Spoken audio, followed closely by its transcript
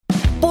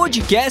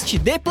Podcast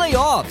The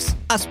Playoffs.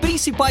 As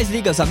principais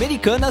ligas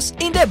americanas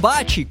em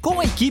debate com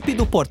a equipe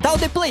do portal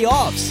The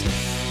Playoffs.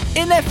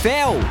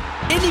 NFL,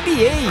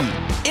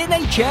 NBA,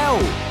 NHL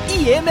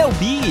e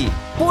MLB.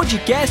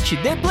 Podcast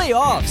The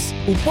Playoffs.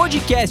 O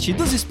podcast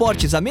dos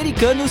esportes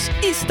americanos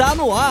está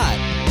no ar.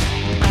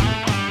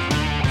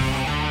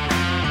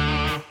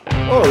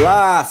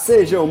 Olá,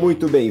 sejam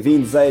muito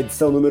bem-vindos à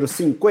edição número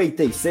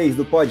 56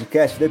 do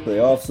podcast The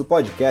Playoffs, o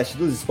podcast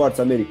dos esportes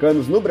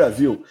americanos no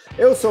Brasil.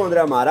 Eu sou o André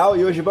Amaral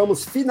e hoje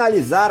vamos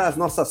finalizar as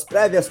nossas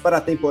prévias para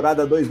a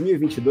temporada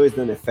 2022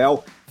 da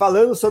NFL,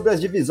 falando sobre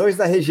as divisões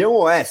da região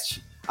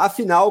oeste.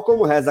 Afinal,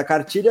 como reza a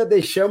cartilha,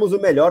 deixamos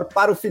o melhor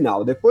para o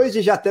final. Depois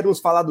de já termos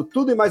falado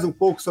tudo e mais um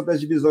pouco sobre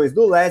as divisões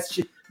do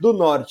leste, do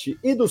norte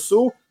e do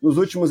sul, nos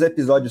últimos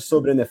episódios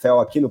sobre NFL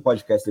aqui no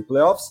podcast de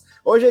Playoffs,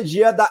 hoje é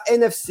dia da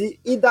NFC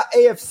e da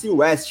AFC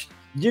West,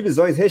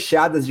 divisões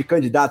recheadas de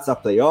candidatos a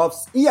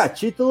playoffs e a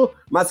título,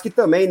 mas que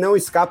também não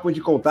escapam de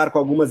contar com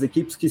algumas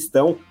equipes que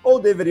estão ou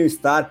deveriam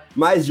estar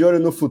mais de olho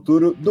no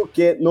futuro do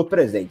que no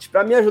presente.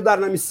 Para me ajudar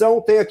na missão,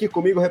 tenho aqui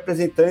comigo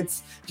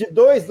representantes de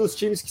dois dos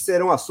times que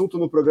serão assunto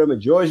no programa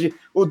de hoje,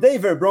 o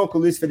Denver Broncos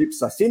Luiz Felipe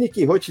Sassini,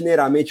 que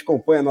rotineiramente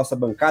compõe a nossa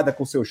bancada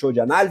com seu show de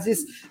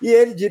análises, e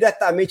ele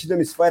diretamente do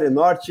hemisfério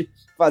norte,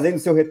 fazendo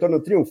seu retorno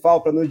triunfal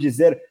para nos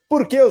dizer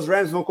por que os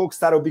Rams vão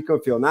conquistar o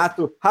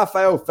bicampeonato,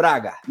 Rafael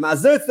Fraga.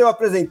 Mas antes de eu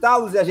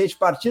apresentá-los e a gente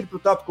partir para o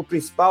tópico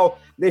principal,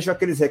 deixo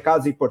aqueles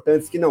recados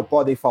importantes que não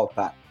podem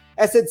faltar.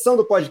 Essa edição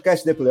do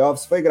podcast The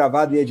Playoffs foi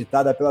gravada e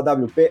editada pela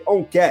WP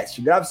Oncast.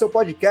 Grave seu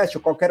podcast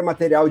ou qualquer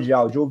material de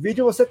áudio ou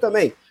vídeo, você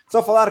também.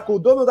 Só falar com o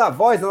dono da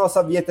voz na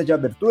nossa vinheta de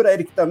abertura,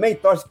 ele que também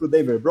torce para o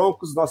Denver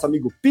Broncos, nosso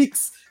amigo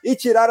Pix, e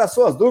tirar as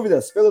suas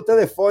dúvidas pelo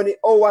telefone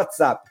ou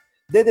WhatsApp.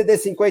 DDD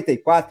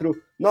 54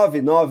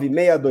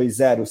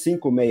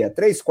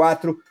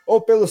 996205634 ou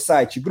pelo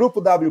site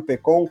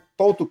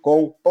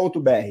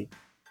grupowpcom.com.br.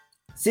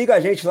 Siga a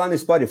gente lá no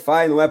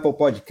Spotify, no Apple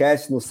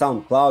Podcast, no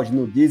SoundCloud,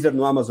 no Deezer,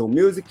 no Amazon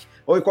Music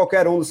ou em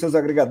qualquer um dos seus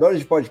agregadores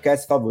de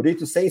podcast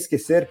favoritos, sem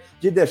esquecer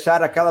de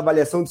deixar aquela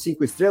avaliação de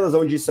 5 estrelas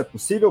onde isso é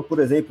possível, por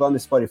exemplo, lá no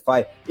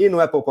Spotify e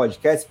no Apple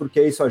Podcast,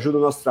 porque isso ajuda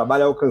o nosso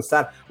trabalho a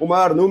alcançar o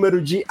maior número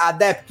de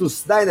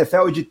adeptos da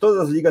NFL e de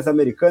todas as ligas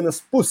americanas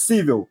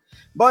possível.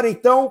 Bora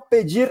então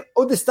pedir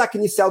o destaque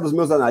inicial dos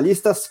meus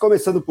analistas,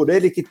 começando por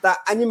ele que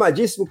está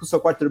animadíssimo com seu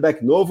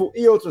quarterback novo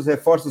e outros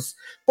reforços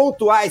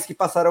pontuais que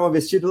passarão a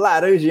vestir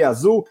laranja e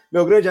azul.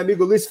 Meu grande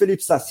amigo Luiz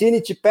Felipe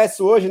Sassini, te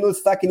peço hoje no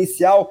destaque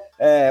inicial,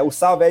 o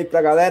salve aí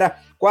pra galera,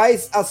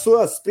 quais as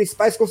suas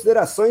principais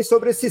considerações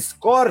sobre esses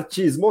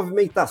cortes,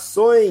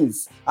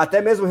 movimentações,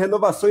 até mesmo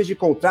renovações de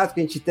contrato que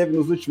a gente teve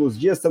nos últimos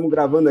dias. Estamos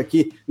gravando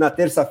aqui na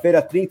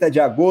terça-feira, 30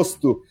 de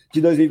agosto de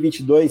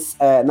 2022,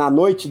 na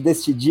noite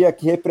deste dia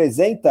que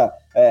representa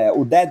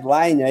o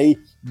deadline aí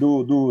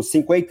dos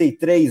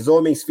 53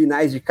 homens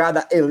finais de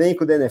cada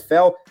elenco da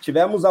NFL.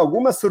 Tivemos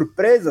algumas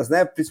surpresas,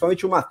 né?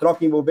 Principalmente uma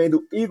troca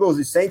envolvendo Eagles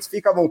e Saints.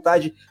 Fica à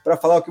vontade para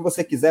falar o que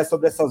você quiser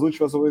sobre essas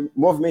últimas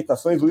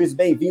movimentações. Luiz,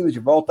 bem-vindo de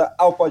volta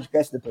ao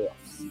podcast The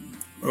Playoffs.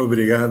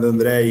 Obrigado,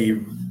 André, e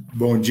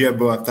bom dia,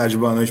 boa tarde,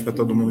 boa noite para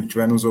todo mundo que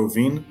estiver nos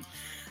ouvindo.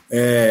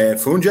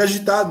 Foi um dia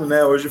agitado,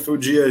 né? Hoje foi o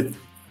dia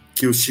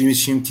que os times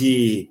tinham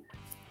que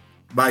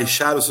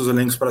baixar os seus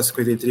elencos para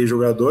 53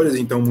 jogadores,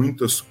 então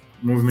muitas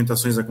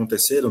movimentações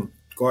aconteceram,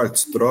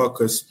 cortes,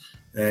 trocas,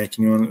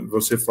 que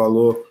você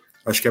falou,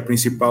 acho que a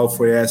principal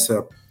foi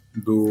essa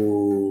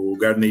do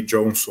Gardner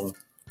Johnson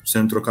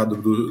sendo trocado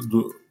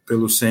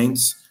pelo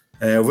Saints.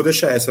 Eu vou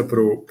deixar essa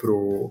pro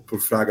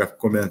Fraga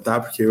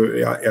comentar, porque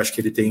eu acho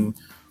que ele tem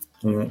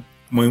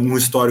um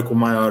histórico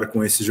maior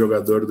com esse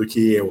jogador do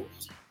que eu.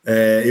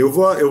 Eu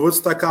vou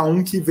destacar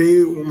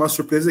uma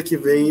surpresa que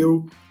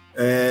veio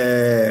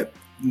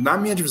na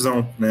minha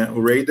divisão, né?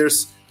 O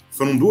Raiders,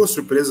 foram duas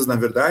surpresas, na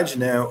verdade,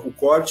 né? O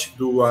corte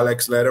do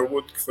Alex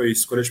Leatherwood, que foi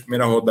escolha de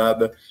primeira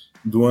rodada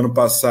do ano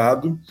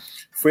passado,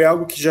 foi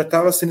algo que já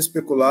estava sendo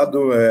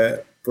especulado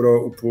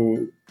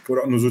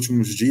nos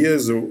últimos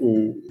dias.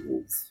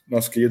 O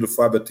nosso querido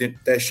Fábio até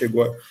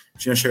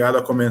tinha chegado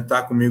a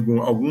comentar comigo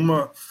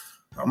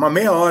uma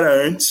meia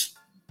hora antes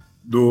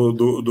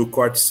do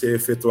corte ser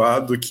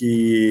efetuado,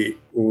 que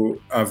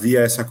havia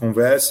essa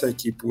conversa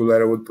que o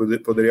Leatherwood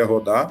poderia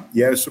rodar,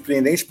 e é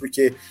surpreendente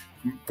porque,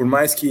 por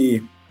mais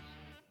que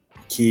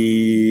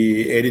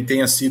ele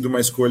tenha sido uma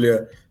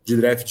escolha de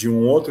draft de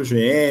um outro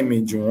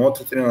GM, de um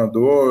outro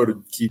treinador,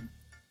 que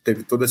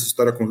teve toda essa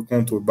história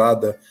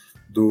conturbada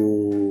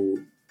do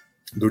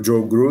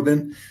Joe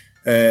Gruden,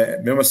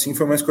 mesmo assim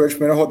foi uma escolha de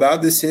primeira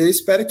rodada, e você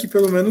espera que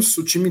pelo menos se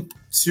o time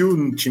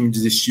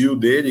desistiu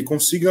dele,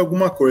 consiga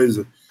alguma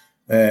coisa.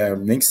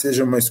 Nem que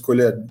seja uma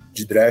escolha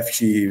de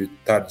draft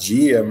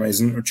tardia,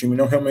 mas o time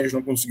realmente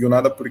não conseguiu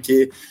nada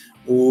porque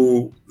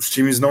os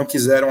times não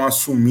quiseram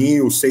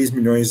assumir os 6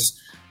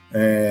 milhões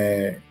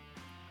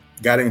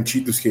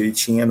garantidos que ele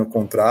tinha no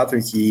contrato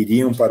e que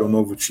iriam para o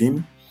novo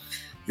time,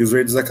 e os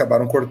Raiders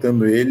acabaram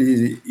cortando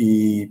ele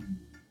e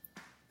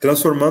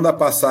transformando a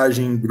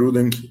passagem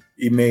Gruden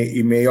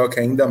e Mayock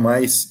ainda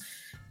mais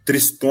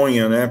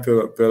tristonha, né,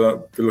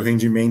 pelo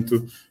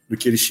rendimento do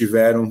que eles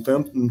tiveram,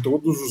 tanto em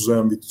todos os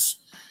âmbitos.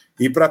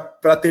 E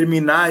para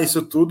terminar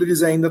isso tudo,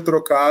 eles ainda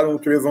trocaram o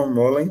Trayvon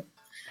Mullen,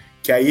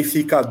 que aí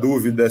fica a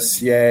dúvida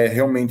se é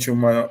realmente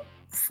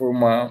foi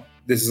uma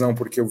decisão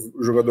porque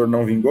o jogador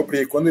não vingou,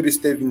 porque quando ele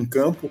esteve em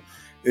campo,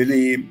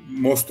 ele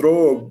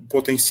mostrou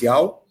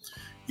potencial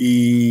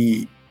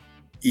e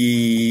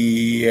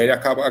ele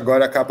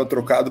agora acaba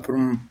trocado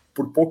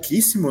por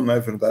pouquíssimo,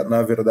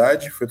 na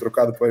verdade, foi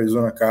trocado para o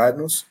Arizona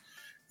Cardinals,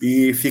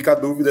 e fica a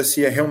dúvida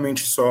se é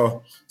realmente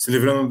só se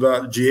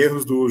livrando de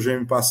erros do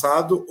GM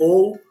passado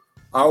ou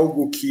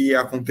algo que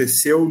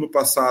aconteceu no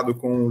passado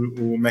com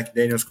o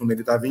McDaniels quando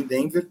ele estava em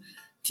Denver,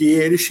 que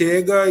ele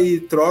chega e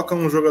troca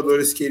uns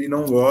jogadores que ele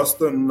não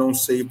gosta, não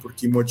sei por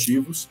que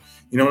motivos,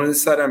 e não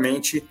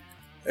necessariamente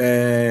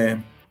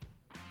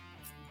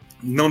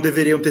não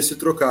deveriam ter sido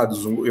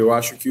trocados. Eu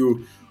acho que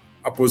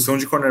a posição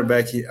de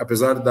cornerback,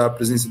 apesar da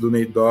presença do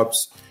Nate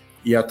Dobbs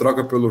e a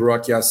troca pelo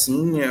Rock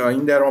assim,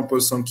 ainda era uma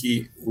posição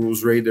que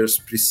os Raiders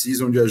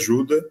precisam de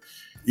ajuda,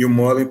 e o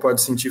Mullen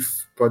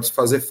pode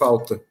fazer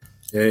falta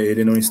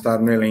ele não estar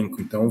no elenco.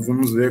 Então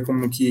vamos ver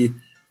como que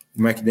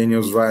o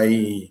McDaniels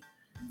vai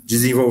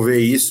desenvolver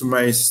isso,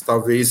 mas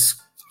talvez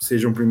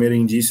seja um primeiro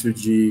indício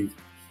de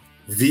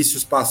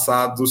vícios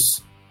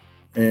passados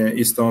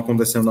estão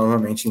acontecendo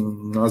novamente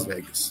em Las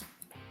Vegas.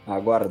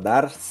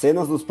 Aguardar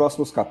cenas dos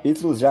próximos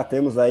capítulos. Já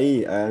temos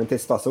aí a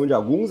antecipação de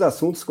alguns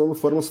assuntos quando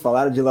formos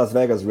falar de Las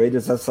Vegas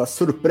Raiders, essas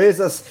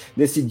surpresas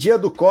desse dia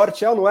do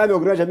corte. Não é, meu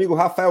grande amigo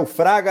Rafael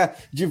Fraga,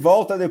 de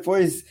volta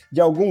depois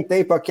de algum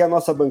tempo aqui a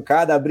nossa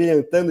bancada,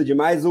 brilhantando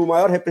demais, o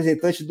maior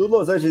representante do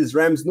Los Angeles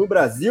Rams no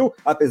Brasil,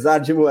 apesar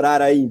de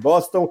morar aí em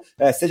Boston.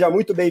 Seja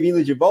muito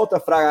bem-vindo de volta,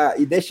 Fraga,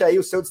 e deixa aí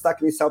o seu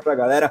destaque inicial para a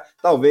galera,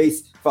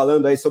 talvez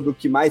falando aí sobre o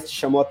que mais te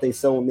chamou a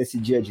atenção nesse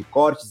dia de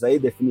cortes aí,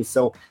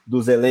 definição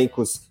dos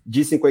elencos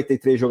de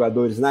 53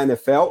 jogadores na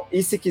NFL,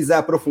 e se quiser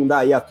aprofundar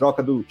aí a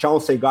troca do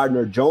Chauncey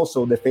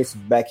Gardner-Johnson, o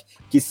defensive back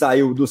que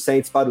saiu do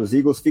Saints para os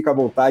Eagles, fica à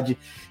vontade.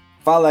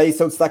 Fala aí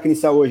seu destaque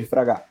inicial hoje,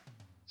 Fraga.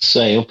 Isso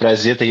aí, um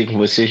prazer estar aqui com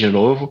vocês de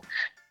novo.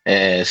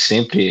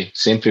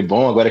 Sempre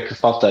bom. Agora que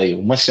falta aí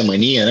uma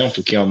semaninha, né, um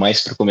pouquinho a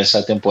mais para começar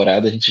a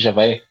temporada, a gente já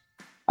vai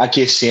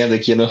aquecendo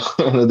aqui no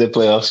The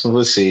Playoffs com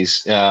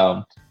vocês.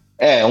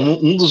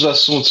 Um dos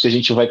assuntos que a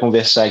gente vai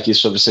conversar aqui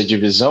sobre essa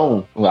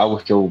divisão, algo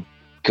que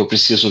eu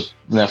preciso,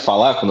 né,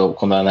 falar quando eu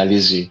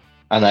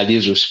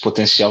analiso esse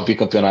potencial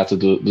bicampeonato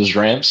dos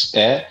Rams,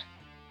 é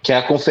que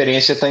a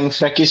conferência está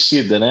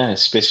enfraquecida, né?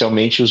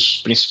 Especialmente os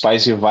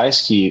principais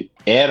rivais que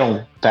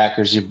eram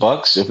Packers e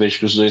Bucks. Eu vejo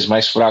que os dois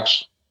mais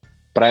fracos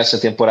para essa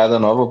temporada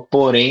nova,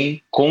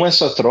 porém, com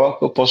essa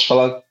troca eu posso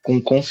falar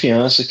com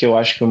confiança que eu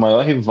acho que o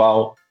maior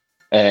rival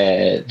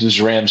dos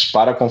Rams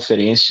para a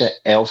conferência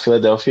é o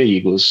Philadelphia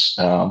Eagles.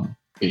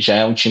 Já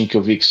é um time que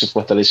eu vi que se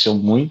fortaleceu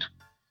muito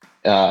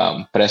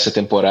para essa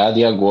temporada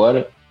e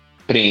agora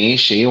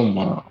preenche aí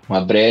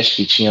uma brecha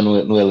que tinha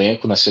no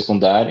elenco, na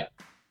secundária.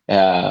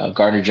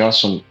 Gardner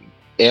Johnson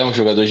é um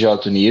jogador de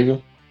alto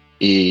nível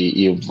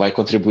e vai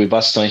contribuir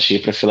bastante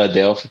para a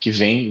Philadelphia, que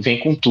vem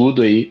com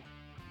tudo aí.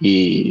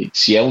 E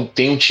se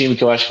tem um time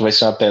que eu acho que vai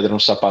ser uma pedra no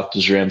sapato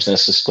dos Rams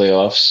nessas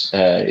playoffs,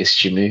 esse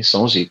time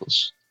são os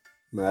Eagles.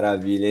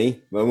 Maravilha,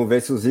 hein? Vamos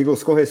ver se os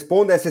Eagles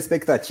correspondem a essa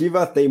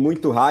expectativa. Tem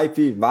muito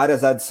hype,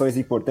 várias adições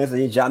importantes. A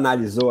gente já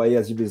analisou aí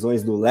as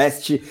divisões do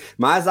leste,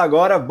 mas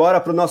agora bora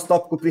para o nosso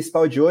tópico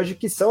principal de hoje,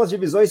 que são as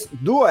divisões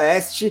do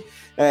oeste.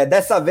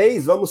 Dessa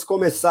vez vamos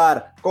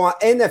começar com a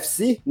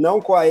NFC, não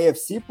com a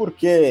AFC,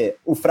 porque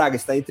o Fraga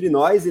está entre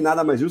nós e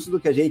nada mais justo do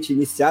que a gente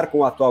iniciar com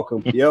o atual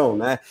campeão,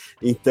 né?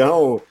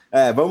 Então,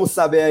 vamos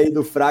saber aí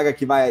do Fraga,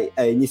 que vai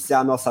iniciar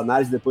a nossa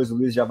análise, depois o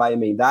Luiz já vai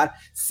emendar,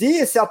 se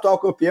esse atual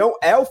campeão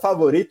é o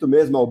favorito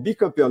mesmo ao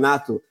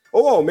bicampeonato,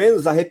 ou ao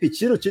menos a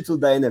repetir o título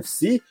da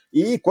NFC,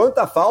 e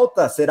quanta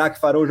falta será que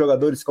farão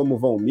jogadores como o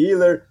Von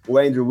Miller, o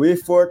Andrew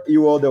Whitford e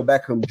o Odell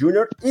Beckham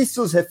Jr., e se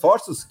os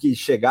reforços que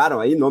chegaram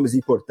aí, nomes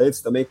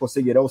importantes, também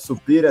conseguirão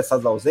suprir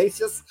essas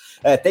ausências.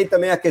 Tem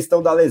também a questão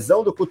da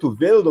lesão do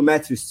cotovelo do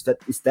Matthew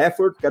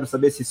Stafford, quero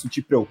saber se isso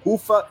te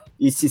preocupa,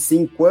 e se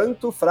sim,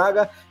 quanto,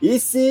 Fraga,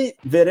 e se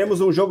veremos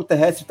um jogo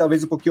terrestre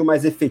talvez um pouquinho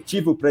mais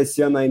efetivo para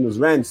esse ano aí nos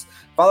Rams.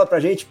 Fala pra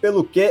gente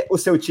pelo que o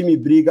seu time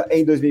briga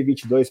em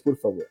 2022, por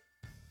favor.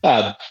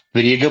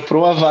 Briga por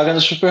uma vaga no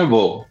Super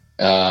Bowl.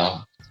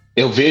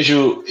 Eu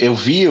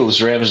vi os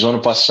Rams no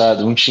ano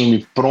passado um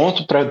time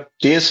pronto para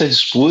ter essa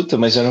disputa,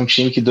 mas era um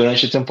time que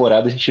durante a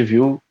temporada a gente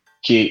viu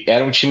que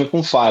era um time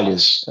com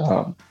falhas.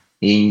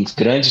 Em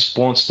grandes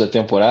pontos da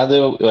temporada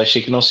eu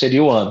achei que não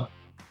seria o ano.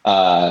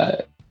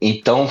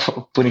 Então,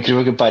 por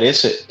incrível que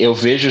pareça, eu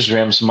vejo os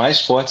Rams mais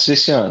fortes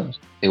esse ano.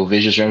 Eu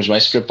vejo os Rams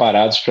mais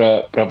preparados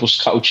para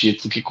buscar o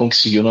título que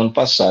conseguiu no ano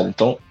passado.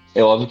 Então,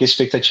 é óbvio que a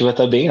expectativa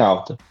está bem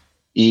alta.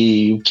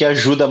 E o que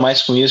ajuda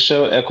mais com isso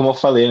é como eu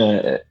falei,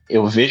 né?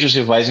 Eu vejo os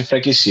rivais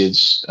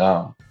enfraquecidos.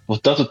 Por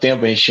tanto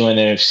tempo a gente tinha uma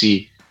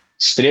NFC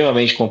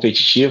extremamente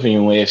competitiva em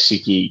um AFC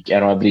que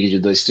era uma briga de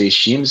 2, 3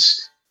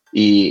 times,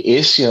 e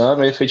esse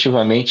ano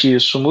efetivamente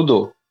isso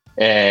mudou.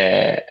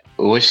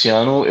 esse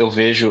ano eu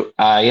vejo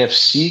a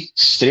AFC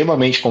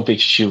extremamente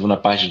competitivo na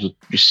parte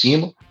de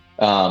cima.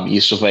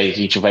 Isso a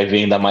gente vai ver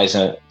ainda mais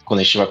quando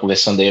a gente vai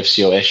conversando da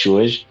AFC Oeste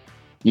hoje,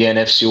 e a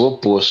NFC o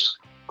oposto.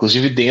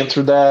 Inclusive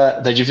dentro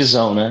da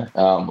divisão, né?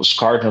 Os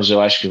Cardinals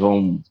eu acho que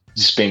vão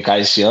despencar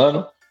esse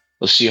ano,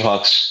 os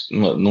Seahawks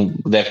não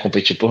devem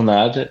competir por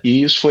nada,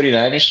 e os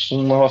 49ers,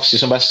 uma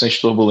off-season bastante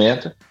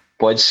turbulenta,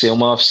 pode ser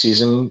uma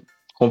off-season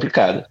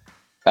complicada.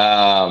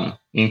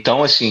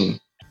 Então, assim,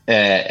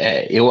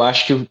 eu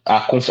acho que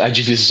a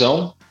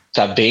divisão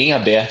está bem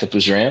aberta para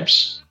os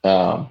Rams.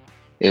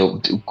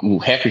 O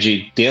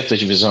recorde dentro da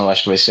divisão eu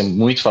acho que vai ser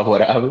muito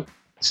favorável,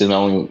 se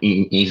não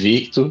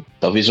invicto.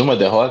 Talvez uma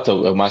derrota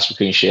é o máximo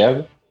que eu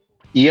enxergo.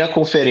 E a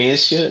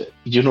conferência,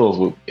 de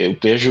novo, eu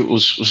vejo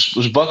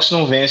os Bucs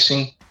não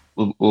vencem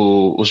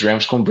os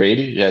Rams com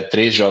Brady, já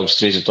 3 jogos,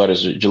 3 vitórias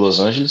de Los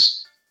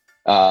Angeles.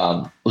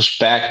 Os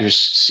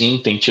Packers, sim,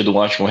 têm tido um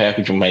ótimo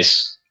recorde,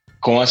 mas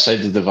com a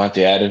saída do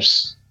Davante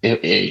Adams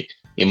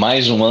e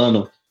mais um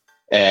ano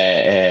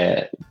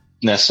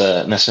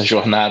nessa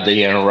jornada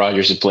aí, Aaron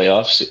Rodgers e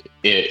playoffs,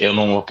 eu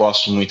não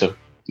aposto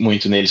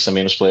muito neles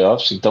também nos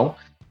playoffs, então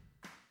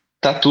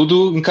tá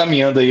tudo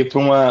encaminhando aí para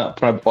uma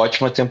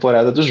ótima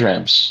temporada dos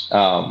Rams.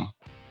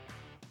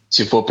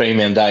 Se for para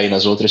emendar aí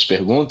nas outras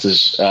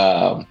perguntas,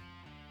 o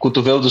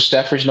cotovelo do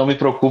Stafford não me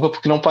preocupa,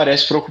 porque não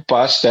parece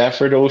preocupar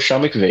Stafford ou Sean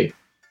McVay.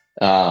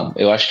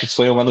 Eu acho que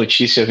foi uma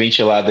notícia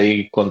ventilada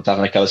aí quando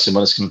estava naquelas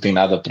semanas que não tem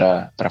nada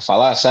para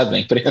falar, sabe, na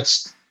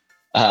imprensa.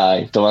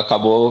 Então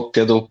acabou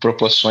tendo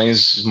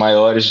proporções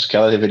maiores do que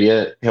ela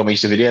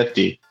realmente deveria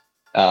ter.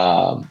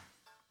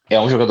 É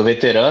um jogador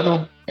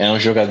veterano, é um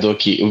jogador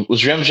que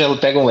os Rams já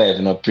pegam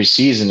leve na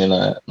pre-season e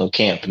no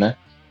camp, né?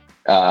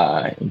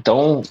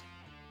 Então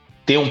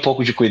ter um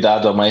pouco de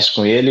cuidado a mais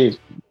com ele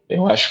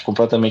eu acho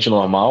completamente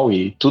normal,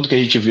 e tudo que a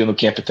gente viu no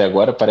camp até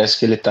agora parece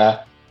que ele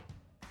está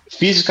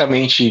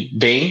fisicamente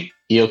bem,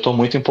 e eu estou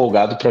muito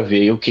empolgado para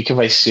ver o que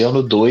vai ser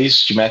ano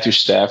 2 de Matthew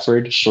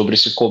Stafford sobre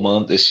esse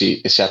comando,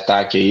 esse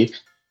ataque aí,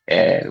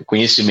 o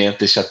conhecimento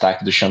desse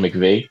ataque do Sean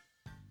McVay.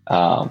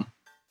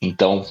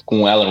 Então,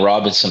 com o Allen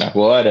Robinson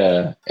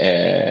agora,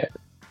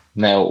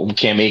 um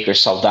Cam Akers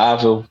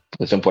saudável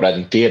a temporada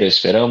inteira,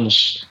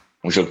 esperamos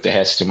um jogo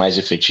terrestre mais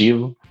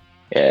efetivo,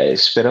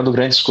 esperando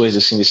grandes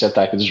coisas assim desse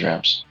ataque dos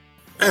Rams.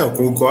 Eu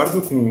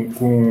concordo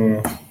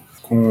com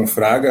o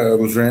Fraga.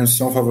 Os Rams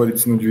são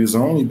favoritos na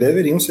divisão e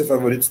deveriam ser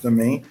favoritos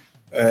também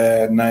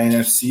na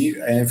NFC.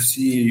 A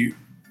NFC,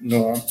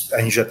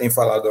 a gente já tem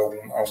falado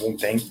há algum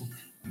tempo,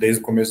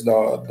 desde o começo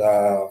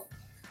da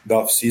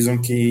off-season,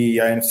 que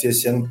a NFC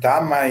esse ano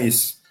está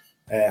mais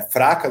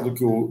fraca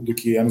do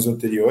que anos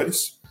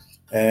anteriores.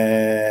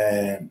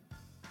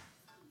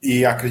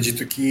 E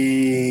acredito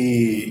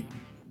que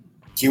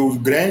o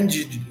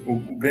grande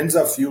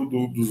desafio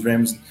dos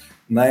Rams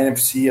na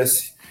NFC,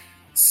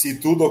 se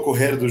tudo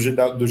ocorrer do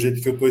jeito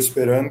que eu estou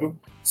esperando,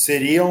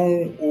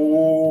 seriam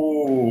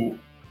o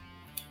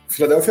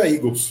Philadelphia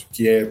Eagles,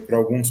 que para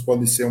alguns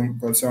pode ser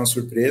uma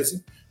surpresa,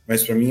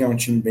 mas para mim é um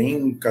time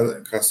bem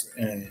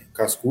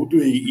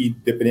cascudo, e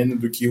dependendo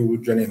do que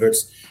o Jalen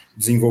Hurts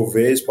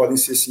desenvolver, eles podem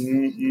ser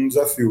sim um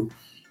desafio.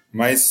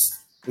 Mas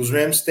os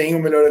Rams têm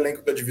o melhor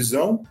elenco da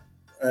divisão,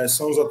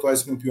 são os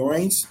atuais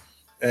campeões.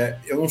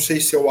 Eu não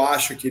sei se eu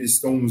acho que eles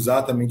estão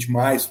exatamente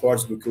mais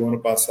fortes do que o ano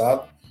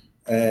passado.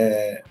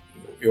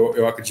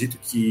 Eu acredito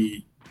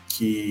que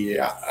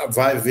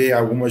vai haver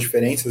algumas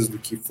diferenças do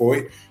que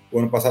foi o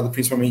ano passado,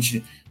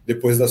 principalmente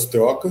depois das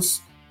trocas,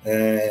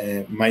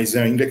 mas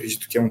eu ainda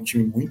acredito que é um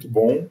time muito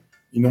bom,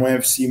 e numa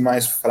NFC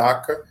mais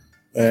fraca,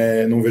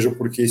 não vejo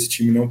por que esse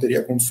time não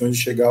teria condições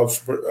de chegar ao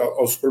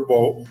Super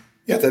Bowl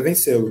e até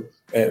vencê-lo.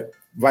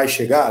 Vai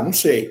chegar? Não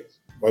sei.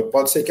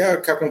 Pode ser que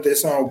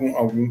aconteça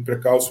algum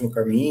precalço no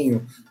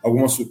caminho,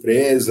 alguma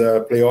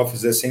surpresa.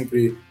 Playoffs é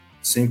sempre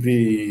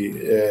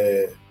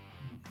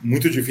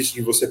muito difícil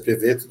de você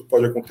prever, tudo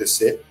pode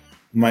acontecer,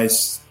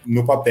 mas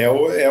no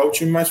papel é o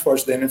time mais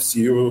forte da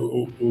NFC,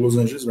 o Los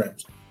Angeles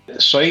Rams.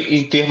 Só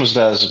em termos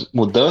das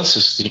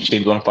mudanças que a gente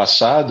tem do ano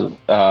passado,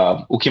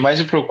 o que mais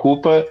me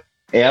preocupa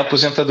é a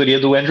aposentadoria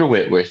do Andrew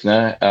Whitworth,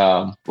 né?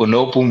 O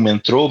Nopum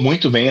entrou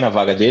muito bem na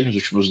vaga dele nos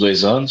últimos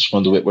 2 anos,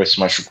 quando o Whitworth se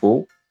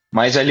machucou,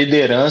 mas a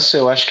liderança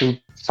eu acho que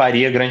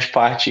faria grande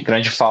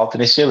falta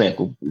nesse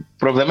elenco. O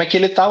problema é que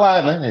ele está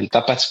lá, né? Ele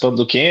está participando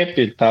do camp,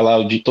 ele está lá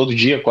todo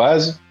dia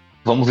quase.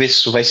 Vamos ver se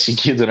isso vai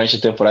seguir durante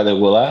a temporada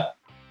regular.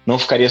 Não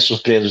ficaria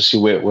surpreso se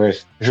o Whitworth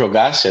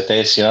jogasse até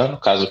esse ano,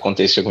 caso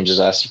aconteça algum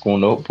desastre com o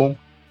Nopum.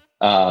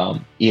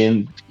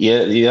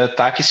 E o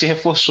ataque se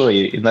reforçou.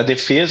 E na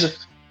defesa,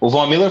 o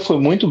Von Miller foi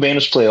muito bem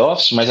nos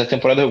playoffs, mas a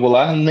temporada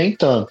regular nem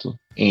tanto.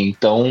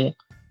 Então,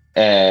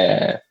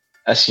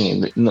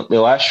 assim,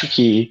 eu acho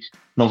que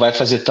não vai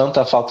fazer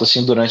tanta falta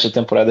assim durante a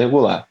temporada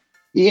regular.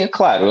 E, é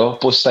claro, eu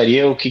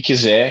apostaria o que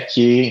quiser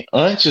que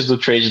antes do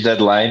trade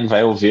deadline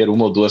vai haver 1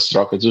 ou 2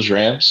 trocas dos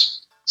Rams,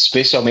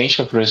 especialmente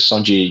com a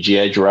posição de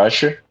edge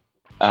rusher,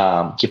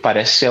 que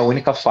parece ser a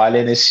única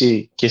falha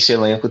que esse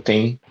elenco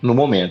tem no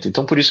momento.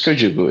 Então, por isso que eu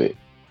digo,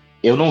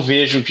 eu não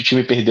vejo que o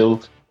time perdeu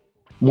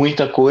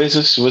muita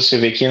coisa. Se você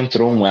vê que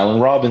entrou um Allen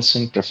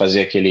Robinson para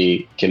fazer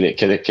aquele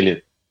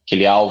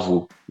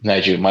alvo,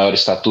 né, de maior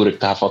estatura que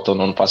estava faltando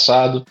no ano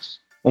passado,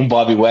 um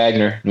Bobby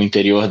Wagner no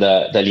interior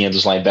da linha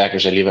dos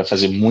linebackers ali vai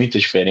fazer muita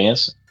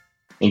diferença.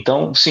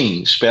 Então,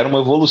 sim, espero uma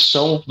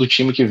evolução do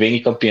time que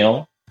vem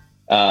campeão,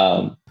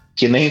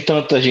 que nem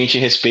tanta gente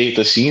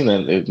respeita assim,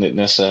 né,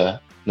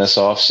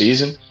 nessa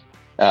off-season.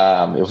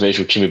 Eu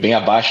vejo o time bem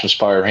abaixo nos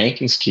Power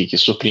Rankings, que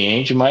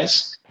surpreende,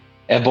 mas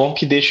é bom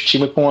que deixe o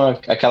time com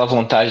aquela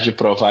vontade de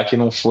provar que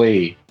não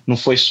foi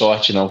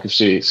sorte, não, que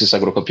se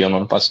sagrou campeão no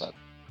ano passado.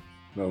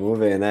 Vamos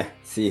ver, né?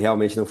 Se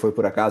realmente não foi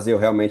por acaso, eu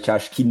realmente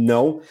acho que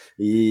não.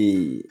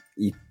 E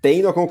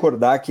tendo a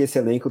concordar que esse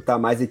elenco está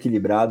mais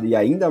equilibrado e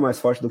ainda mais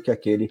forte do que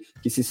aquele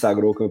que se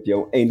sagrou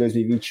campeão em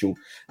 2021.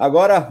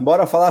 Agora,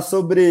 bora falar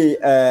sobre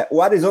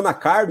o Arizona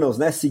Cardinals,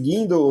 né?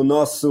 Seguindo o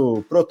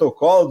nosso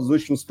protocolo dos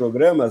últimos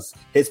programas,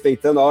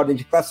 respeitando a ordem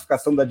de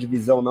classificação da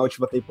divisão na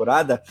última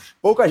temporada.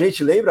 Pouca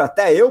gente lembra,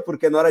 até eu,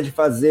 porque na hora de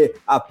fazer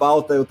a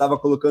pauta eu estava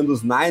colocando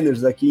os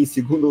Niners aqui em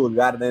segundo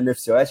lugar na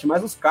NFC West,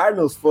 mas os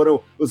Cardinals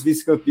foram os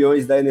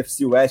vice-campeões da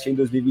NFC West em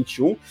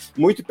 2021,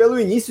 muito pelo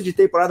início de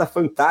temporada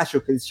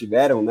fantástico que eles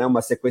tiveram, né?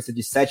 Uma sequência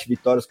de 7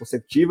 vitórias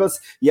consecutivas,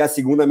 e a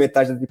segunda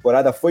metade da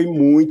temporada foi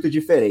muito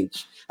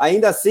diferente.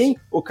 Ainda assim,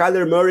 o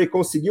Kyler Murray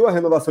conseguiu a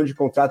renovação de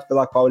contrato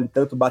pela qual ele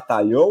tanto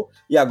batalhou,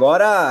 e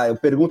agora eu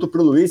pergunto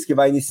para o Luiz, que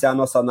vai iniciar a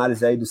nossa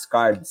análise aí dos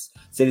Cardinals,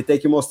 se ele tem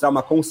que mostrar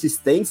uma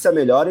consistência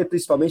melhor e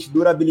principalmente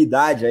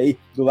durabilidade aí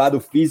do lado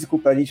físico,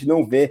 para a gente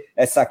não ver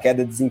essa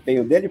queda de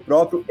desempenho dele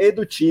próprio e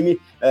do time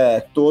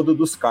todo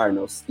dos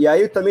Cardinals. E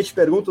aí eu também te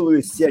pergunto,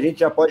 Luiz, se a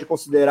gente já pode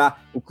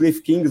considerar o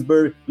Cliff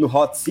Kingsbury no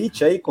hot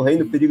seat aí,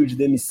 correndo perigo de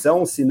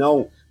demissão, se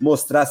não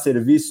mostrar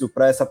serviço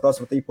para essa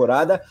próxima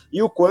temporada,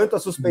 e o quanto a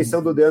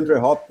suspensão do DeAndre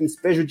Hopkins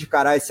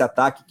prejudicará esse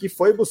ataque, que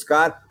foi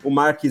buscar o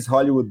Marquise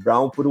Hollywood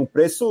Brown por um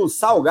preço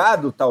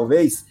salgado,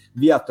 talvez,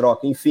 via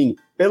troca. Enfim,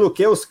 pelo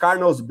que os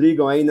Cardinals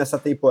brigam aí nessa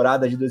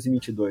temporada de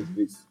 2022,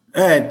 Luiz?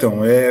 Então,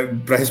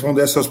 para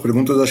responder essas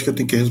perguntas, acho que eu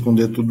tenho que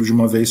responder tudo de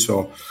uma vez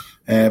só.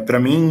 Para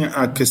mim,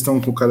 a questão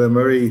com o Kyler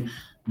Murray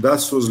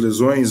das suas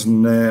lesões,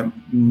 né,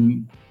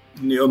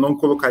 eu não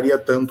colocaria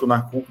tanto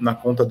na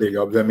conta dele.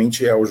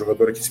 Obviamente é o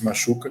jogador que se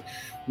machuca,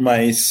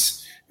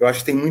 mas eu acho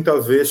que tem muito a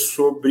ver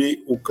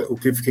sobre o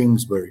Cliff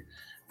Kingsbury.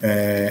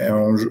 É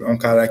um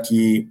cara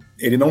que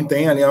ele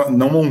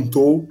não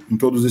montou em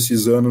todos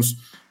esses anos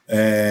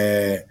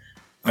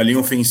a linha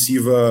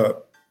ofensiva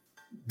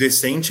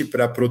decente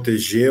para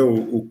proteger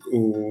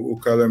o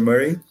Kyler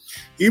Murray,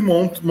 e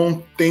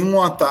tem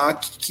um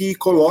ataque que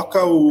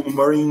coloca o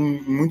Murray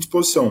em muita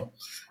exposição.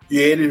 E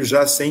ele,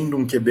 já sendo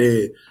um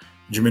QB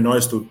de menor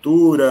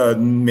estrutura,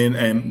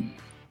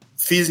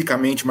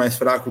 fisicamente mais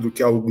fraco do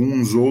que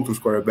alguns outros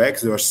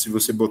quarterbacks, eu acho que se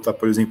você botar,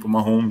 por exemplo, o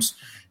Mahomes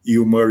e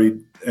o Murray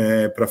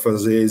para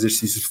fazer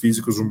exercícios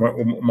físicos, o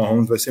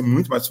Mahomes vai ser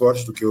muito mais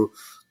forte do que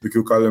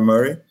o Kyler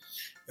Murray.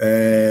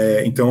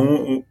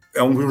 Então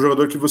é um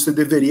jogador que você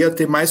deveria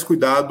ter mais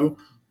cuidado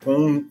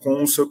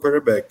com o seu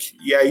quarterback.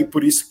 E aí,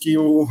 por isso que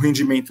o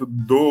rendimento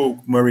do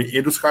Murray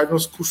e dos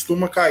Cardinals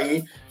costuma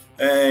cair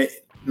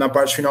na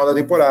parte final da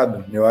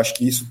temporada. Eu acho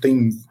que isso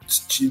tem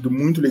tido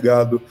muito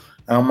ligado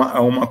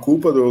a uma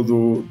culpa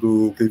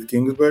do Cliff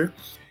Kingsbury,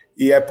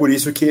 e é por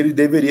isso que ele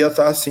deveria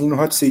estar assim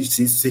no hot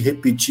seat. Se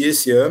repetir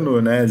esse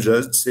ano, né,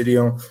 já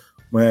seria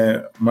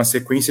uma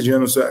sequência de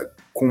anos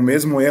com o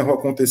mesmo erro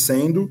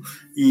acontecendo,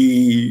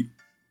 e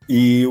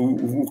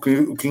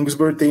o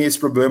Kingsbury tem esse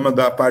problema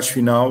da parte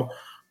final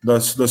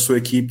da sua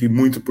equipe,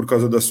 muito por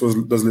causa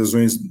das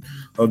lesões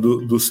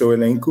do seu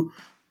elenco,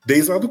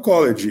 desde lá do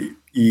college.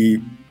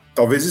 E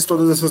talvez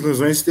todas essas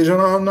lesões estejam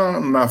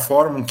na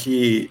forma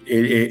que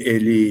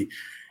ele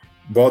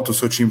bota o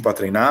seu time para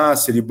treinar,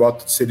 se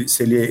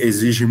ele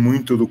exige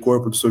muito do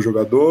corpo dos seus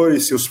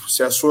jogadores,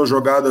 se as suas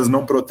jogadas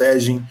não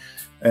protegem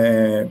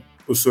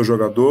os seus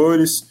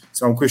jogadores.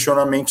 São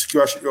questionamentos que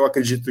eu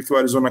acredito que o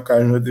Arizona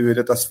Cardinals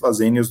deveria estar se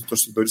fazendo, e os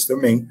torcedores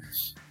também,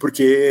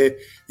 porque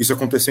isso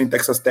aconteceu em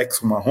Texas Tech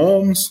com o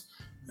Mahomes.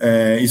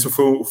 Isso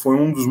foi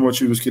um dos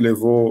motivos que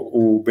levou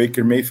o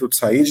Baker Mayfield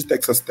sair de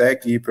Texas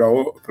Tech e ir para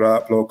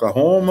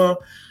Oklahoma,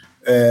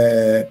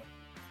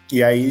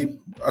 e aí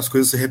as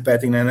coisas se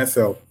repetem na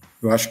NFL.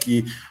 Eu acho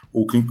que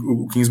o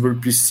Kingsbury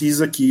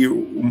precisa que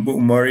o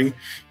Murray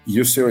e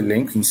o seu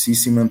elenco em si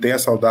se mantenha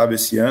saudável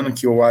esse ano,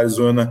 que o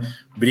Arizona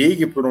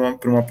brigue por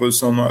uma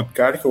posição no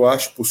wildcard, que eu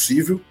acho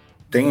possível.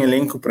 Tem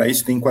elenco para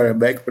isso, tem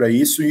quarterback para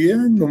isso, e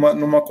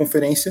numa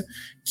conferência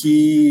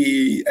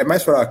que é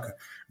mais fraca.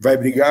 Vai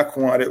brigar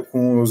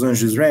com os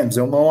Angeles Rams?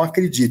 Eu não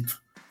acredito.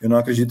 Eu não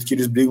acredito que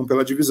eles brigam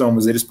pela divisão,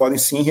 mas eles podem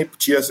sim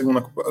repetir a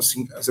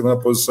segunda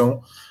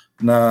posição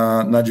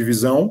na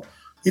divisão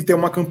e ter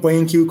uma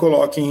campanha que o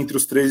coloque entre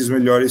os 3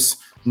 melhores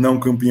não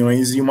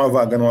campeões e uma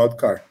vaga no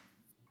wildcard.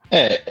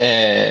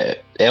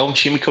 É um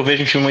time que eu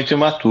vejo um time muito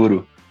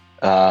imaturo.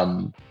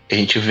 A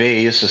gente vê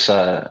isso,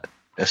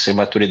 essa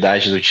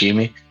imaturidade do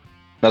time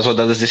nas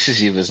rodadas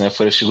decisivas, né?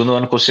 Foi o segundo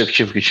ano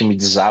consecutivo que o time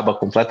desaba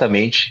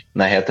completamente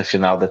na reta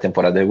final da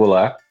temporada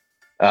regular.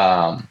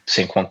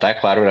 sem contar, é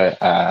claro,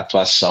 a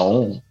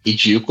atuação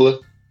ridícula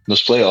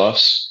nos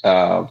playoffs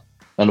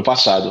ano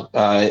passado.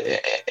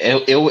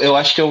 Eu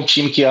acho que é um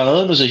time que há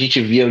anos a gente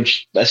via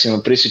assim,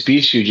 no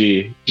precipício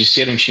de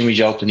ser um time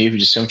de alto nível,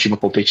 de ser um time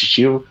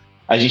competitivo.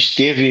 A gente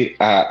teve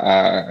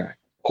a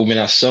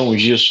culminação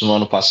disso no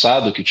ano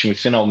passado, que o time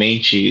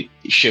finalmente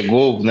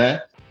chegou,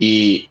 né?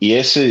 E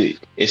esse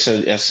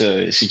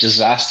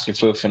desastre que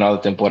foi o final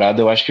da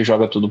temporada, eu acho que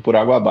joga tudo por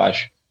água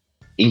abaixo.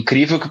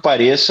 Incrível que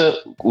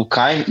pareça, o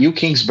Keim e o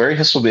Kingsbury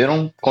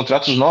receberam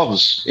contratos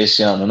novos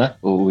esse ano, né?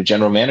 O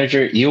General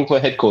Manager e o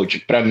Head Coach.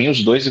 Para mim,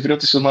 os dois deveriam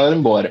ter sido mandados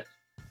embora.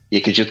 E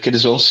acredito que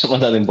eles vão ser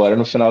mandados embora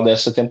no final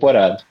dessa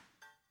temporada.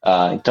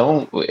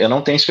 Então, eu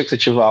não tenho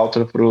expectativa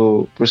alta para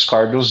os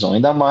Cardinals, não.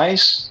 Ainda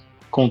mais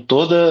com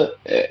todas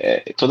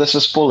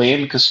essas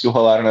polêmicas que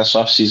rolaram nessa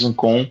off-season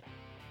com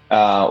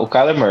o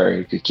Kyler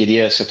Murray, que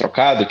queria ser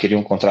trocado, queria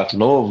um contrato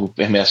novo,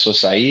 ameaçou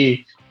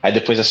sair. Aí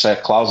depois essa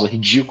cláusula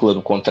ridícula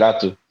no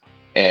contrato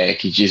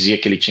que dizia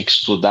que ele tinha que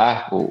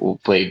estudar o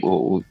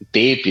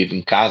tape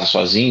em casa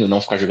sozinho, não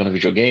ficar jogando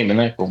videogame,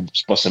 né? Como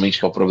supostamente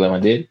que é o problema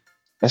dele.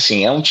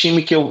 Assim, é um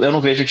time que eu não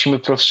vejo um time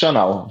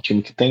profissional, um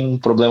time que tem um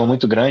problema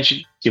muito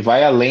grande, que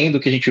vai além do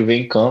que a gente vê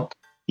em campo,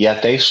 e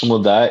até isso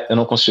mudar, eu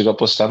não consigo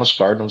apostar nos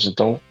Cardinals.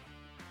 Então,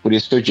 por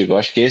isso que eu digo, eu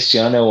acho que esse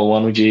ano é o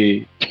ano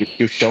que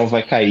o chão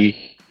vai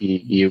cair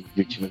e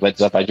o time vai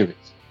desabar de vez.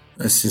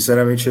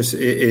 Sinceramente,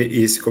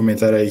 esse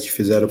comentário aí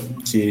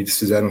que eles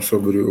fizeram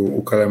sobre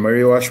o Kyler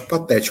Murray, eu acho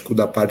patético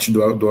da parte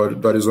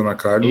do Arizona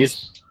Cardinals.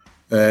 Isso.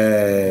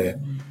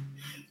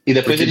 E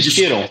depois eles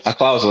tiram a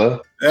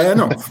cláusula.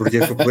 Não,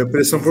 porque foi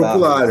pressão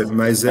popular,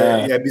 mas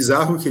é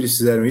bizarro que eles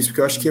fizeram isso,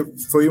 porque eu acho que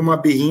foi uma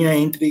birrinha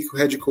entre o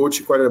head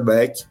coach e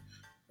quarterback,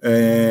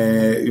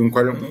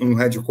 um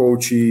head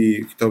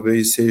coach que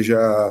talvez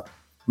seja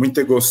muito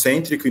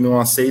egocêntrico e não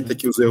aceita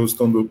que os erros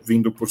estão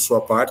vindo por sua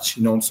parte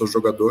e não dos seus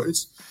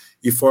jogadores,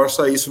 e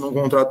força isso no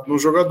contrato do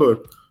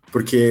jogador.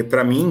 Porque,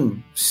 para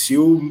mim, se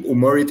o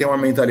Murray tem uma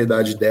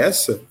mentalidade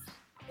dessa,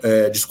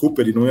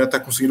 desculpa, ele não ia estar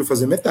conseguindo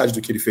fazer metade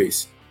do que ele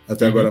fez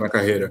até agora na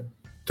carreira.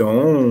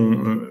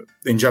 Então,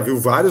 a gente já viu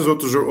vários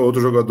outros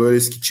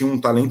jogadores que tinham um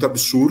talento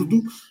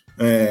absurdo.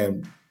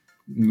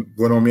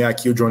 Vou nomear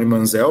aqui o Johnny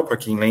Manziel, para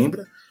quem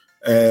lembra,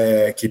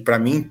 que para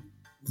mim,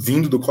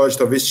 vindo do college,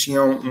 talvez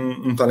tinha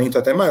um talento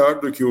até maior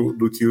do que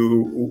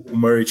o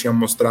Murray tinha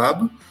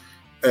mostrado,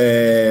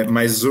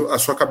 mas a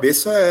sua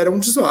cabeça era um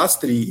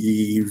desastre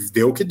e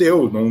deu o que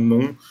deu.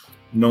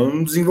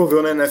 Não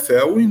desenvolveu na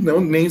NFL e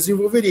nem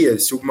desenvolveria.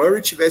 Se o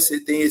Murray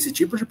tem esse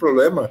tipo de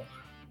problema,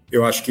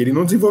 eu acho que ele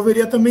não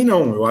desenvolveria também,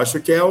 não. Eu acho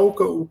que é o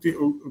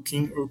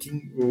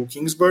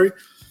Kingsbury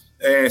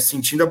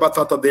sentindo a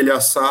batata dele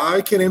assar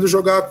e querendo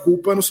jogar a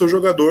culpa no seu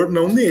jogador,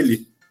 não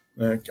nele.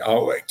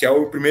 Que é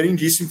o primeiro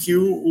indício em que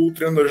o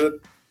treinador já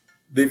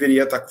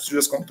deveria estar com os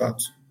dias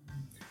contados.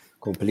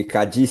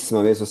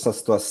 Complicadíssima mesmo essa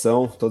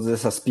situação, todas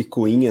essas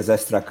picuinhas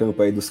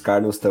extra-campo aí dos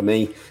Cardinals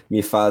também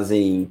me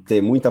fazem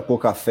ter muita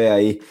pouca fé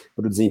aí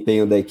para o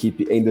desempenho da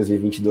equipe em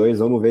 2022,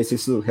 vamos ver se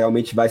isso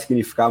realmente vai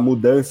significar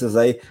mudanças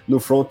aí no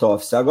front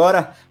office.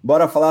 Agora,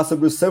 bora falar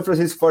sobre o San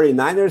Francisco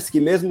 49ers, que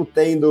mesmo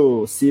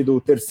tendo sido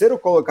o terceiro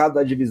colocado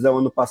da divisão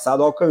ano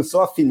passado, alcançou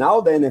a final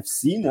da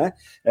NFC, né?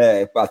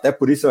 Até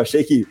por isso eu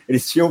achei que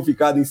eles tinham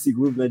ficado em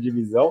segundo na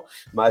divisão,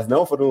 mas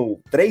não, foram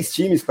 3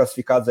 times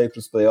classificados aí para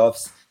os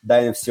playoffs da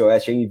NFC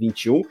Oeste em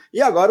 21,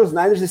 e agora os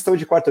Niners estão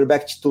de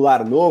quarterback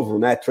titular novo,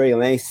 né? Trey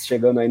Lance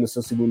chegando aí no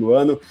seu segundo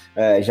ano,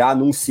 já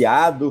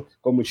anunciado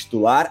como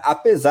titular,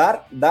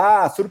 apesar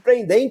da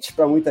surpreendente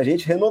para muita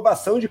gente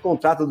renovação de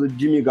contrato do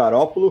Jimmy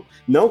Garoppolo.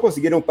 Não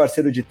conseguiram um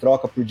parceiro de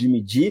troca para o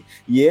Jimmy G,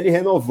 e ele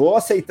renovou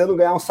aceitando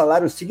ganhar um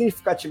salário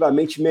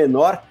significativamente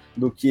menor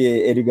do que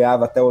ele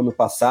ganhava até o ano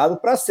passado,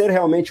 para ser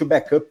realmente o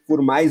backup por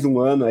mais um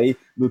ano aí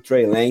do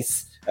Trey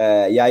Lance.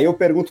 E aí eu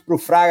pergunto para o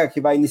Fraga, que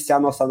vai iniciar a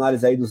nossa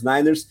análise aí dos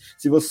Niners,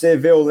 se você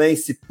vê o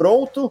Lance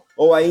pronto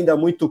ou ainda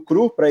muito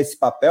cru para esse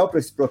papel, para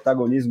esse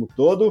protagonismo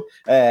todo.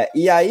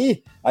 E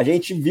aí a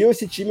gente viu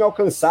esse time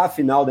alcançar a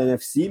final da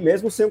NFC,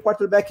 mesmo sem um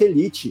quarterback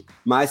elite,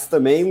 mas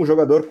também um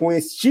jogador com um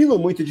estilo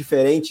muito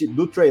diferente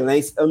do Trey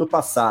Lance ano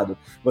passado.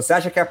 Você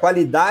acha que a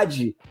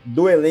qualidade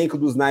do elenco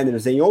dos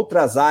Niners em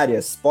outras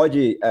áreas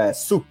pode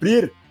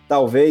suprir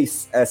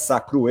talvez essa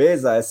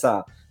crueza,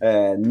 essa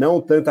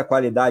não tanta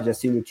qualidade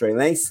assim no Trey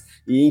Lance?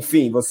 E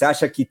enfim, você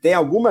acha que tem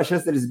alguma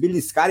chance deles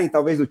beliscarem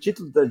talvez o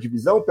título da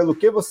divisão? Pelo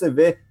que você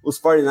vê os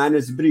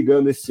 49ers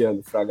brigando esse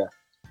ano, Fraga?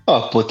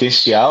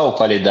 Potencial,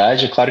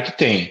 qualidade, claro que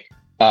tem.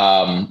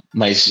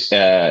 Mas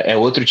é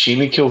outro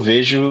time que eu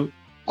vejo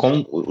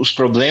com os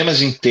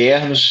problemas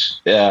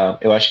internos,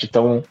 eu acho que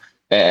estão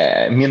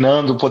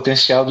minando o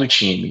potencial do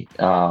time.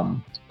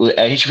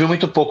 A gente viu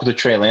muito pouco do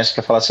Trey Lance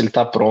para falar se ele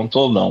está pronto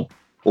ou não.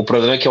 O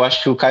problema é que eu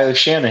acho que o Kyle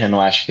Shanahan não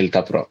acha que ele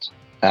está pronto.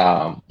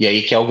 E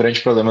aí que é o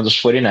grande problema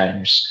dos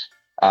 49ers.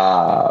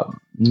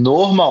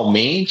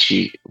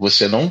 Normalmente,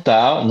 você não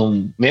dá,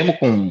 mesmo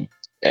com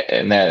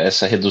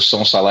essa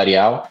redução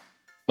salarial,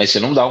 mas você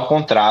não dá um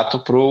contrato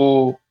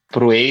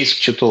pro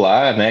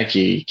ex-titular, né,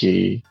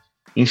 que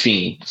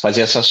enfim,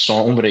 fazer essa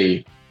sombra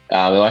aí.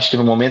 Eu acho que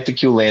no momento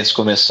que o Lance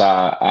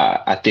começar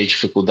a ter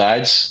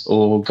dificuldades,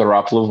 o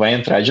Garoppolo vai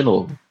entrar de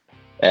novo.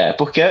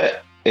 Porque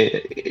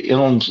eu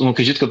não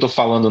acredito que eu estou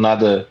falando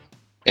nada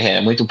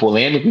muito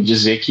polêmico em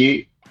dizer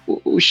que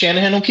o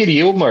Shanahan não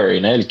queria o Murray,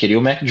 né? Ele queria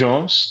o Mac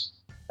Jones,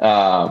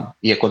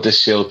 e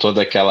aconteceu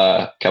toda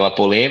aquela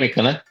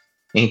polêmica, né?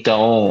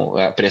 Então,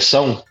 a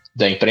pressão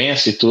da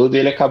imprensa e tudo,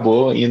 ele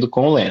acabou indo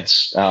com o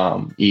Lance.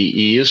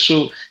 E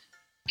isso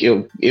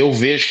eu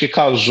vejo que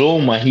causou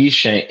uma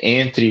rixa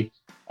entre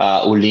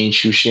o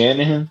Lynch e o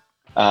Shanahan,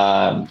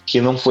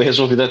 que não foi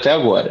resolvida até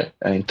agora.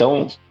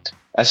 Então,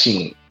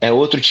 assim, é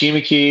outro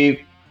time que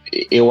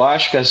eu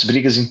acho que as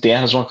brigas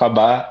internas vão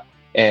acabar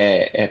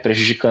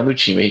prejudicando o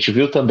time. A gente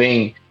viu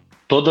também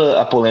toda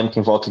a polêmica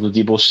em volta do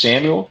Deebo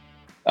Samuel,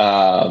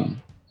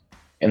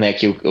 né,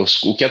 que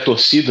o que a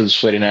torcida dos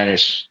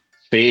 49ers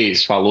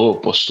fez, falou,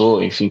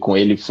 postou, enfim, com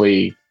ele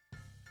foi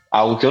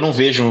algo que eu não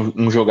vejo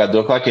um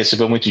jogador, claro que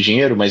recebeu muito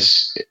dinheiro,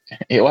 mas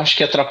eu acho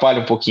que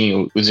atrapalha um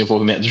pouquinho o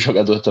desenvolvimento do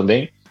jogador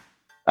também.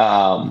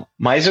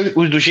 Mas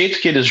do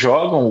jeito que eles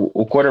jogam,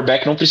 o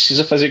quarterback não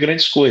precisa fazer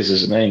grandes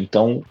coisas, né?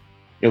 Então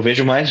eu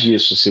vejo mais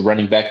disso, se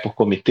running back por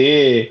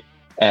comitê,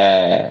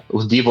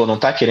 o Deebo não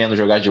tá querendo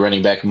jogar de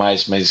running back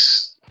mais,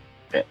 mas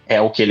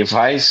é o que ele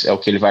faz, é o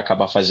que ele vai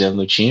acabar fazendo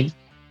no time.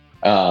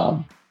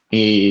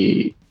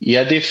 E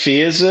a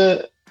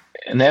defesa,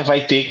 né,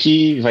 vai ter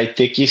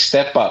que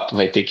step up,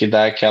 vai ter que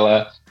dar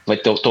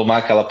tomar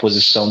aquela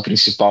posição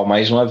principal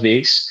mais uma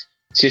vez,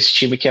 se esse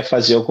time quer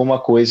fazer alguma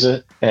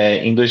coisa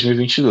em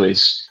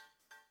 2022.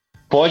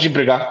 Pode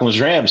brigar com os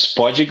Rams?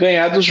 Pode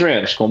ganhar dos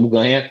Rams, como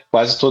ganha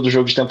quase todo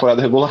jogo de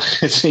temporada regular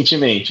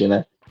recentemente,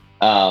 né?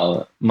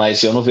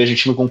 Mas eu não vejo um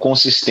time com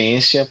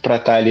consistência para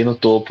estar ali no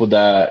topo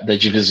da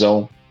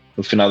divisão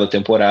no final da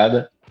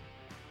temporada.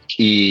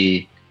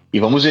 E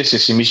vamos ver se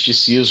esse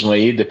misticismo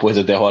aí, depois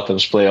da derrota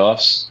nos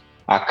playoffs,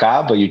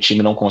 acaba e o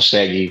time não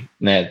consegue,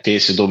 né, ter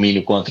esse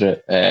domínio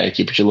contra a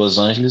equipe de Los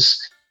Angeles.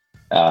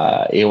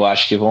 Eu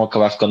acho que vão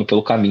acabar ficando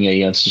pelo caminho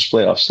aí antes dos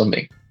playoffs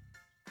também.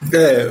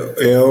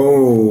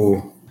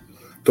 Eu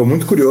tô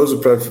muito curioso,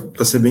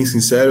 para ser bem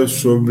sincero,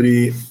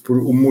 sobre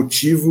o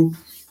motivo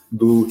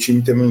do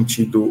time ter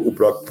mantido o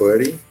Brock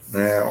Purdy,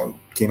 né?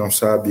 Quem não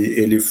sabe,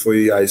 ele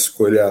foi a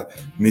escolha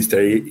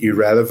Mr.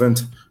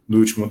 Irrelevant do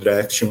último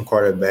draft, um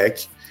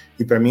quarterback,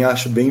 e para mim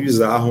acho bem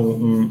bizarro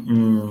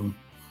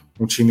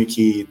um time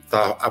que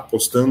tá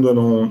apostando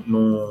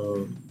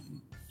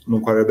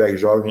num quarterback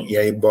jovem, e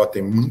aí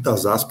botem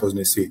muitas aspas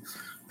nesse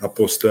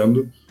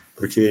apostando,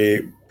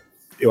 porque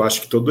eu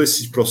acho que todo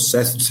esse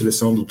processo de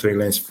seleção do Trey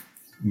Lance é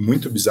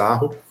muito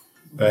bizarro.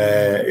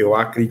 Eu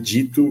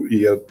acredito,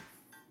 e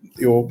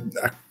eu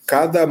a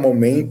cada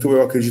momento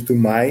eu acredito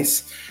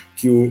mais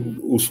que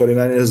os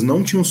 49ers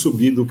não tinham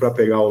subido para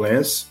pegar o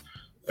Lance,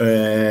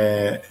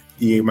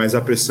 mas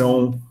a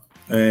pressão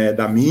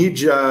da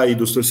mídia e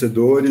dos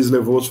torcedores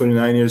levou os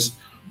 49ers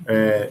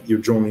e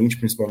o John Lynch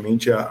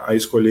principalmente a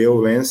escolher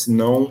o Lance,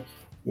 não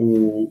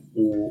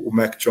o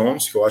Mac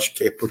Jones, que eu acho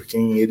que é por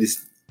quem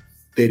eles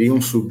teriam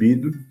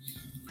subido.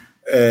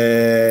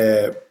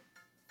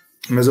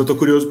 Mas eu tô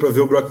curioso para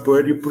ver o Brock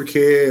Purdy,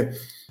 porque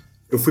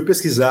eu fui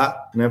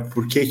pesquisar, né,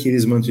 por que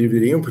eles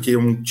mantiveriam, porque é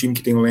um time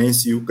que tem o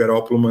Lance e o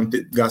Garoppolo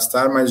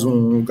gastar mais um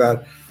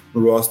lugar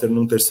no roster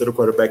num terceiro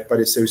quarterback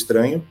pareceu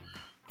estranho.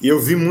 E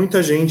eu vi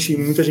muita gente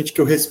que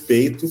eu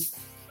respeito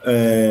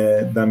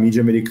da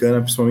mídia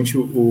americana, principalmente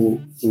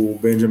o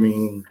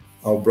Benjamin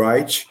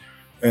Albright,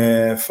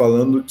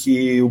 falando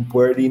que o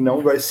Purdy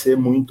não vai ser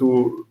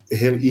muito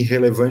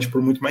irrelevante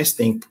por muito mais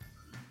tempo.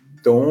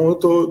 Então eu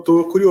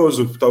tô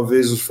curioso,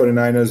 talvez os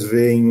 49ers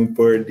veem o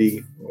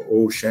Purdy,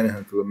 ou o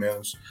Shanahan pelo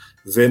menos,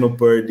 vê no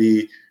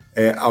Purdy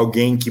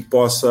alguém que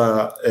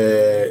possa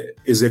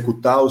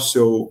executar o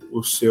seu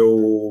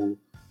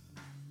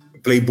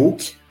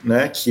playbook,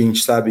 né, que a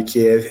gente sabe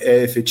que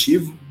é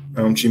efetivo,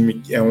 é um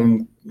time,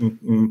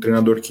 um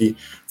treinador que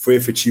foi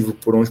efetivo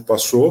por onde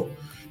passou,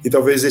 e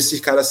talvez esse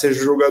cara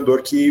seja o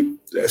jogador que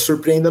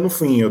surpreenda no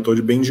fim. Eu tô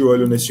bem de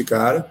olho nesse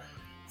cara,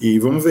 e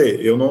vamos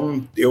ver.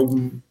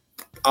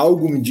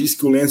 Algo me diz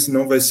que o Lance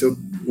não vai ser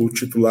o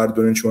titular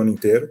durante o ano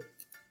inteiro.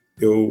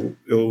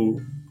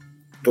 Eu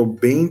tô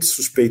bem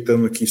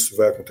suspeitando que isso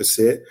vai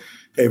acontecer.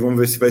 E aí vamos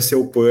ver se vai ser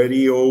o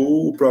Purdy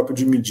ou o próprio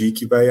Jimmy G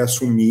que vai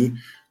assumir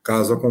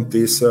caso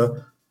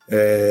aconteça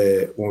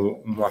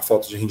uma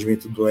falta de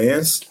rendimento do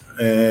Lance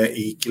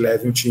e que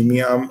leve o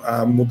time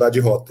a mudar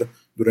de rota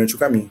durante o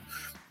caminho.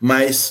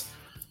 Mas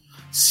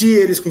se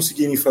eles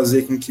conseguirem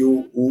fazer com que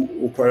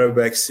o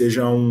quarterback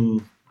seja um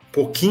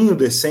pouquinho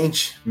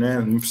decente, né,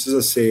 não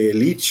precisa ser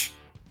elite,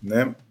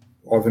 né,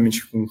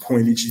 obviamente com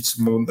elite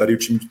isso mudaria o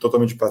time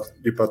totalmente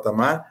de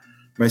patamar,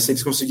 mas se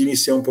eles conseguirem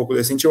ser um pouco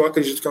decente, eu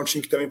acredito que é um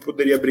time que também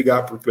poderia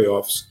brigar por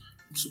playoffs.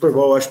 O Super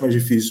Bowl eu acho mais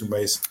difícil,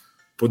 mas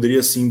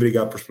poderia sim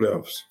brigar por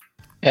playoffs.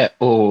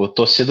 O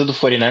torcedor do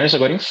 49ers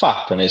agora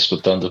infarta, né,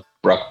 escutando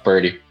Brock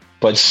Purdy.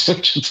 Pode ser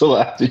o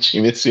titular do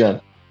time esse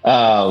ano.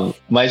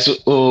 Mas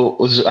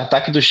o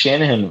ataque do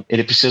Shanahan,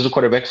 ele precisa do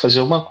quarterback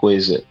fazer uma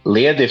coisa: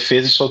 ler a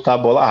defesa e soltar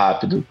a bola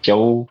rápido, que é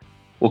o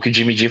que o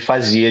Jimmy G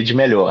fazia de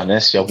melhor, né?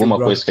 Se alguma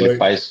coisa que ele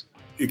faz...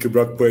 E que o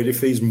Brock Purdy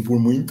fez por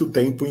muito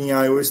tempo em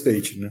Iowa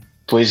State, né?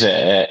 Pois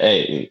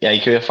é aí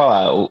que eu ia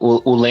falar.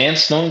 O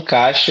Lance não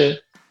encaixa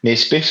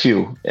nesse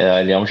perfil.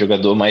 Ele é um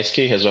jogador mais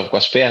que resolve com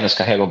as pernas,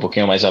 carrega um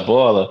pouquinho mais a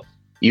bola,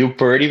 e o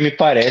Purdy me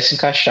parece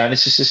encaixar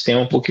nesse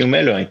sistema um pouquinho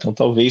melhor. Então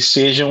talvez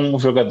seja um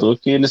jogador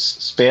que eles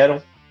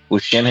esperam, o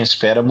Shanahan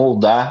espera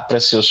moldar para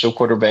ser o seu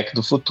quarterback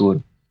do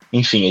futuro.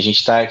 Enfim, a gente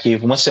está aqui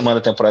uma semana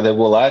da temporada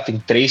regular, tem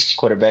 3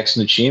 quarterbacks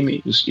no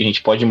time, e a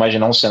gente pode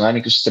imaginar um cenário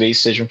em que os 3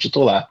 sejam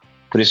titular.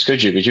 Por isso que eu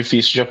digo, é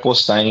difícil de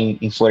apostar em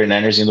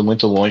 49ers indo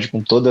muito longe com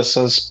todas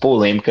essas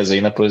polêmicas aí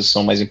na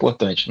posição mais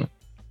importante, né?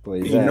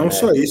 E não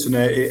só isso,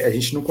 né? A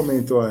gente não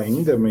comentou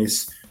ainda,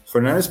 mas os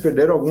 49ers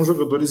perderam alguns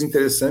jogadores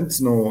interessantes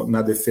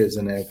na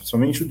defesa, né?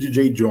 Principalmente o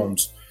DJ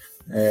Jones.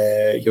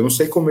 Eu não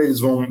sei como eles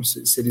vão,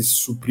 se eles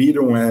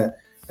supriram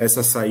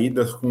essa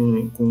saída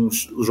com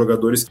os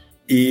jogadores.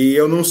 E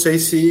eu não sei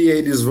se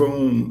eles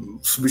vão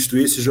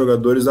substituir esses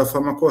jogadores da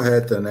forma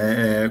correta,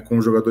 né? Com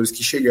os jogadores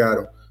que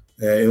chegaram.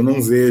 Eu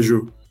não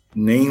vejo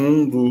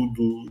nenhum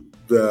dos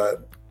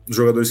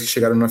jogadores que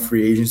chegaram na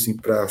free agency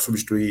para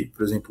substituir,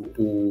 por exemplo,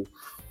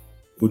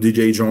 o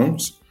DJ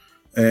Jones.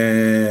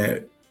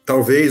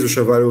 Talvez o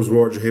Charvarius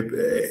Ward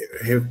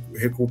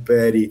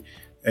recupere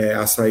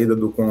a saída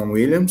do Quan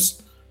Williams,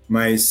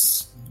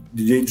 mas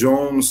DJ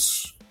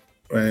Jones,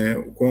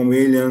 o Quan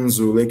Williams,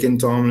 o Laken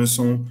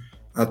Tomlinson,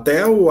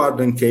 até o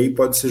Arden Key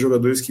pode ser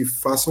jogadores que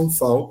façam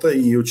falta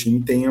e o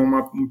time tenha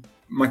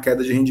uma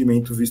queda de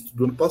rendimento visto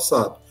do ano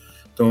passado.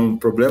 Então,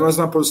 problemas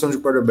na posição de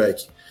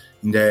quarterback,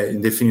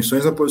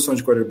 definições na posição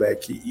de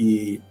quarterback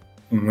e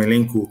um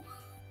elenco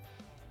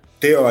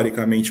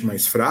teoricamente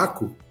mais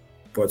fraco,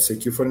 pode ser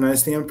que o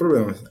 49ers tenha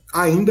problemas.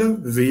 Ainda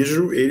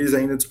vejo eles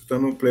ainda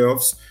disputando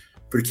playoffs,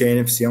 porque a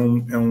NFC é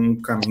um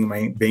caminho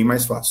bem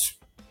mais fácil.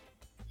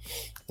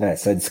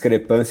 Essa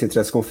discrepância entre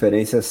as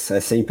conferências é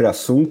sempre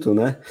assunto,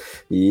 né?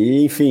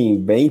 E, enfim,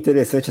 bem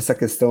interessante essa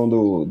questão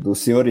do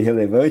senhor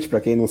irrelevante. Para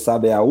quem não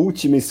sabe, é a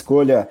última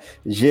escolha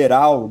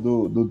geral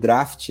do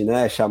draft,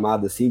 né?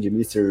 Chamada assim de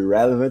Mr.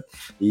 Irrelevant.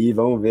 E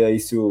vamos ver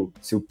aí se o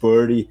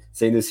Purdy,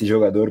 sendo esse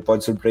jogador,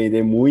 pode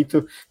surpreender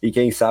muito e,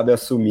 quem sabe,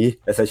 assumir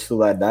essa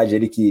titularidade.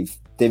 Ele que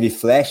teve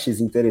flashes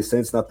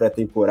interessantes na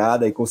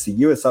pré-temporada e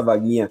conseguiu essa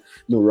vaguinha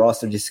no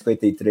roster de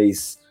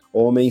 53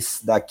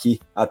 homens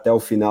daqui até o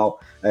final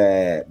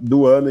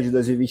do ano de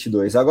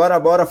 2022. Agora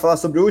bora falar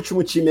sobre o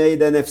último time aí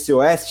da NFC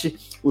Oeste,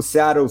 o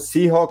Seattle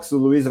Seahawks. O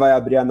Luiz vai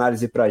abrir a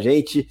análise pra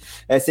gente.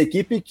 Essa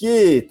equipe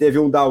que teve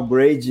um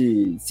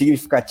downgrade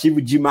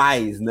significativo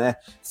demais, né?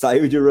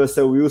 Saiu de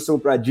Russell Wilson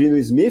para Geno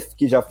Smith,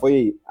 que já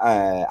foi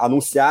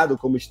anunciado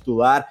como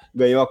titular,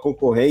 ganhou a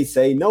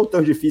concorrência aí, não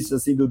tão difícil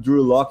assim, do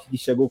Drew Lock, que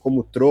chegou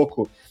como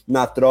troco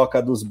na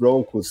troca dos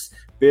Broncos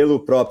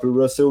pelo próprio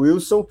Russell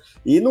Wilson,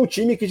 e num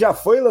time que já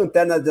foi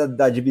lanterna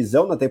da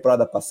divisão na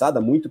temporada passada,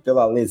 muito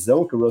pela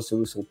lesão que o Russell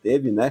Wilson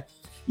teve, né?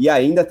 E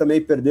ainda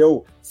também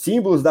perdeu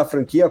símbolos da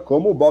franquia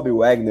como o Bobby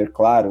Wagner,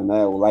 claro,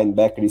 né? O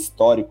linebacker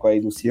histórico aí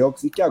do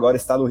Seahawks e que agora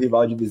está no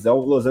rival de divisão,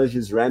 Los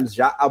Angeles Rams,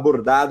 já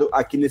abordado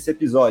aqui nesse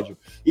episódio.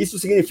 Isso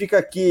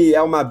significa que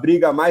é uma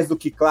briga mais do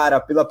que clara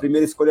pela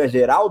primeira escolha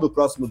geral do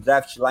próximo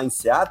draft lá em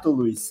Seattle,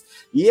 Luiz?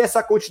 E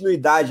essa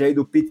continuidade aí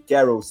do Pete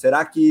Carroll,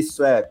 será que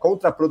isso é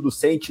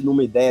contraproducente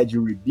numa ideia de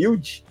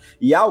rebuild?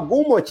 E há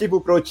algum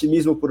motivo para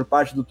otimismo por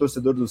parte do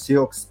torcedor do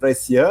Seahawks para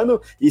esse ano?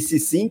 E se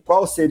sim,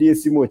 qual seria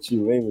esse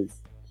motivo, hein, Luiz?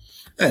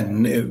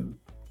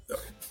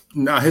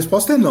 A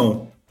resposta é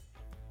não.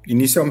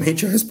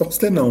 Inicialmente a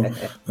resposta é não.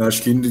 Eu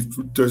acho que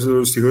o torcedor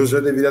do Seahawks já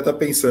deveria estar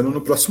pensando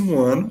no próximo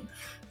ano.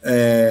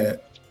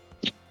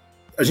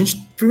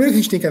 Primeiro que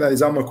a gente tem que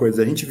analisar uma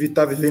coisa. A gente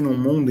está vivendo um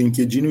mundo em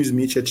que Geno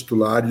Smith é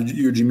titular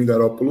e o Jimmy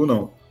Garoppolo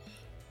não.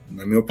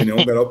 Na minha opinião,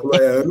 o Garoppolo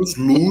é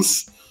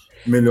anos-luz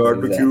melhor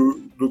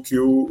do que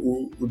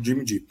o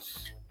Jimmy G.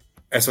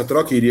 Essa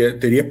troca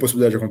teria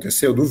possibilidade de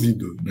acontecer? Eu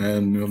duvido, né?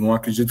 Eu não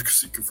acredito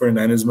que o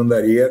 49ers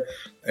mandaria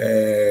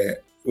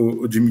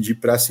o Jimmy G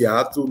para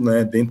Seattle,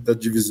 né, dentro da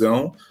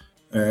divisão,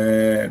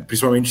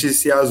 principalmente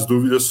se as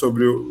dúvidas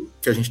sobre o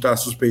que a gente está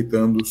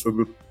suspeitando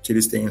sobre o que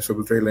eles têm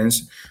sobre o Trey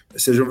Lance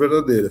sejam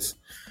verdadeiras.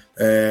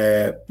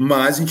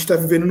 Mas a gente está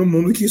vivendo num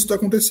mundo que isso está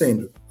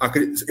acontecendo.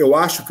 Eu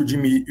acho que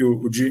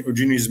o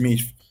Geno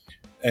Smith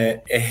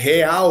é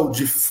real,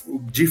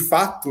 de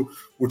fato,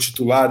 o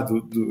titular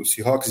do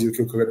Seahawks, e o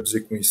que eu quero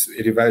dizer com isso?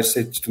 Ele vai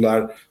ser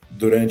titular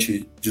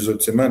durante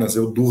 18 semanas?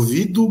 Eu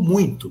duvido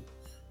muito.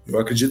 Eu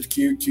acredito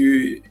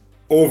que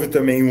houve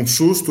também um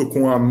susto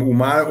com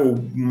o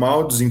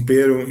mau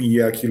desempenho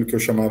e aquilo que eu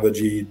chamava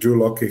de Drew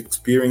Lock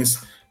Experience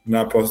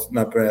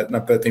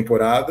na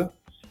pré-temporada,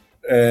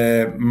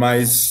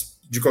 mas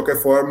de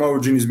qualquer forma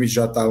o Geno Smith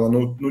já estava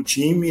no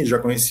time, já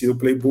conhecia o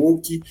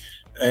playbook,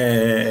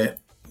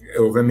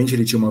 obviamente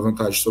ele tinha uma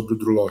vantagem sobre o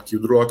Drew Lock, e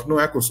o Drew Lock não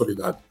é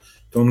consolidado,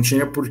 então não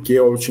tinha por que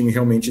o time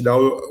realmente dar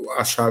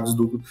as chaves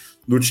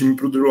do time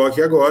para o Drew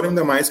Lock agora,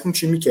 ainda mais com um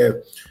time que é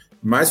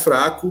mais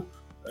fraco,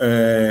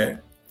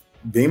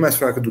 bem mais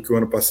fraco do que o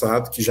ano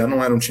passado, que já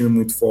não era um time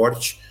muito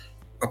forte.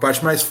 A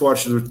parte mais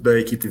forte da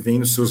equipe vem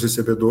nos seus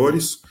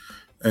recebedores,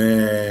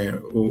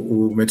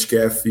 o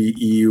Metcalf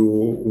e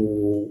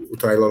o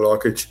Tyler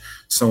Lockett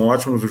são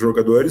ótimos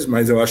jogadores,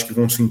 mas eu acho que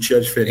vão sentir a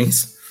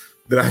diferença,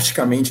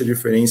 drasticamente a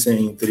diferença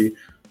entre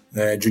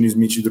Jonnu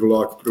Smith e Drew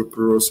Lock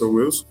para o Russell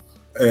Wilson.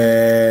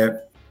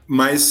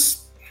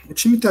 Mas o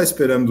time está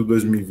esperando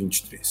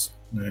 2023.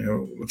 Né?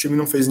 O time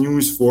não fez nenhum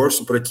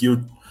esforço para que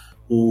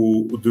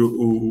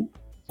o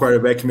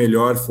quarterback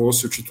melhor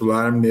fosse o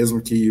titular,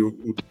 mesmo que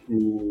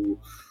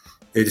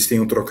eles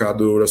tenham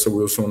trocado o Russell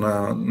Wilson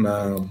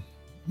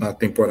na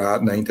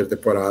temporada, na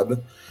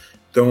intertemporada.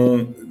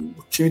 Então,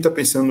 o time está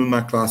pensando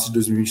na classe de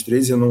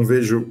 2023 e eu não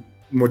vejo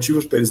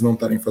motivos para eles não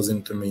estarem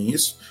fazendo também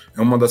isso.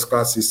 É uma das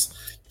classes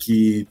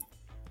que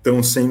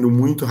estão sendo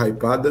muito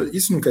hypada.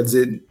 Isso não quer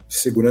dizer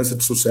segurança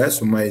de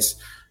sucesso, mas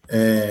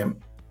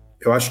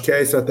eu acho que é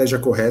a estratégia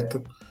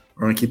correta.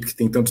 Uma equipe que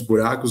tem tantos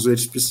buracos,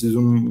 eles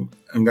precisam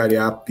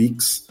angariar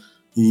picks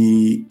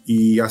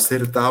e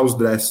acertar os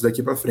drafts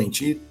daqui para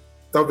frente. E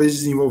talvez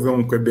desenvolver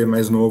um QB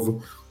mais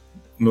novo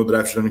no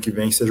draft do ano que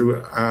vem seja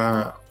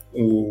a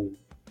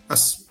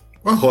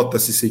rota a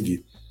se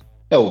seguir.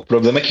 O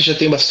problema é que já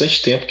tem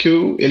bastante tempo que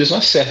eles não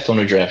acertam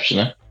no draft,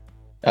 né?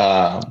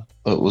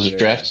 Os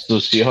drafts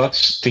dos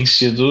Seahawks têm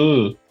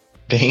sido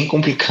bem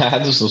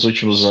complicados nos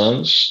últimos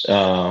anos.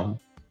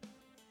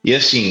 E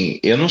assim,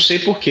 eu não sei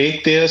por que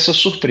ter essa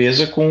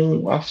surpresa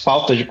com a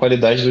falta de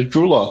qualidade do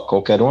Drew Lock.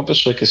 Qualquer uma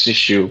pessoa que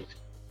assistiu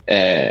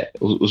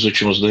os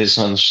últimos 2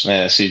 anos,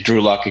 esse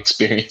Drew Lock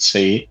Experience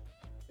aí,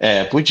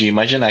 podia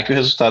imaginar que o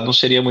resultado não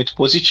seria muito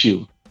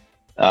positivo.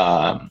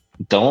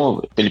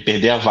 Então, ele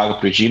perder a vaga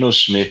para o Geno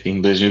Smith em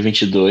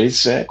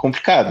 2022 é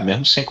complicado,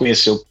 mesmo sem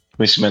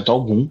conhecimento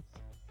algum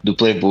do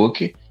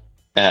playbook.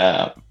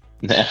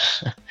 Né?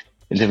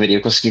 Ele deveria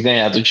conseguir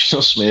ganhar do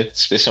Geno Smith,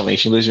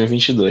 especialmente em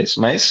 2022.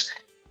 Mas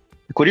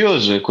é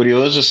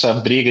curioso essa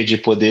briga de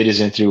poderes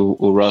entre o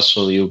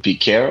Russell e o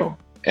Pete Carroll.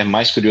 É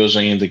mais curioso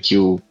ainda que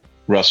o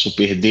Russell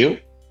perdeu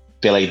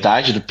pela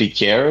idade do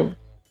Pete Carroll.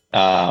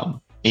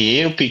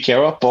 E o Pete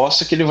Carroll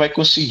aposta que ele vai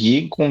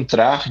conseguir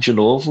encontrar de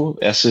novo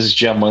esses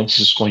diamantes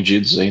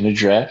escondidos aí no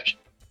draft,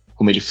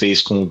 como ele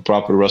fez com o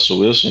próprio Russell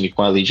Wilson e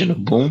com a Legion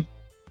Boom.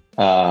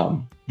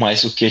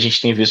 Mas o que a gente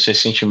tem visto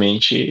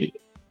recentemente,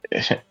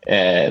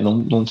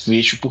 não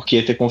vejo por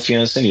que ter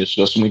confiança nisso.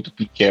 Gosto muito do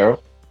Pete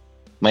Carroll,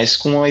 mas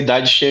com a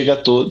idade chega a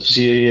todos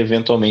e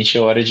eventualmente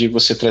é hora de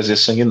você trazer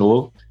sangue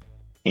novo.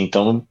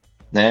 Então,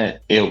 né,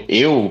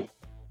 eu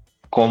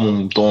como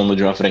um dono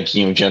de uma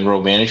franquia, um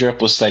general manager,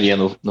 apostaria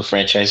no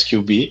franchise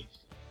QB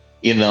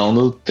e não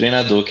no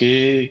treinador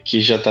que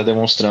já está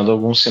demonstrando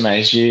alguns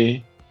sinais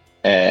de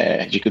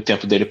que o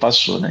tempo dele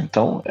passou, né?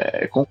 Então,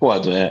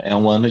 concordo, é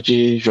um ano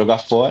de jogar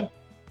fora.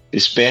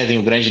 Eles perdem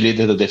o grande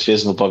líder da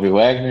defesa no Bobby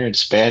Wagner,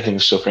 eles perdem o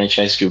seu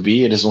franchise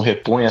QB, eles não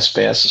repõem as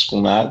peças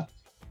com nada.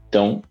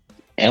 Então,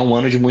 é um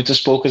ano de muitas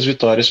poucas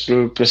vitórias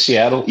para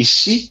Seattle, e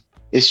se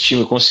esse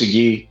time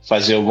conseguir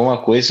fazer alguma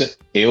coisa,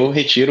 eu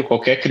retiro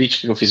qualquer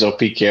crítica que eu fiz ao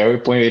Pete Carroll e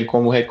ponho ele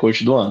como head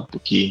coach do ano,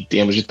 porque em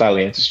termos de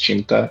talento, esse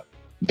time está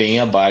bem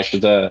abaixo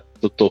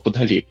do topo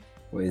da liga.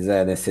 Pois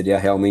né? Seria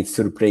realmente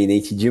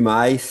surpreendente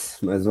demais,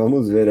 mas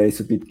vamos ver aí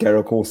se o Pete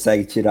Carroll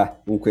consegue tirar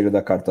um coelho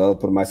da cartola,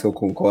 por mais que eu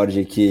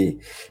concorde que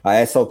a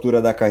essa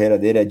altura da carreira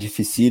dele é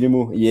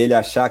dificílimo, e ele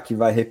achar que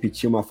vai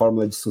repetir uma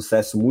fórmula de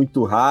sucesso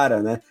muito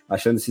rara, né?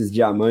 Achando esses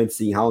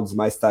diamantes em rounds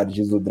mais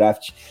tardios do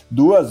draft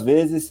 2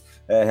 vezes,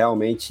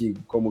 realmente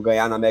como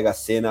ganhar na Mega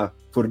Sena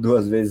por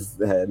 2 vezes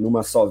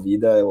numa só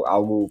vida, é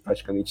algo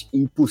praticamente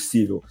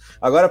impossível.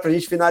 Agora, para a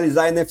gente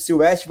finalizar a NFC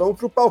West, vamos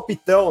para o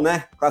palpitão,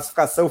 né?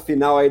 Classificação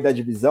final aí da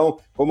divisão.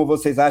 Como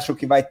vocês acham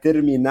que vai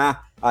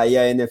terminar aí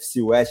a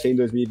NFC West em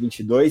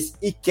 2022?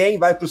 E quem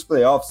vai para os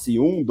playoffs? Se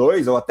 1,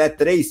 2 ou até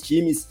 3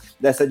 times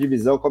dessa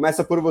divisão?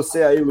 Começa por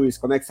você aí, Luiz.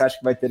 Como é que você acha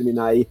que vai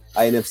terminar aí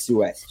a NFC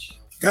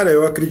West? Cara,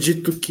 eu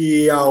acredito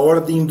que a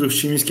ordem dos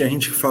times que a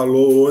gente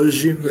falou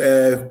hoje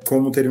é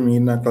como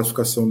termina a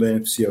classificação da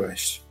NFC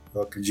West.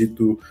 Eu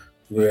acredito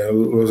o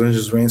Los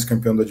Angeles Rams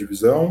campeão da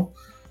divisão,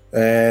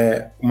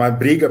 uma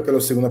briga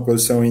pela segunda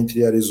posição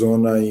entre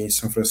Arizona e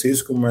São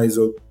Francisco, mas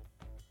eu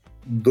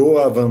dou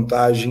a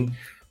vantagem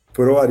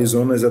pro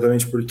Arizona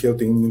exatamente porque eu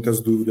tenho muitas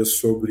dúvidas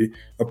sobre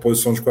a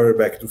posição de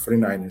quarterback do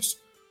 49ers.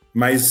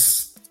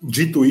 Mas,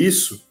 dito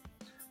isso,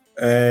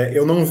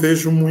 eu não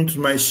vejo muitos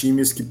mais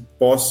times que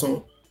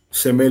possam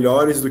ser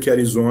melhores do que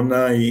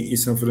Arizona e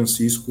São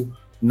Francisco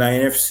na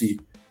NFC.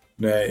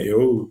 Né?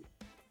 Eu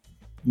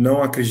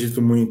não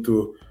acredito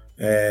muito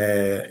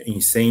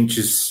em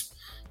Saints,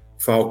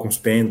 Falcons,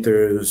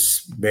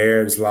 Panthers,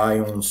 Bears,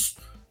 Lions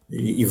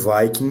e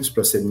Vikings,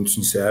 para ser muito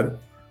sincero.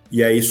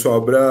 E aí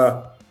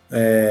sobra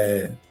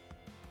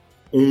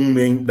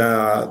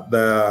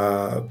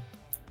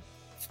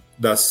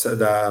da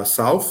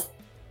South,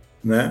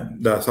 né?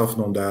 Da South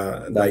não,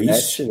 da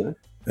East, né?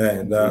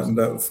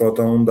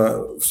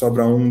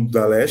 Sobra um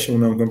da Leste, um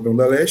não campeão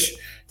da Leste,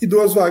 e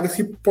 2 vagas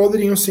que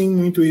poderiam sim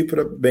muito ir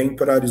bem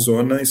para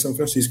Arizona e São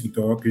Francisco.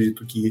 Então eu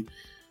acredito que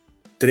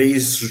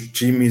 3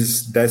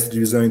 times dessa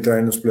divisão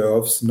entrarem nos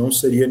playoffs não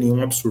seria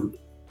nenhum absurdo.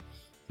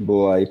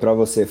 Boa, e para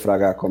você,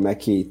 Fraga, como é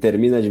que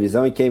termina a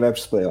divisão e quem vai para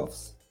os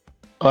playoffs?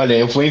 Olha,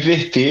 eu vou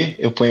inverter,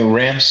 eu ponho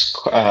Rams,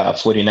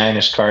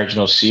 49ers,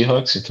 Cardinals,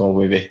 Seahawks, então eu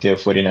vou inverter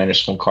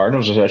 49ers com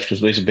Cardinals, eu acho que os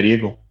dois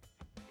brigam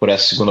por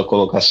essa segunda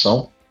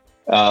colocação.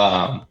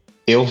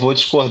 Eu vou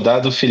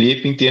discordar do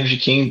Felipe em termos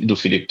de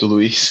do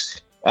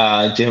Luiz,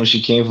 em termos de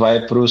quem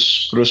vai para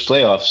os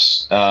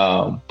playoffs,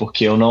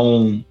 porque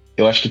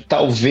eu acho que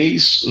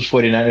talvez os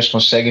 49ers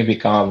conseguem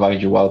ficar uma vaga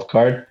de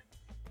wildcard,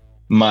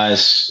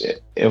 mas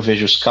eu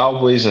vejo os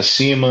Cowboys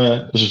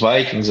acima, os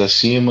Vikings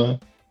acima,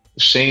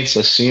 os Saints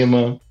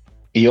acima,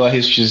 e eu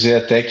arrisco dizer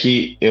até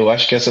que eu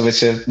acho que essa vai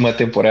ser uma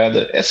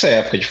temporada, essa é a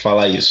época de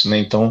falar isso, né?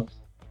 Então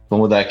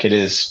vamos dar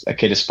aqueles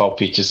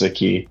palpites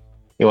aqui.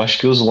 Eu acho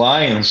que os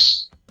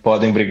Lions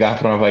podem brigar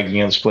por uma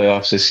vaguinha nos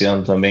playoffs esse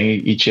ano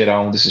também e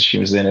tirar um desses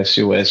times da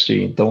NFC West.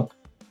 Então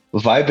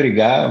vai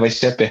brigar, vai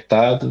ser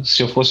apertado.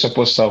 Se eu fosse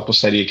apostar, eu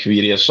apostaria que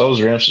viria só os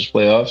Rams nos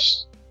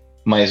playoffs,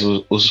 mas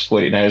os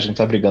 49ers vão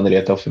estar brigando ali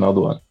até o final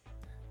do ano.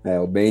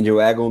 O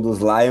bandwagon dos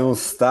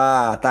Lions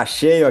tá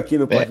cheio aqui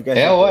no podcast.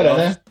 É a hora,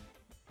 né?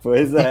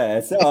 Pois é,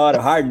 essa é a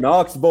hora. Hard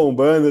Knocks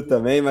bombando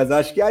também, mas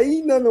acho que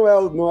ainda não é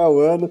o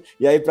ano.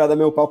 E aí, para dar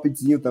meu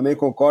palpitezinho também,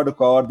 concordo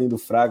com a ordem do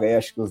Fraga aí,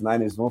 acho que os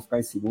Niners vão ficar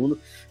em segundo,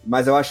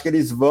 mas eu acho que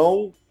eles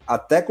vão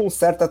até com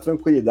certa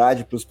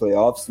tranquilidade para os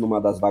playoffs, numa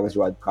das vagas de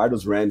wildcard.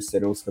 Os Rams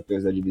serão os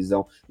campeões da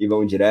divisão e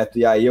vão direto,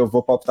 e aí eu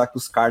vou palpitar que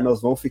os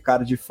Cardinals vão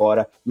ficar de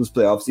fora nos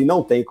playoffs, e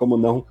não tem como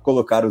não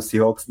colocar os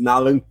Seahawks na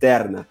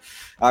lanterna.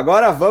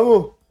 Agora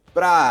vamos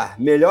para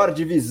melhor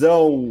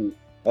divisão,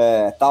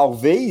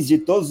 talvez de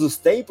todos os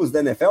tempos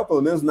da NFL,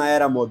 pelo menos na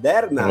era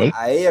moderna,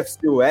 a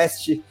AFC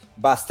West,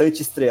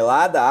 bastante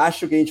estrelada.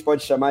 Acho que a gente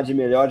pode chamar de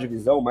melhor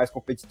divisão, mais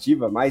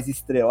competitiva, mais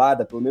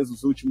estrelada, pelo menos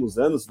nos últimos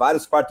anos.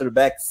 Vários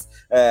quarterbacks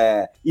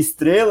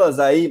estrelas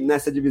aí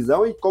nessa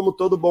divisão, e como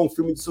todo bom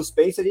filme de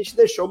suspense, a gente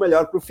deixou o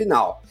melhor para o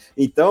final.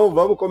 Então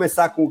vamos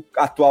começar com o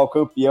atual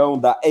campeão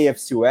da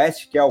AFC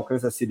West, que é o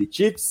Kansas City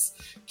Chiefs,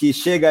 que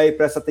chega aí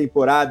para essa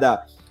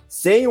temporada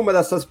sem uma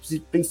das suas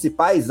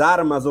principais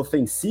armas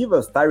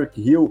ofensivas.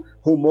 Tyreek Hill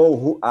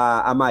rumou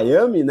a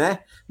Miami, né?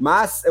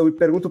 Mas eu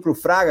pergunto para o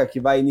Fraga, que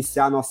vai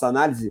iniciar a nossa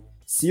análise,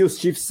 se os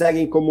Chiefs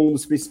seguem como um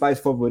dos principais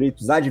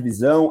favoritos à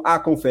divisão, à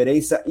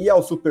conferência e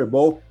ao Super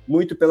Bowl,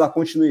 muito pela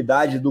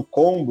continuidade do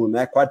combo,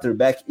 né,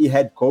 quarterback e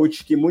head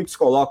coach, que muitos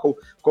colocam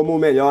como o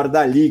melhor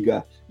da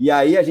liga. E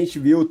aí a gente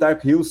viu o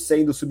Tyreek Hill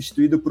sendo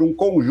substituído por um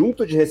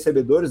conjunto de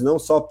recebedores, não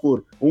só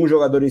por um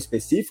jogador em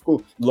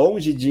específico,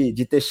 longe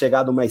de ter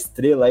chegado uma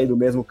estrela aí do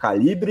mesmo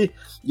calibre.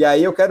 E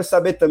aí eu quero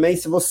saber também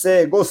se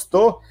você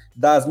gostou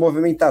das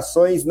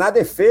movimentações na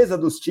defesa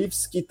dos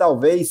Chiefs, que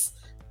talvez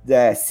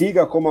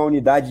siga como a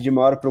unidade de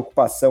maior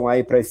preocupação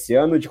aí para esse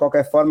ano. De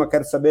qualquer forma,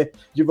 quero saber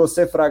de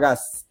você,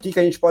 Fragas, o que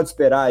a gente pode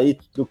esperar aí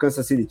do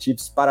Kansas City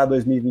Chiefs para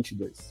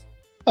 2022?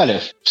 Olha,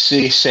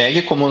 se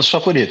segue como um dos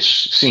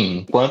favoritos. Sim,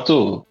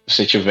 enquanto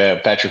você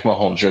tiver Patrick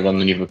Mahomes jogando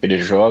no nível que ele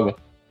joga,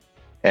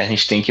 a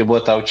gente tem que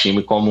botar o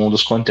time como um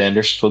dos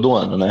contenders todo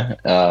ano, né?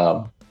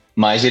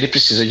 Mas ele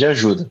precisa de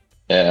ajuda.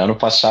 Ano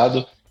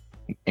passado,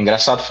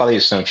 engraçado falar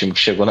isso, né? Um time que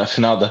chegou na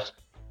final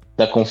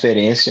da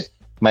conferência,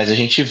 mas a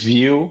gente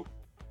viu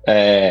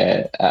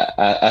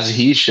as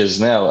rixas,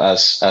 né?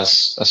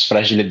 As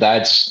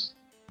fragilidades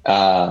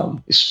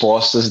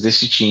expostas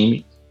desse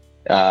time.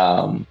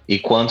 E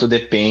quanto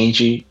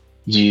depende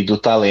do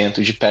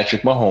talento de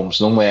Patrick Mahomes.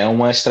 Não é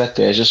uma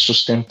estratégia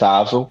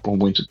sustentável por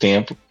muito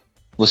tempo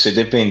você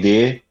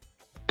depender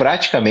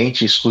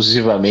praticamente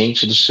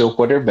exclusivamente do seu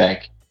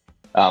quarterback.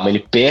 Ele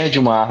perde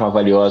uma arma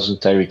valiosa do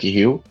Tyreek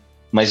Hill,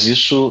 mas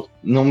isso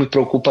não me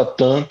preocupa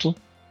tanto,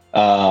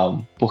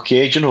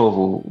 porque, de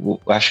novo,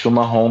 acho que o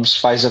Mahomes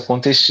faz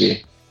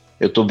acontecer.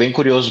 Eu estou bem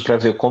curioso para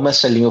ver como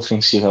essa linha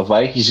ofensiva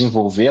vai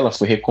desenvolver. Ela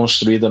foi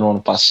reconstruída no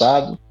ano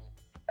passado.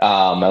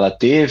 Ela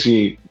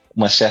teve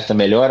uma certa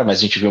melhora, mas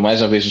a gente viu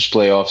mais uma vez nos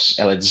playoffs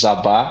ela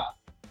desabar,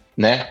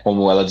 né?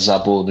 Como ela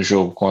desabou no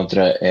jogo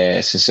contra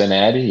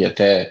Cincinnati e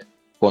até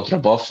contra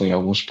Buffalo em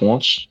alguns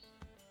pontos.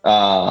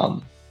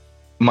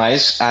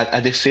 Mas a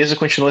defesa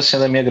continua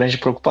sendo a minha grande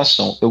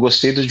preocupação. Eu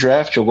gostei do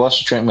draft, eu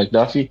gosto do Trent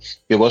McDuffie,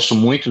 eu gosto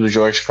muito do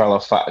George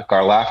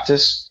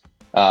Karlaftis.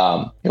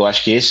 Eu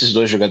acho que esses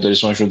dois jogadores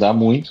vão ajudar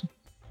muito.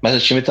 Mas o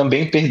time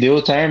também perdeu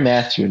o Tyrann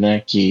Mathieu,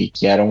 né? Que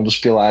era um dos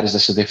pilares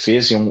dessa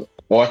defesa e um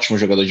ótimo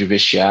jogador de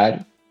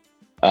vestiário.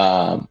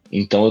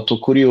 Então eu tô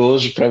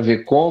curioso para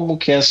ver como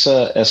que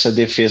essa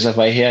defesa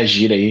vai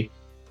reagir aí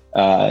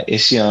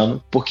esse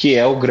ano, porque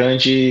é o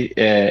grande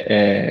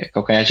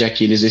calcanhar de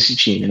Aquiles desse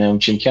time, né? Um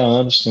time que há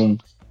anos tem um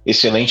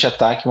excelente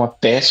ataque, uma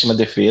péssima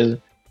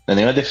defesa, não é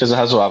nem uma defesa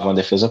razoável, uma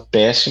defesa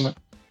péssima.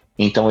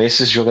 Então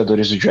esses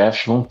jogadores do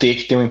draft vão ter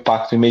que ter um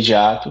impacto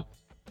imediato,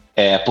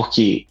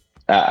 porque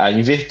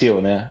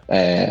inverteu, né?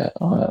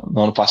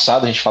 No ano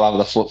passado a gente falava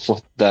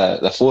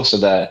da força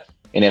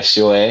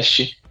NFC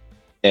Oeste,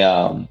 e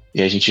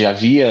a gente já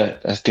via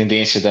a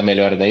tendência da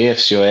melhora da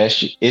AFC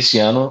Oeste. Esse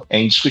ano é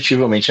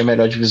indiscutivelmente a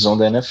melhor divisão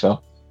da NFL.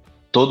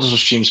 Todos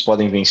os times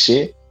podem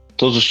vencer,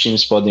 todos os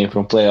times podem ir para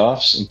um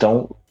playoffs,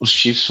 então os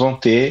Chiefs vão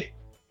ter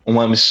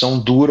uma missão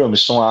dura, uma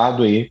missão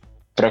árdua aí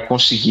para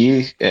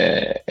conseguir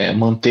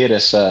manter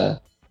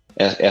essa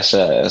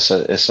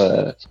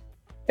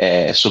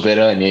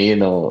soberania aí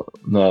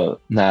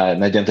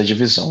dentro da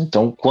divisão.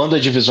 Então, quando a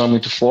divisão é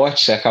muito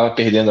forte, você acaba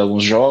perdendo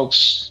alguns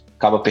jogos,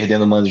 acaba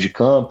perdendo o mando de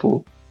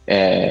campo,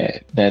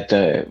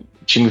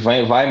 o time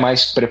vai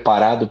mais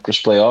preparado para os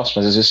playoffs,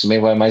 mas às vezes também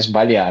vai mais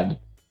baleado.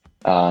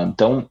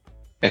 Então,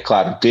 é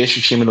claro, deixa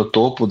o time no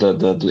topo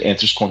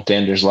entre os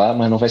contenders lá,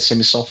 mas não vai ser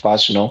missão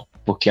fácil não,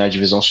 porque é uma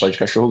divisão só de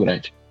cachorro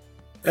grande.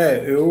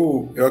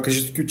 Eu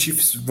acredito que os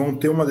Chiefs vão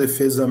ter uma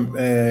defesa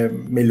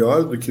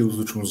melhor do que os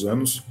últimos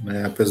anos,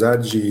 né? Apesar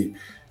de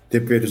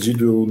ter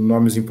perdido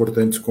nomes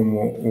importantes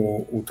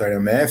como o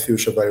Tyrann Mathieu, o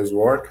Charvarius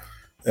Ward,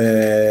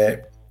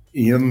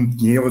 e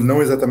eu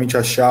não exatamente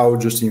achar o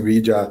Justin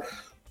Reid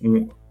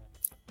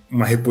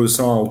uma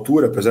reposição à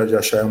altura, apesar de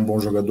achar um bom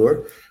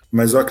jogador,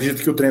 mas eu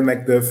acredito que o Trey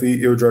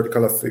McDuffie e o Jordan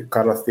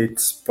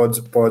Karlaftis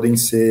podem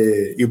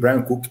ser, e o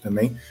Brian Cook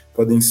também,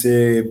 podem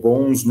ser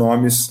bons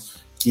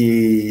nomes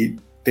que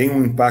têm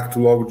um impacto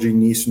logo de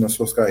início nas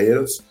suas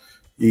carreiras,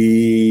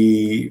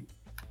 e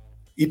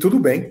tudo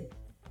bem.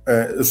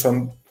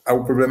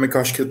 O problema é que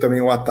eu acho que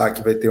também o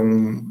ataque vai ter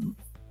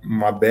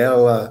uma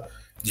bela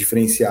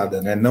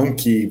diferenciada, né? Não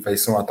que vai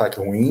ser um ataque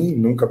ruim,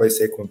 nunca vai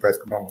ser com o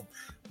Patrick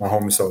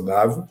Mahomes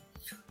saudável,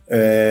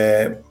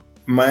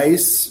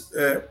 mas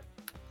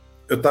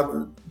eu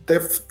até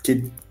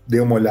que dei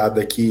uma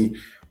olhada aqui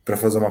para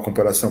fazer uma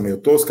comparação meio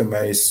tosca,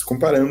 mas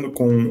comparando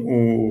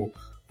com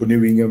o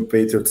New England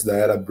Patriots da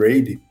era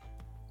Brady,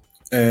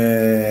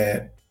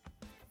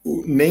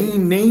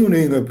 nem o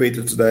New England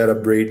Patriots da era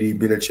Brady e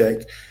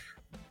Belichick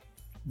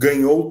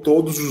ganhou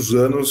todos os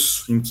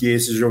anos em que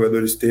esses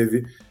jogadores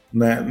teve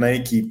na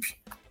equipe,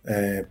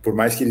 por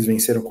mais que eles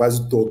venceram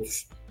quase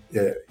todos.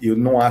 Eu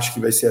não acho que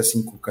vai ser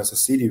assim com o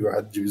Kansas City,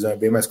 a divisão é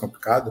bem mais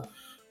complicada,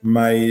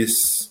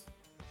 mas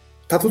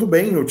tá tudo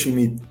bem o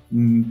time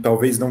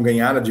talvez não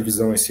ganhar a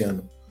divisão esse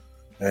ano.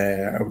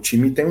 O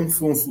time tem um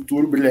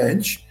futuro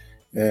brilhante.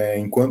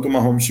 Enquanto o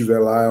Mahomes estiver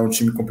lá, é um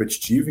time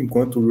competitivo.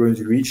 Enquanto o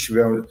Andy Reid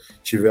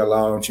estiver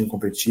lá, é um time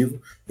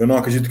competitivo. Eu não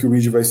acredito que o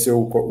Reid vai ser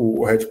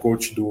o head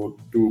coach do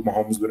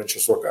Mahomes durante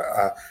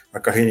a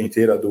carreira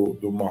inteira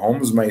do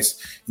Mahomes,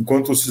 mas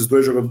enquanto esses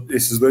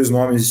dois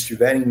nomes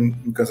estiverem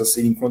em Kansas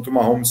City, enquanto o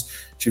Mahomes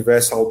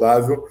estiver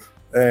saudável,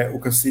 o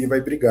Kansas City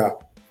vai brigar.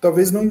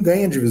 Talvez não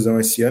ganhe a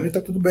divisão esse ano e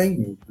tá tudo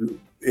bem.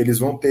 Eles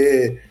vão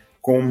ter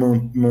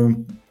como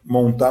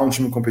montar um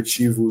time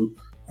competitivo,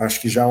 acho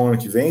que já o ano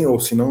que vem, ou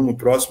se não no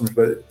próximo,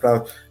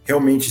 para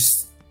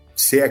realmente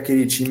ser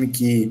aquele time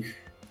que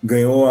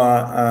ganhou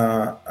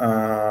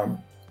a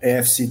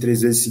AFC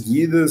 3 vezes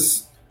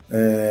seguidas,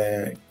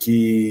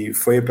 que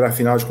foi para a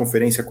final de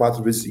conferência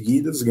 4 vezes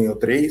seguidas, ganhou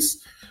 3,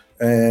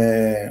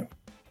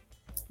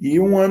 e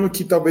um ano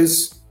que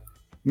talvez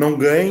não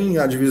ganhe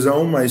a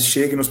divisão, mas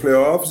chegue nos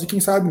playoffs, e quem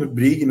sabe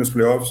brigue nos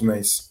playoffs,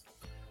 mas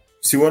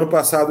se o ano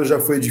passado já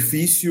foi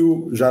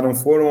difícil, já não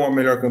foram a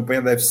melhor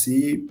campanha da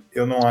FC,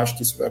 eu não acho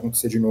que isso vai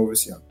acontecer de novo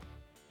esse ano.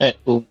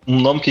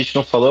 Um nome que a gente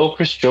não falou é o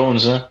Chris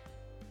Jones, né?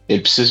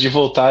 Ele precisa de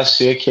voltar a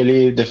ser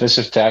aquele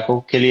defensive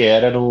tackle que ele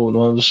era no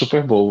ano do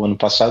Super Bowl. Ano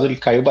passado ele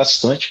caiu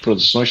bastante de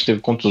produções, teve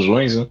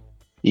contusões, né?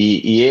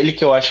 E ele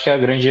que eu acho que é a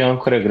grande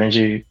âncora,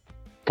 grande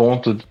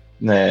ponto,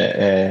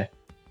 né,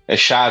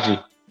 chave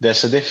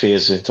dessa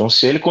defesa. Então,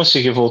 se ele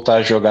conseguir voltar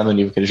a jogar no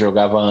nível que ele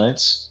jogava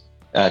antes,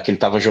 que ele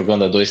estava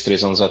jogando há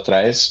 2-3 anos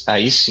atrás,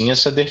 aí sim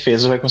essa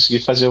defesa vai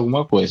conseguir fazer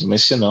alguma coisa.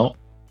 Mas se não,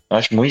 eu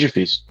acho muito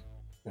difícil.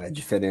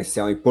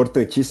 Diferencial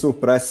importantíssimo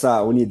para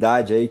essa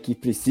unidade aí que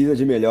precisa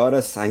de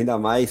melhoras, ainda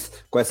mais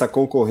com essa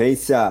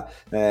concorrência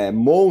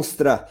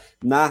monstra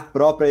na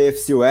própria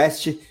AFC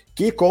West,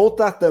 que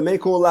conta também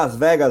com o Las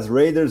Vegas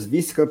Raiders,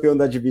 vice-campeão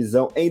da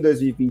divisão em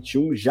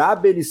 2021, já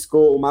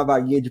beliscou uma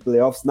vaguinha de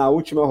playoffs na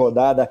última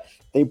rodada,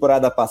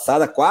 temporada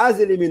passada,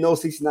 quase eliminou o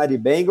Cincinnati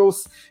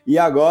Bengals e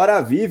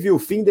agora vive o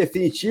fim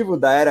definitivo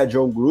da era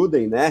John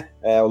Gruden, né?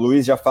 O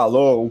Luiz já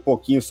falou um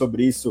pouquinho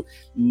sobre isso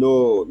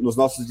nos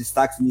nossos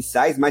destaques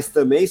iniciais, mas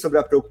também sobre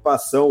a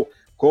preocupação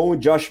com o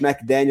Josh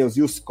McDaniels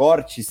e os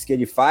cortes que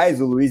ele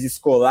faz, o Luiz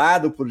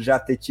escolado por já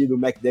ter tido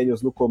o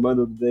McDaniels no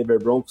comando do Denver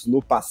Broncos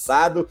no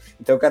passado.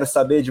 Então eu quero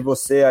saber de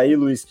você aí,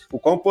 Luiz, o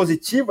quão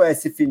positivo é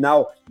esse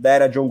final da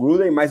era John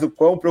Gruden, mas o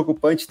quão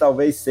preocupante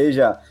talvez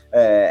seja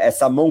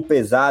essa mão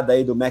pesada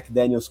aí do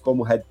McDaniels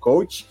como head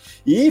coach,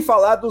 e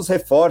falar dos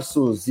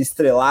reforços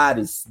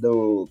estrelares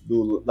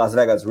do Las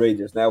Vegas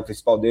Raiders, né? O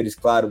principal deles,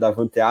 claro,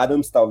 Davante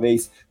Adams,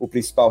 talvez o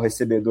principal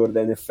recebedor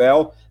da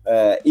NFL,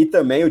 e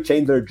também o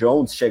Chandler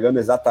Jones, chegando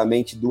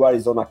exatamente do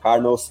Arizona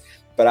Cardinals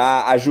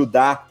para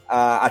ajudar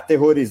a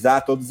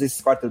aterrorizar todos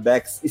esses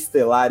quarterbacks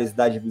estelares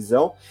da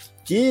divisão.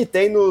 que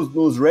tem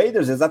nos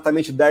Raiders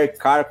exatamente o Derek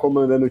Carr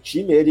comandando o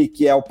time, ele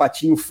que é o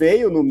patinho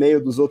feio no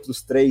meio dos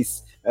outros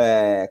 3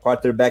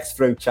 quarterbacks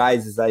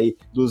franchises aí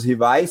dos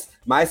rivais,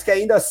 mas que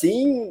ainda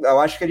assim eu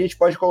acho que a gente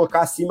pode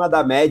colocar acima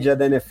da média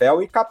da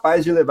NFL e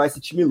capaz de levar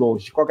esse time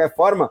longe. De qualquer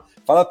forma,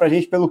 fala pra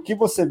gente pelo que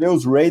você vê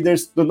os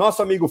Raiders do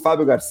nosso amigo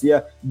Fábio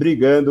Garcia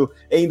brigando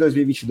em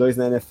 2022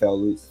 na NFL,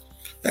 Luiz.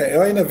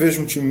 Eu ainda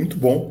vejo um time muito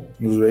bom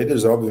nos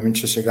Raiders.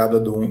 Obviamente a chegada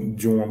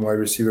de um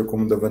wide receiver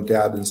como o Davante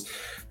Adams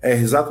é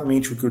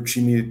exatamente o que o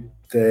time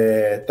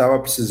estava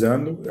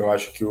precisando. Eu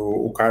acho que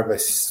o Carr vai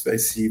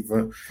se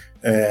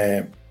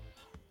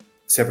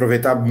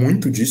aproveitar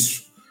muito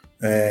disso.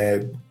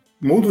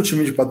 Muda o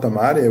time de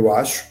patamar, eu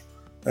acho.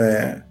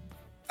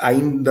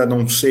 Ainda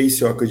não sei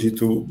se eu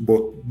acredito,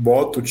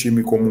 boto o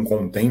time como um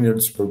contender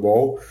do Super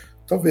Bowl.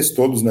 Talvez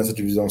todos nessa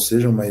divisão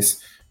sejam, mas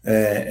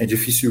é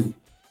difícil.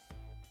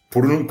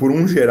 Por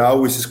um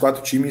geral, esses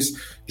 4 times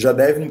já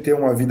devem ter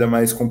uma vida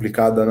mais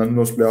complicada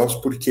nos playoffs,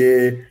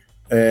 porque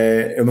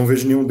eu não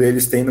vejo nenhum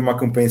deles tendo uma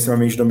campanha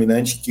extremamente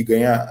dominante que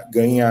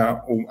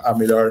ganha a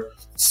melhor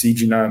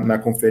seed na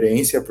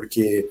conferência,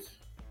 porque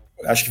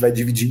acho que vai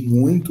dividir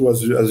muito as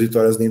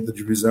vitórias dentro da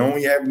divisão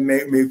e é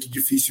meio que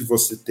difícil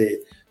você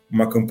ter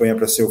uma campanha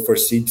para ser o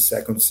first seed,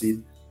 second seed,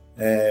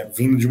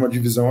 vindo de uma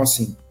divisão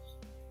assim.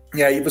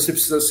 E aí você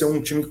precisa ser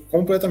um time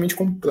completamente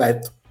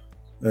completo,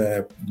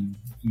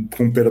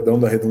 com perdão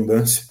da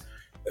redundância,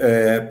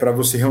 para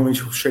você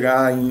realmente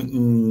chegar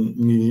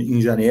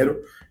em janeiro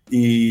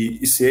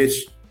e ser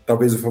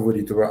talvez o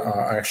favorito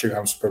a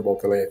chegar no Super Bowl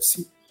pela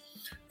AFC.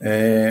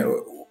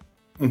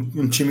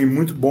 Um time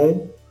muito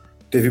bom,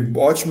 teve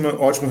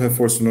ótimo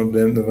reforço no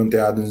Davante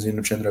Adams e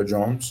no Chandler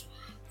Jones.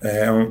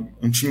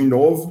 Um time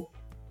novo.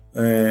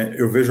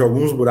 Eu vejo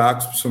alguns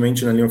buracos,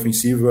 principalmente na linha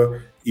ofensiva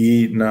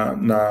e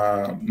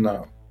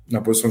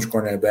na posição de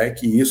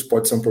cornerback, e isso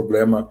pode ser um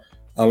problema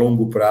a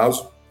longo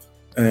prazo.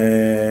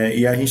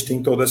 E a gente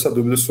tem toda essa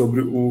dúvida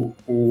sobre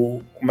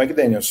o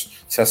McDaniels,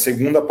 se a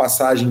segunda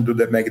passagem do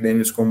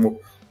McDaniels como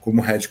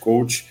head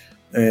coach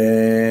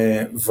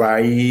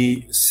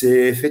vai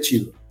ser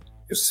efetiva.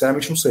 Eu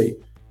sinceramente não sei.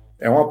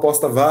 É uma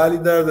aposta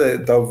válida,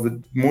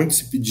 muito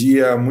se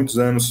pedia, há muitos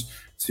anos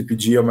se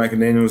pedia o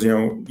McDaniels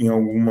em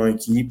alguma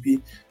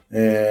equipe,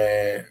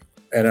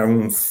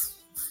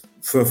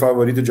 foi o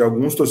favorito de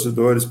alguns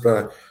torcedores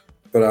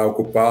para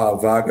ocupar a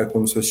vaga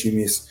quando seus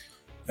times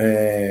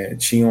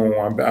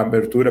tinham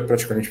abertura.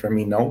 Praticamente para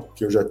mim não,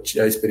 porque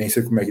a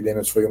experiência com o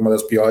McDaniels foi uma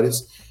das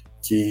piores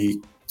que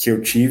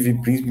eu tive,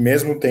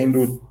 mesmo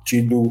tendo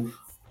tido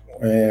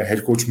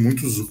head coach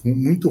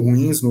muito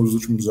ruins nos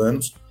últimos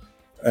anos.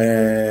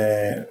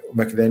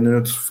 O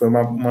McDaniels foi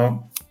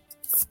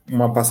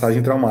uma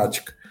passagem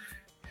traumática.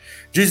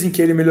 Dizem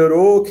que ele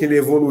melhorou, que ele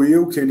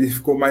evoluiu, que ele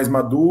ficou mais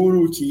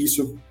maduro, que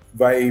isso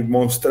vai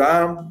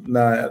mostrar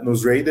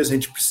nos Raiders. A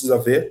gente precisa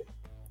ver.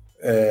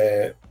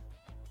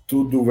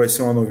 Tudo vai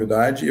ser uma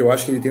novidade. Eu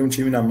acho que ele tem um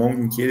time na mão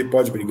em que ele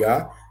pode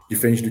brigar,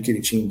 diferente do que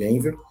ele tinha em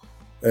Denver.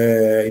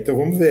 Então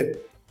vamos ver.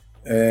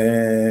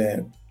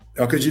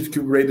 Eu acredito que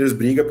o Raiders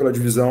briga pela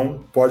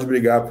divisão, pode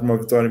brigar por uma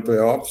vitória em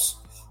playoffs.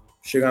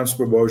 Chegar no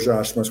Super Bowl eu já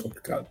acho mais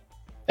complicado.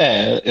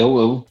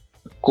 Eu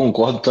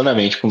concordo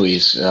plenamente com o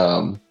Luiz.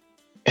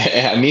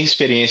 A minha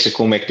experiência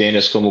com o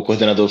McDaniels como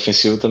coordenador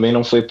ofensivo também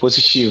não foi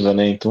positiva,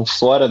 né? Então,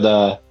 fora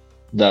da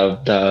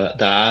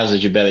asa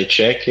de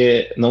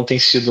Belichick, não tem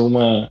sido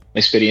uma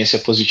experiência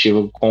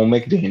positiva com o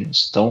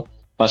McDaniels. Então,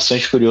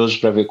 bastante curioso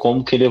para ver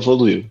como que ele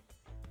evoluiu.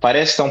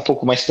 Parece estar um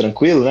pouco mais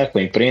tranquilo, né? Com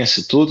a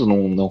imprensa e tudo,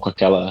 não com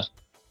aquela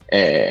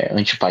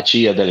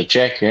antipatia da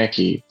Belichick, né?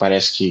 Que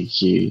parece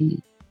que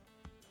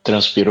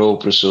transpirou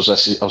para os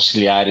seus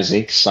auxiliares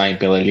aí que saem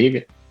pela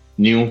liga.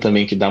 Nenhum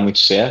também que dá muito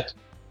certo.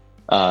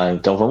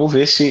 Então vamos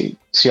ver se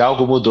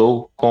algo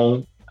mudou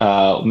com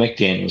o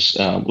McDaniels.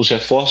 Os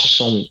reforços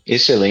são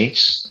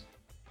excelentes,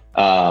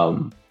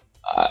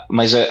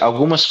 mas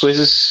algumas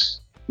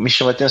coisas me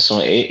chamam a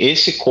atenção.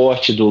 Esse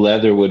corte do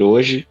Leatherwood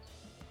hoje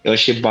eu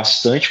achei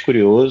bastante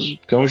curioso,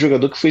 porque é um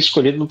jogador que foi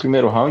escolhido no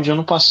primeiro round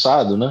ano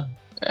passado, né?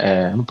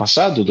 Ano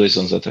passado ou 2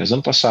 anos atrás?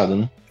 Ano passado,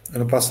 né?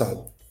 Ano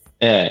passado.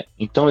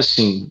 Então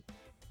assim,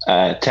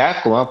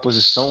 tackle é uma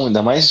posição,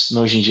 ainda mais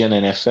hoje em dia na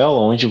NFL,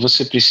 onde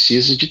você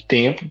precisa de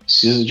tempo,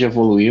 precisa de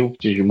evoluir,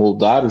 de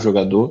moldar o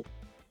jogador,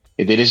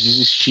 e deles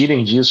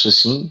desistirem disso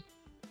assim,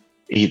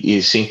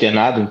 e sem ter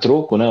nada em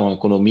troco, né? Uma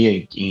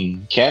economia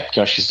em cap, que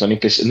eu acho que também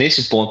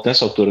nesse ponto,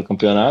 nessa altura do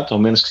campeonato, ao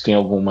menos que tenha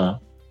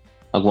alguma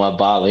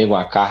bala aí,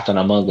 alguma carta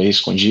na manga aí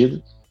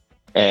escondida,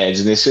 é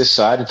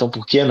desnecessário. Então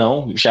por que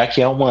não, já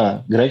que é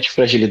uma grande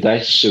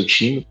fragilidade do seu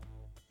time,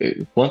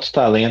 quanto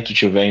talento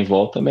tiver em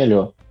volta,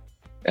 melhor.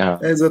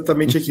 É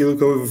exatamente aquilo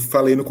que eu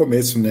falei no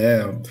começo,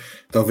 né?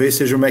 Talvez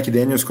seja o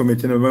McDaniels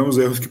cometendo os mesmos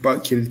erros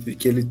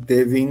que ele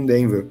teve em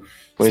Denver.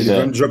 Pois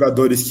é. De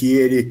jogadores que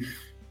ele,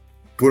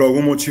 por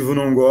algum motivo,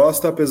 não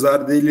gosta, apesar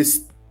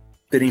deles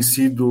terem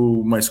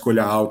sido uma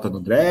escolha alta no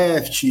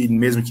draft,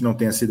 mesmo que não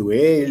tenha sido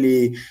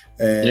ele,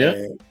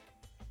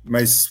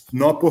 mas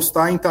não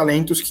apostar em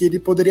talentos que ele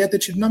poderia ter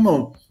tido na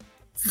mão.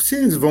 se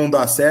eles vão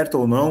dar certo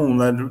ou não,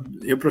 né?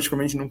 Eu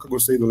praticamente nunca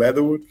gostei do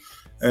Leatherwood,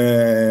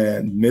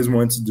 mesmo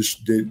antes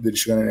dele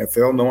chegar na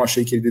NFL, não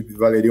achei que ele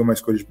valeria uma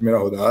escolha de primeira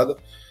rodada.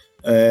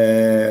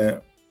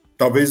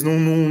 Talvez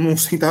não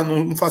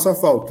faça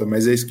falta,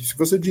 mas é isso que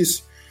você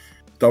disse.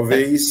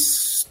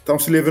 Talvez estão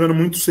se livrando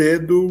muito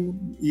cedo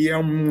e é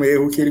um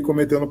erro que ele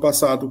cometeu no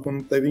passado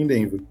quando esteve em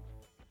Denver.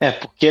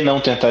 Por que não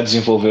tentar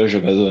desenvolver o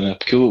jogador, né?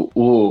 Porque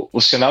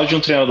o sinal de um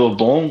treinador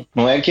bom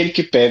não é aquele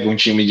que pega um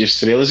time de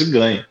estrelas e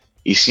ganha,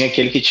 e sim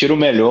aquele que tira o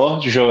melhor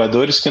de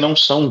jogadores que não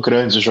são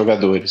grandes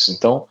jogadores.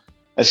 Então,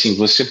 assim,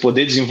 você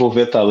poder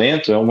desenvolver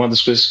talento é uma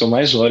das coisas que eu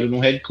mais olho num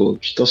head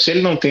coach. Então, se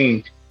ele não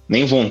tem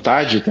nem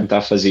vontade de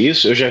tentar fazer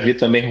isso, eu já vi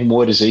também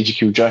rumores aí de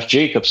que o Josh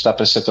Jacobs está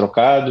para ser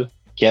trocado,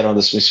 que era uma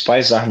das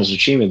principais armas do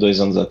time 2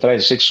 anos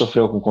atrás. Eu sei que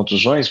sofreu com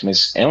contusões,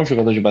 mas é um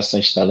jogador de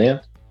bastante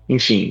talento.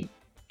 Enfim,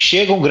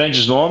 chegam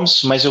grandes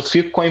nomes, mas eu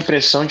fico com a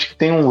impressão de que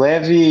tem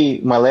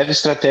uma leve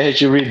estratégia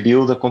de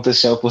rebuild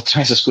acontecendo por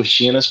trás das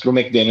cortinas para o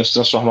McDaniels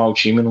transformar o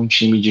time num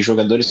time de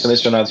jogadores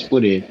selecionados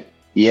por ele.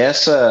 E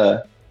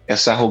essa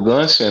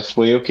arrogância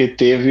foi o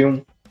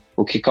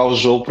que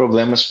causou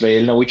problemas para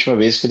ele na última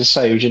vez que ele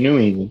saiu de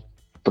New England.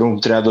 Para um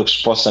treinador que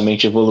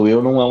supostamente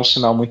evoluiu, não é um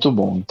sinal muito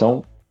bom.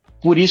 Então,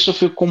 por isso eu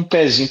fico com um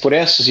pezinho, por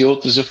essas e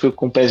outras eu fico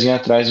com um pezinho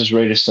atrás dos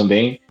Raiders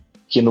também,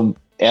 que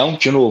é um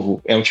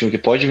time que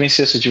pode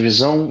vencer essa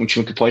divisão, um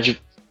time que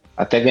pode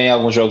até ganhar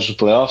alguns jogos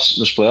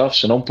nos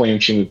playoffs. Eu não ponho um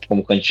time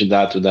como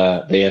candidato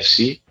da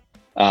AFC,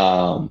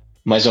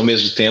 mas ao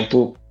mesmo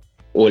tempo,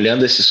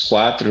 olhando esses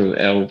 4,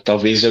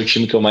 talvez é o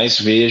time que eu mais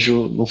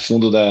vejo no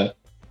fundo da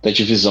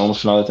divisão no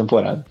final da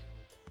temporada.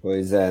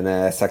 Pois é,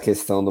 né? Essa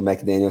questão do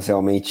McDaniels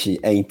realmente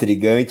é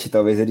intrigante.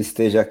 Talvez ele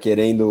esteja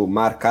querendo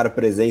marcar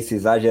presença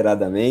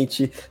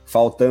exageradamente,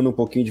 faltando um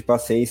pouquinho de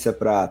paciência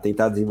para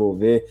tentar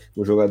desenvolver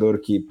um jogador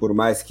que, por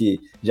mais que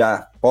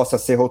já possa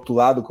ser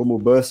rotulado como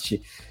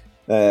bust,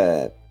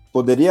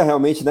 poderia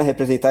realmente, né,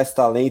 representar esse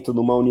talento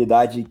numa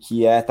unidade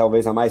que é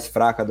talvez a mais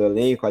fraca do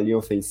elenco, a linha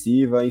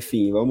ofensiva.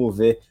 Enfim, vamos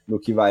ver no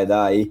que vai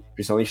dar aí,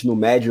 principalmente no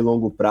médio e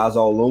longo prazo,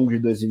 ao longo de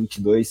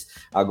 2022,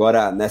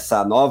 agora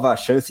nessa nova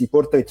chance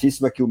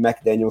importantíssima que o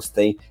McDaniels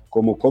tem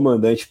como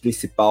comandante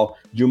principal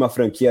de uma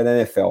franquia da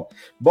NFL.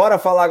 Bora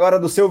falar agora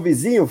do seu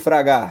vizinho,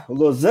 Fraga, o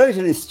Los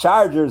Angeles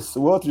Chargers,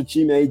 o outro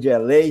time aí de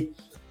LA.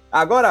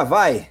 Agora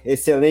vai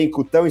esse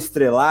elenco tão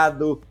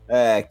estrelado,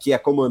 que é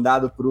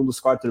comandado por um dos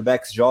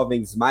quarterbacks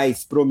jovens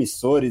mais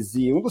promissores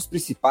e um dos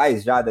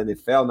principais já da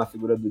NFL, na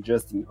figura do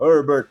Justin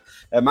Herbert,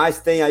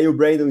 mas tem aí o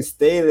Brandon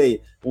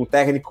Staley, um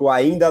técnico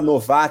ainda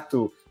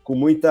novato, com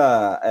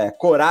muita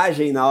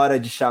coragem na hora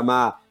de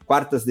chamar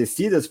quartas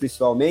descidas,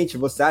 principalmente.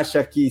 Você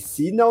acha que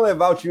se não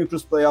levar o time para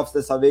os playoffs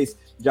dessa vez,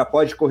 já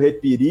pode correr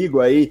perigo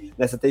aí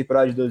nessa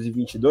temporada de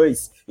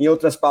 2022? Em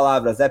outras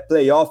palavras, é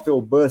playoff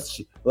ou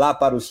bust lá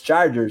para os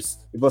Chargers?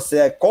 E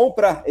você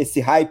compra esse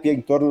hype em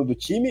torno do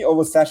time, ou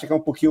você acha que é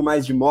um pouquinho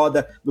mais de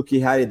moda do que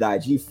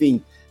realidade?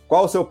 Enfim,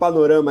 qual o seu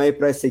panorama aí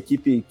para essa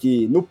equipe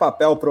que no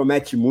papel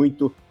promete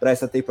muito para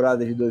essa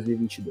temporada de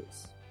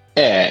 2022?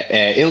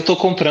 Eu tô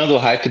comprando o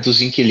hype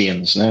dos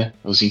inquilinos, né?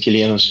 Os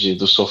inquilinos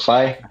do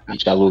SoFi, a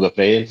gente aluga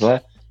para eles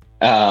lá.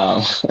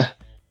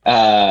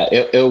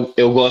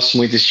 Eu gosto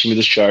muito desse time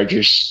dos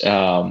Chargers.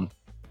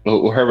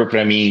 O Herbert,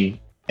 para mim,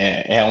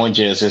 é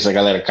onde às vezes a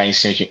galera cai em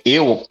cima de...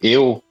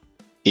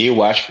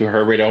 Eu acho que o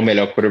Herbert é o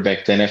melhor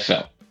quarterback da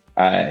NFL.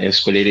 Eu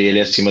escolheria ele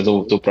acima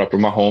do próprio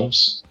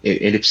Mahomes.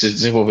 Ele precisa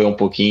desenvolver um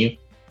pouquinho,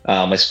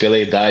 mas pela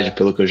idade,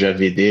 pelo que eu já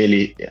vi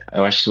dele,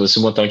 eu acho que se você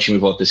montar um time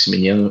em volta desse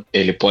menino,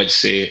 ele pode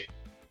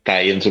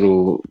tá entre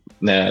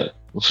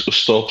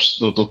os topos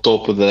do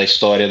topo da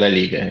história da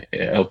liga.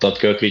 É o tanto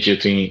que eu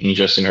acredito em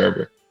Justin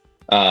Herbert.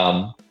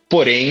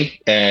 Porém,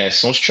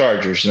 são os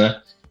Chargers, né?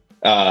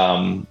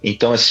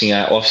 Então, assim,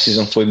 a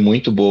off-season foi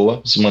muito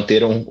boa. Eles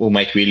manteram o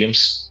Mike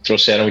Williams,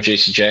 trouxeram o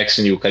J.C.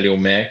 Jackson e o Khalil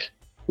Mack.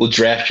 O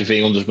draft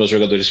veio um dos meus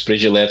jogadores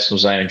prediletos, no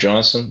Zion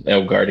Johnson, é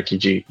o guard aqui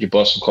de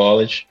Boston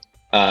College.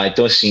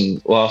 Então, assim,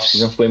 a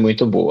off-season foi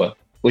muito boa.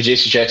 O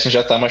J.C. Jackson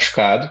já está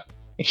machucado,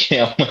 que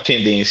é uma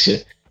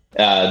tendência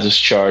dos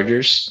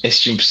Chargers.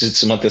 Esse time precisa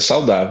se manter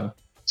saudável.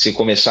 Se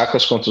começar com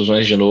as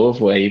contusões de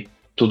novo, aí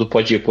tudo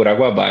pode ir por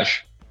água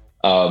abaixo.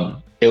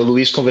 Eu e o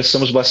Luiz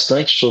conversamos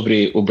bastante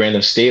sobre o Brandon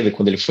Staley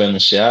quando ele foi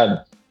anunciado,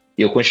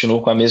 e eu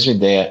continuo com a mesma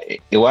ideia.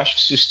 Eu acho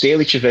que se o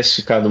Staley tivesse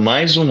ficado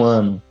mais um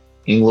ano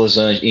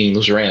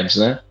nos Rams,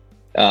 né?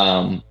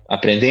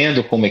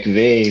 Aprendendo com o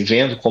McVay,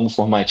 vendo como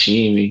formar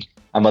time,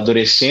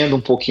 amadurecendo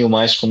um pouquinho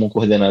mais como um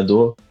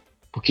coordenador,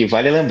 porque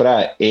vale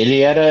lembrar, ele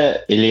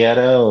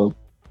era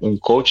um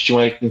coach de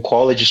um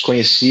college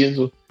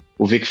desconhecido.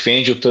 O Vic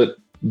Fangio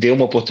deu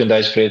uma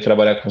oportunidade para ele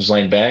trabalhar com os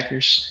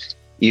linebackers,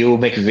 e o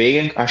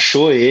McVay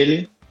achou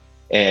ele.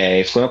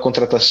 Foi uma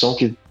contratação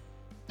que,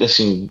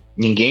 assim,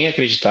 ninguém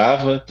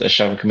acreditava,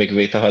 achava que o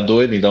McVay estava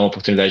doido em dar uma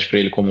oportunidade para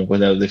ele como um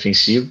coordenador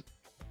defensivo.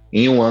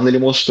 Em um ano ele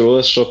mostrou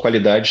a sua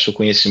qualidade, seu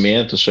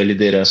conhecimento, sua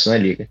liderança na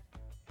liga.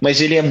 Mas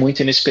ele é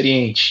muito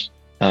inexperiente.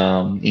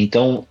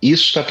 Então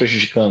isso está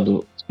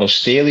prejudicando ao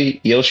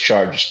Staley e aos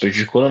Chargers.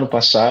 Prejudicou no ano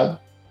passado,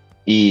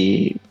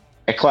 e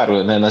É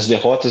claro, né, nas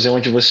derrotas é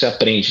onde você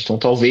aprende, então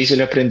talvez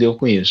ele aprendeu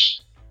com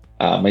isso.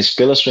 Mas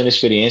pela sua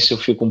inexperiência, eu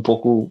fico um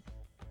pouco,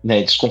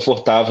 né,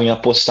 desconfortável em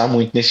apostar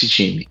muito nesse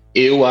time.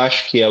 Eu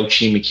acho que é o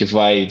time que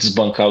vai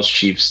desbancar os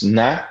Chiefs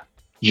na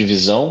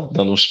divisão,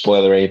 dando um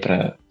spoiler aí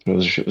para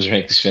os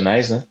rankings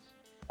finais, né?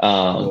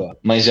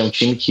 Mas é um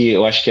time que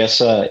eu acho que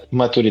essa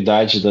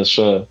imaturidade do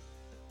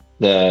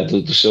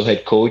seu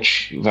head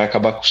coach vai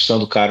acabar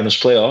custando caro nos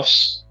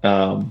playoffs.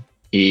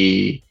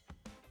 E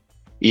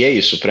é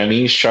isso. Para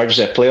mim, os Chargers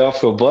é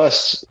playoff ou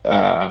bust.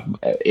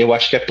 Eu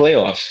acho que é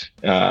playoff.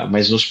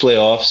 Mas nos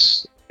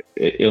playoffs,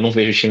 eu não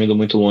vejo o time indo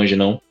muito longe,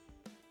 não.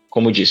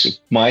 Como eu disse,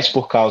 mais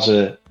por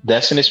causa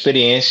dessa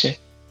inexperiência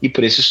e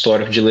por esse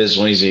histórico de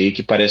lesões aí,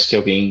 que parece que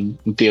alguém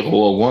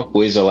enterrou alguma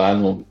coisa lá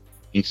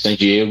em San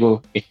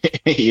Diego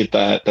e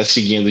tá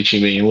seguindo o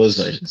time em Los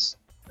Angeles.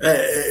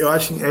 Eu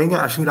acho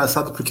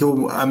engraçado porque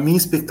a minha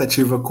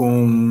expectativa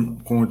com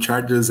o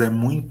Chargers é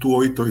muito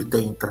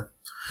 880.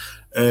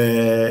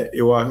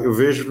 Eu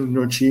vejo no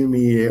meu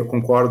time, eu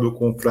concordo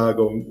com o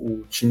Fraga,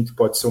 o time que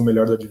pode ser o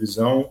melhor da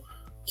divisão,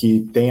 que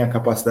tem a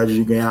capacidade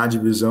de ganhar a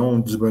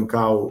divisão,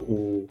 desbancar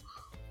o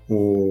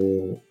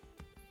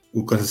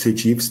Kansas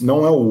City Chiefs.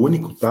 Não é o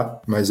único,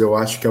 tá? Mas eu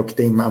acho que é o que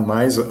tem a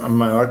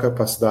maior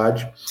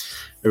capacidade.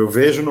 Eu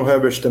vejo no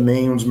Herbert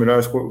também um dos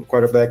melhores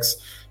quarterbacks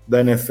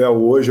da NFL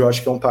hoje. Eu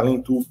acho que é um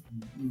talento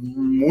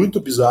muito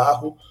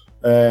bizarro,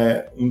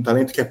 um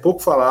talento que é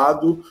pouco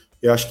falado.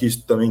 Eu acho que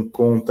isso também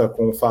conta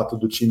com o fato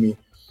do time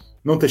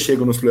não ter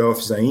chegado nos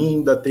playoffs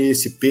ainda, ter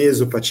esse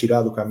peso para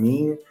tirar do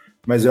caminho,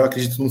 mas eu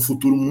acredito num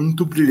futuro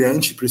muito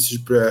brilhante para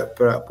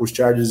os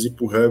Chargers e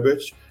para o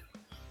Herbert.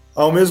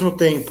 Ao mesmo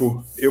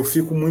tempo, eu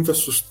fico muito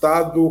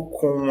assustado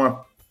com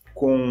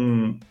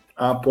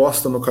a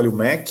aposta no Khalil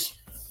Mack.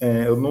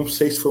 Eu não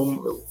sei se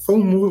foi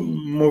um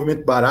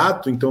movimento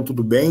barato, então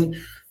tudo bem,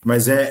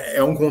 mas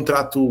é um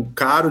contrato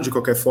caro de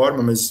qualquer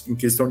forma, mas em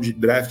questão de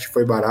draft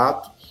foi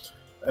barato.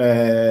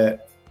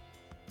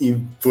 E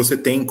você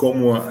tem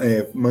como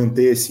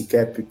manter esse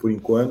cap por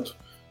enquanto,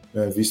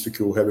 visto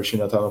que o Herbert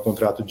ainda está no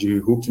contrato de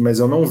rookie, mas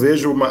eu não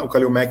vejo o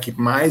Khalil Mack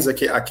mais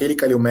aquele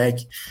Khalil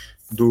Mack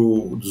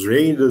dos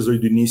Raiders ou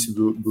do início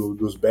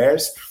dos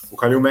Bears. O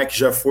Khalil Mack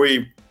já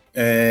foi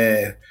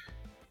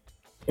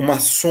uma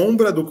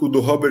sombra do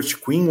Robert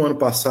Quinn no ano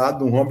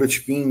passado, um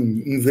Robert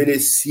Quinn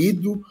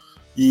envelhecido,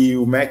 e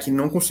o Mack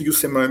não conseguiu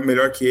ser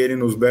melhor que ele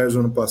nos Bears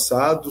no ano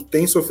passado,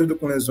 tem sofrido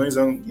com lesões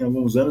em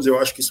alguns anos. Eu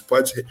acho que isso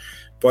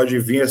pode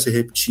vir a se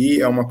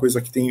repetir, é uma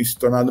coisa que tem se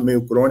tornado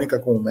meio crônica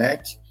com o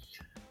Mack.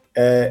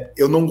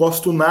 Eu não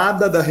gosto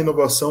nada da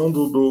renovação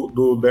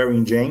do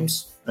Derwin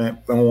James,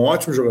 é um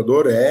ótimo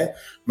jogador,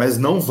 mas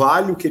não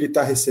vale o que ele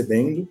está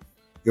recebendo.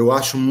 Eu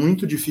acho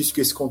muito difícil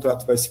que esse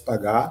contrato vai se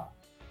pagar.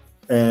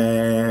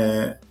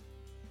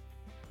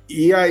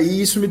 E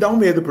aí isso me dá um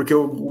medo, porque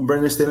o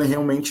Brandon Staley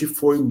realmente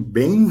foi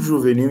bem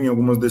juvenil em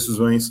algumas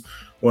decisões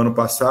o ano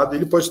passado.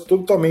 Ele pode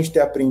totalmente ter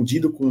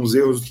aprendido com os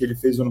erros que ele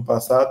fez no ano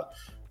passado.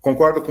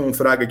 Concordo com o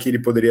Fraga que ele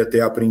poderia ter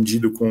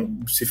aprendido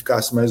se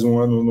ficasse mais um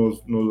ano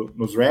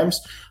nos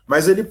Rams,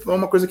 mas é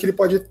uma coisa que ele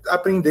pode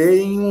aprender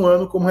em um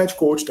ano como head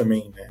coach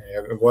também,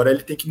 né? Agora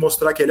ele tem que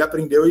mostrar que ele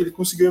aprendeu e ele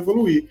conseguiu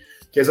evoluir,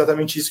 que é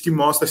exatamente isso que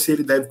mostra se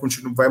ele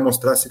vai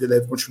mostrar se ele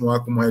deve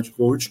continuar como head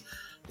coach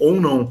ou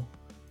não.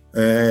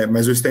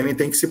 Mas o Stanley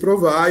tem que se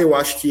provar. Eu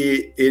acho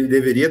que ele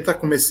deveria estar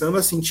começando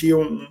a sentir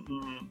um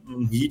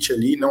hit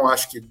ali. Não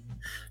acho que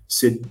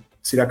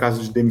seria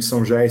caso de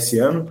demissão já esse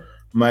ano,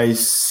 mas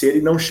se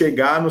ele não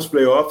chegar nos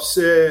playoffs,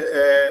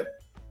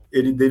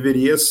 ele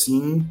deveria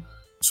sim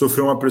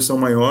sofrer uma pressão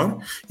maior.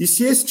 E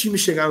se esse time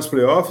chegar nos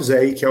playoffs, é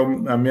aí que é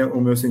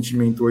o meu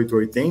sentimento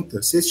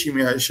 880, se esse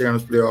time chegar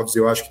nos playoffs,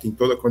 eu acho que tem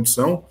toda a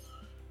condição,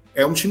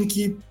 é um time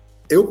que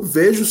eu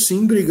vejo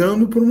sim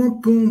brigando por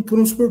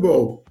um Super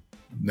Bowl,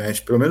 né?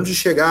 Pelo menos de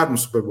chegar no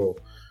Super Bowl.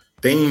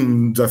 Tem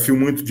um desafio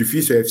muito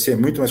difícil, a NFC é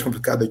muito mais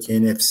complicada que a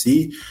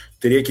NFC,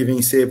 teria que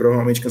vencer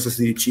provavelmente Kansas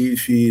City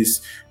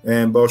Chiefs,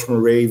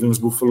 Baltimore Ravens,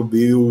 Buffalo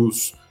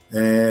Bills,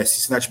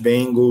 Cincinnati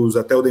Bengals,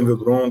 até o Denver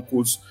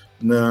Broncos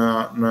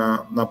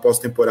na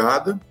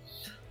pós-temporada.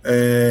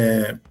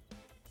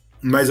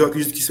 Mas eu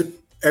acredito que isso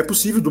é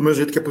possível, do mesmo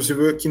jeito que é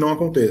possível que não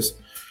aconteça.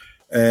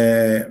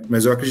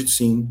 Mas eu acredito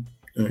sim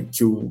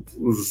que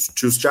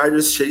os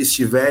Chargers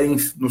estiverem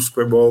no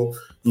Super Bowl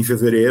em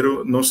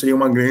fevereiro, não seria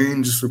uma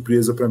grande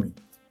surpresa para mim.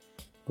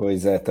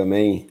 Pois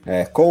também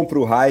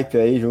compro o hype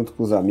aí junto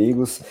com os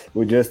amigos.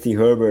 O Justin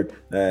Herbert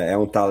é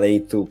um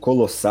talento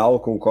colossal,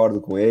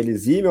 concordo com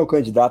eles, e meu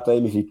candidato a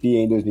MVP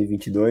em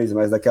 2022,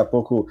 mas daqui a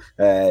pouco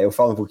eu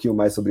falo um pouquinho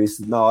mais sobre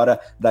isso na hora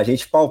da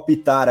gente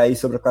palpitar aí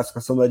sobre a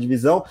classificação da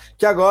divisão,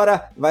 que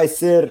agora vai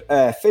ser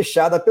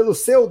fechada pelo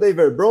seu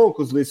Denver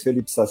Broncos, Luiz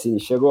Felipe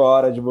Sassini. Chegou a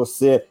hora de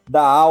você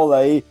dar aula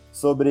aí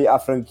sobre a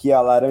franquia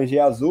laranja e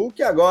azul,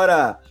 que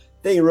agora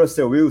tem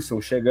Russell Wilson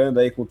chegando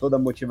aí com toda a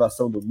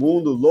motivação do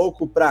mundo,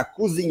 louco para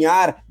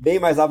cozinhar bem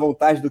mais à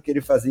vontade do que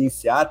ele fazia em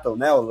Seattle,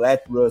 né? O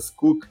Let Russ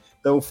Cook,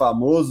 tão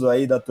famoso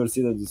aí da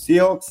torcida dos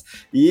Seahawks,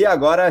 e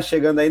agora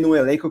chegando aí num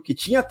elenco que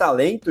tinha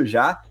talento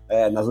já,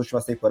 nas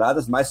últimas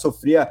temporadas, mas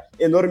sofria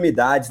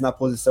enormidades na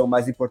posição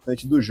mais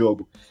importante do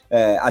jogo.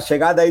 A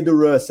chegada aí do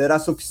Russ será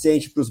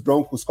suficiente para os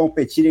Broncos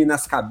competirem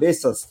nas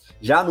cabeças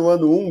já no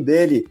ano 1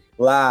 dele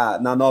lá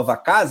na nova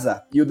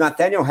casa? E o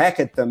Nathaniel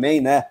Hackett também,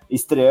 né,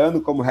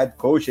 estreando como head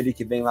coach, ele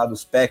que vem lá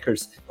dos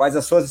Packers. Quais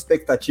as suas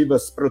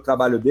expectativas para o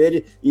trabalho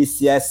dele e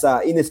se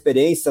essa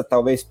inexperiência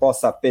talvez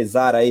possa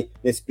pesar aí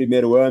nesse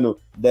primeiro ano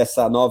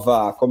dessa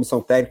nova comissão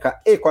técnica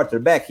e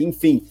quarterback?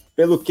 Enfim,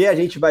 pelo que a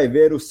gente vai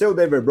ver o seu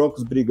Denver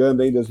Broncos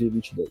brigando em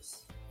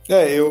 2022?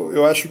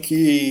 Eu acho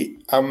que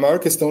a maior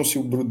questão se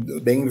o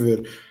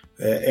Denver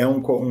é um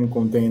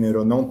container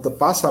ou não,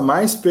 passa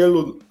mais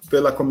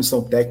pela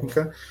comissão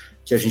técnica,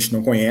 que a gente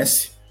não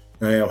conhece.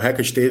 O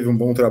Hackett teve um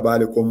bom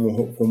trabalho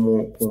como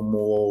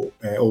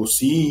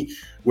OC,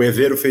 o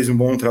Evero fez um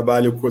bom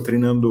trabalho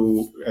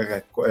treinando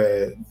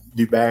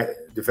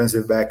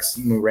defensive backs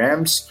no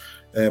Rams,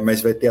 mas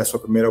vai ter a sua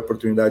primeira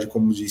oportunidade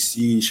como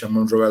DC,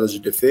 chamando jogadas de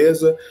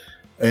defesa.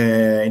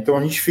 Então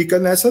a gente fica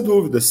nessa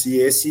dúvida, se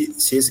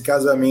esse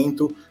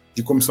casamento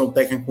de comissão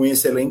técnica com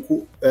esse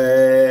elenco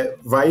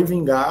vai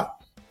vingar.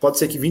 Pode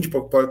ser que vinde,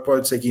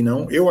 pode ser que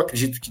não. Eu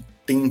acredito que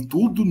tem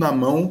tudo na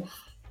mão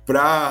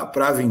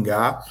para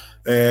vingar.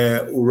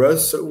 O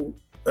Russell,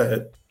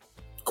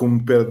 com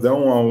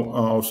perdão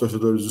aos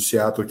torcedores do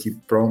Seattle, que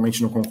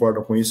provavelmente não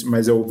concordam com isso,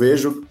 mas eu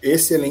vejo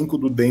esse elenco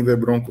do Denver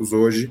Broncos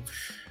hoje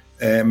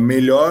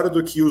melhor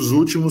do que os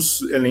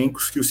últimos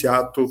elencos que o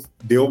Seattle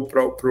deu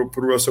para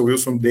o Russell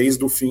Wilson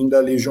desde o fim da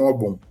Legion of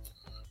Boom.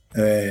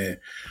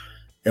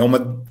 É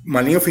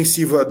uma linha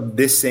ofensiva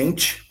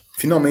decente,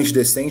 finalmente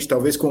decente,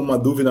 talvez com uma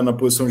dúvida na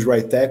posição de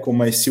right tackle,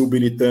 mas se o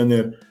Billy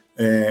Turner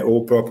ou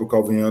o próprio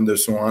Calvin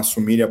Anderson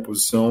assumirem a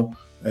posição,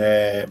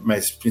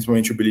 mas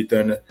principalmente o Billy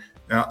Turner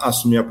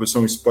assumir a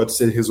posição, isso pode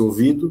ser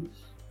resolvido.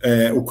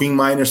 O Quinn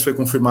Miners foi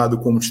confirmado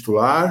como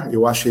titular,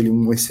 eu acho ele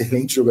um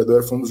excelente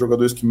jogador, foi um dos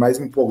jogadores que mais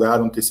me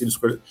empolgaram ter sido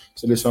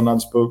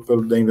selecionados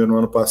pelo Denver no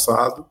ano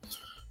passado.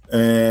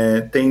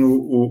 Tem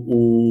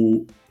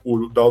o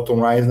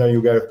Dalton Reisner e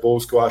o Garrett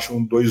Bowles, que eu acho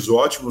dois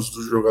ótimos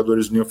dos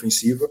jogadores de linha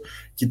ofensiva,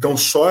 que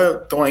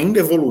estão ainda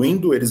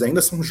evoluindo, eles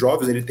ainda são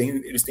jovens,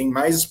 eles têm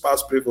mais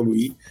espaço para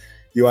evoluir,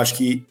 e eu acho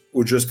que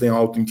o Justin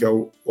Alton, que é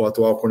o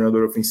atual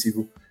coordenador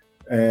ofensivo,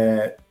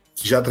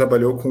 que já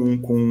trabalhou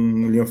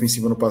com linha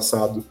ofensiva no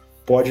passado,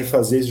 pode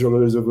fazer esses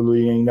jogadores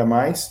evoluírem ainda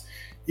mais,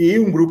 e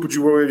um grupo de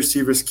wide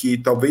receivers que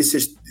talvez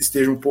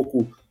esteja um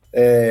pouco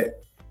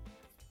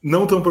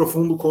não tão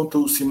profundo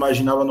quanto se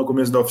imaginava no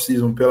começo da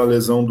off-season pela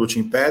lesão do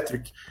Tim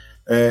Patrick,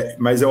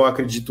 mas eu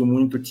acredito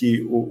muito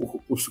que o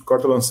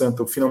Cortland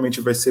Sutton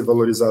finalmente vai ser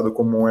valorizado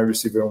como um wide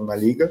receiver na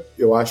liga.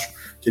 Eu acho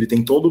que ele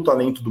tem todo o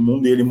talento do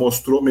mundo, e ele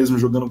mostrou mesmo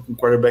jogando com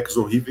quarterbacks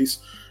horríveis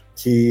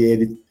que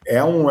ele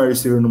é um wide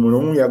receiver número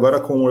 1, e agora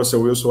com o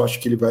Russell Wilson eu acho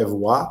que ele vai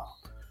voar.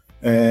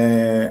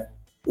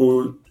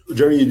 O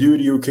Jerry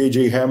Jeudy e o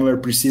KJ Hamler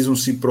precisam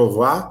se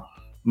provar,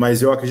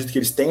 mas eu acredito que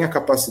eles têm a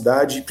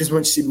capacidade,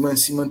 principalmente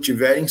se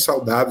mantiverem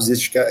saudáveis.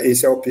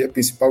 Essa é a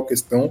principal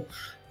questão,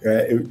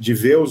 de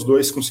ver os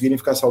dois conseguirem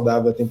ficar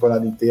saudáveis a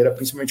temporada inteira,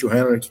 principalmente o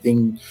Hamler, que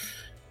tem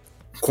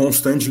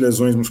constantes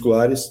lesões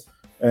musculares,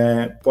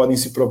 podem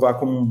se provar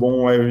como um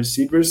bom wide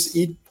receivers.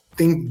 E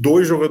tem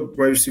dois wide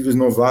receivers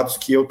novatos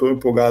que eu estou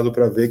empolgado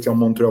para ver, que é o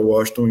Montreal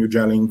Washington e o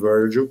Jalen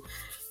Virgil,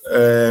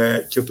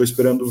 que eu estou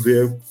esperando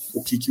ver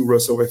o que o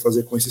Russell vai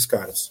fazer com esses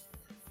caras.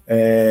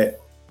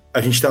 A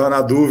gente estava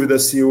na dúvida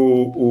se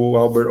o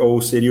Albert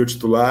ou seria o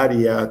titular,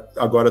 e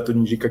agora tudo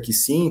indica que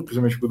sim,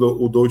 principalmente porque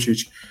o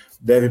Dolchich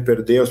deve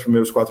perder os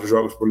primeiros 4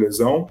 jogos por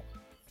lesão.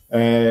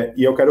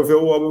 E eu quero ver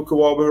o que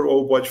o Albert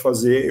ou pode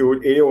fazer.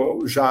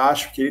 Eu já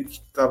acho que ele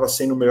estava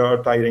sendo o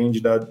melhor tight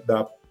end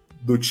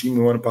do time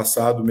no ano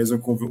passado, mesmo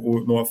com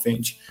o Noah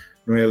Fant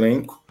no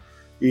elenco.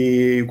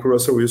 E com o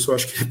Russell Wilson, eu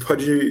acho que ele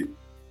pode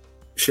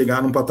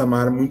chegar num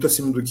patamar muito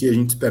acima do que a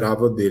gente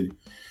esperava dele.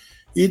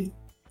 E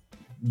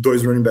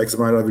 2 running backs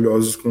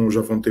maravilhosos, com o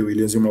Javonte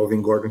Williams e o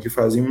Melvin Gordon, que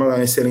fazem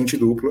uma excelente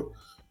dupla,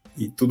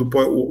 e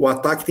o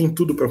ataque tem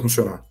tudo para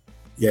funcionar,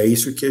 e é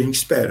isso que a gente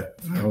espera,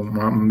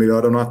 uma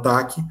melhora no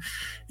ataque,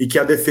 e que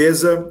a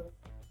defesa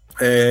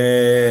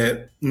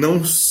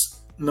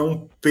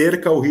não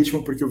perca o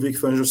ritmo, porque o Vic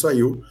Fangio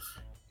saiu,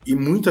 e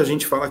muita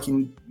gente fala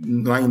que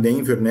lá em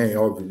Denver, né,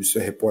 óbvio, isso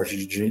é reporte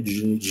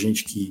de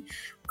gente que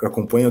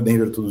acompanha o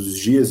Denver todos os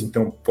dias,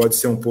 então pode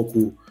ser um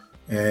pouco...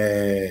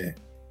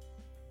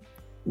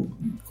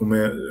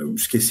 eu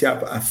esqueci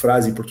a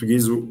frase em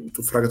português, o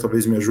Fraga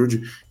talvez me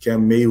ajude, que é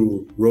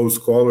meio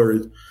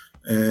rose-colored.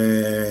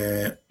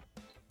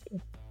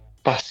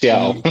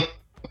 Parcial.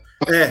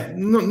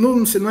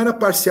 Não era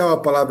parcial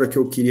a palavra que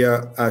eu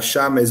queria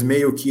achar, mas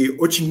meio que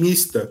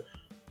otimista,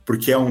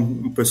 porque é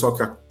um pessoal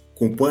que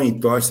acompanha e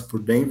torce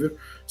por Denver,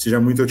 seja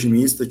muito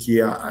otimista que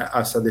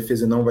essa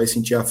defesa não vai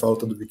sentir a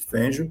falta do Vic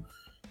Fangio.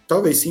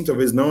 Talvez sim,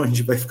 talvez não, a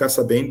gente vai ficar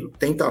sabendo.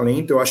 Tem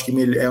talento, eu acho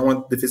que é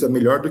uma defesa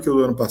melhor do que o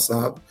do ano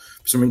passado,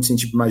 principalmente se a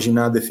gente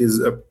imaginar a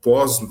defesa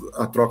após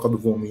a troca do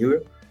Von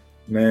Miller,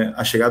 né?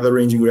 A chegada do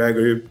Randy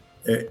Gregory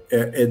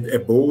é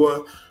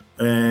boa,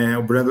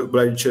 o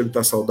Bradley Chubb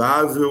está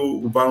saudável,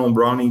 o Baron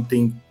Browning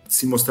tem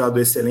se mostrado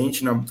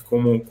excelente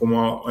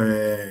como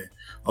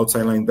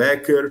outside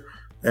linebacker,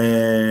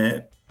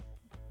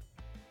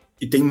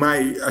 e tem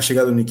mais a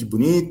chegada do Nick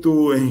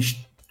Bonito,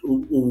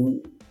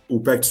 o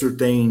Paxton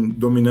tem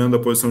dominando a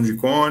posição de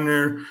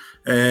corner,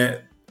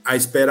 a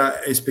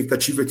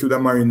expectativa é que o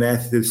Damari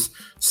Mathis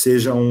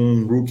seja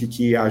um rookie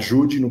que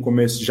ajude no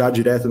começo, já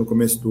direto no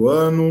começo do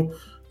ano,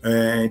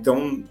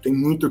 então tem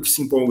muito o que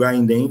se empolgar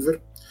em Denver.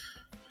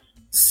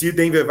 Se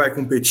Denver vai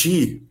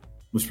competir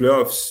nos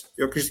playoffs,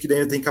 eu acredito que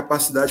Denver tem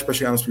capacidade para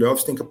chegar nos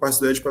playoffs, tem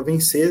capacidade para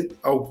vencer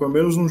pelo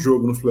menos um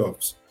jogo nos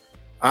playoffs.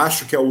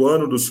 Acho que é o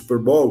ano do Super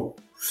Bowl,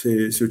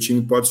 se o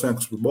time pode sonhar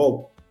com o Super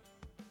Bowl.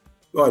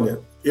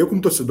 Olha, eu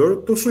como torcedor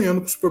estou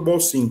sonhando com o Super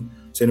Bowl sim,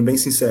 sendo bem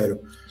sincero.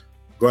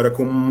 Agora,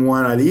 como um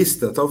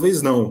analista,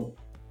 talvez não,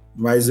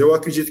 mas eu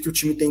acredito que o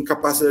time tem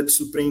capacidade de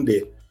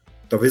surpreender.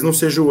 Talvez não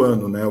seja o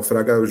ano, né? O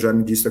Fraga já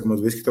me disse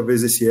algumas vezes que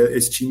talvez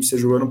esse time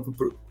seja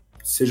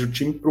seja o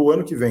time para o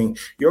ano que vem.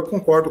 E eu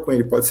concordo com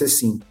ele, pode ser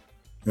sim.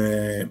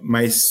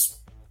 Mas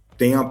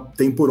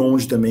tem por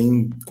onde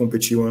também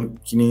competir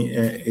que nem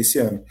esse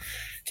ano.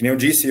 Que nem eu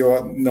disse,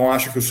 eu não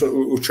acho que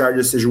o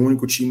Chargers seja o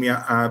único time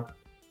a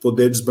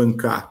poder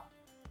desbancar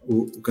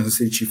o Kansas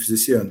City Chiefs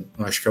esse ano.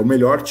 Eu acho que é o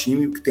melhor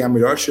time que tem a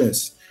melhor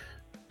chance.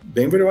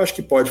 Denver eu acho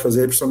que pode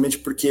fazer, principalmente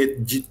porque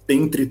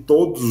entre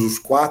todos os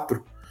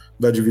 4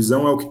 da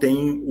divisão é o que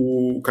tem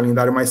o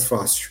calendário mais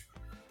fácil.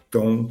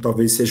 Então,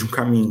 talvez seja um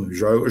caminho.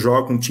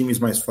 Joga com times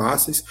mais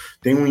fáceis,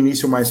 tem um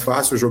início mais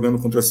fácil jogando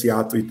contra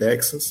Seattle e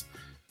Texas.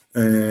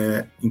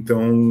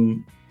 Então,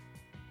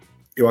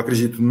 eu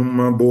acredito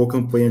numa boa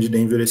campanha de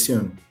Denver esse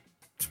ano.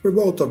 Super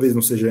Bowl talvez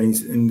não seja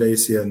ainda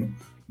esse ano,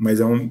 mas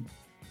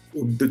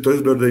o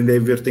torcedor da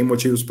Denver tem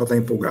motivos para estar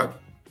empolgado.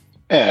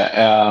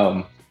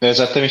 É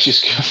exatamente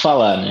isso que eu ia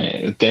falar,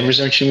 né? O Denver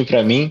é um time,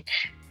 para mim,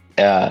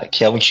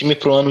 que é um time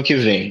para o ano que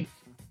vem.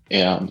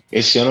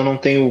 Esse ano eu não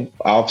tenho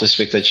altas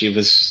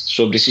expectativas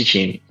sobre esse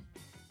time.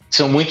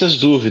 São muitas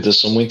dúvidas,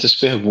 são muitas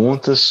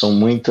perguntas, são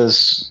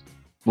muitas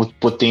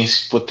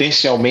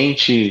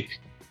potencialmente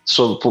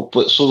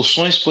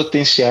soluções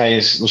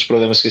potenciais nos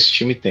problemas que esse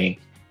time tem.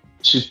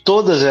 Se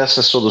todas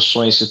essas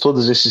soluções, se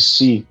todos esses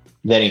se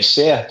derem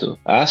certo,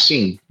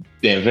 sim,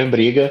 Denver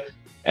briga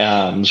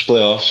nos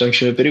playoffs, é um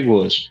time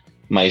perigoso.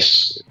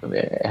 Mas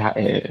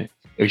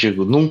eu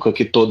digo, nunca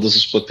que todos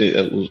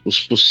os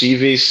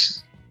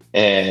possíveis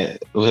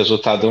o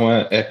resultado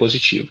é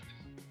positivo.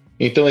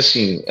 Então,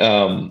 assim,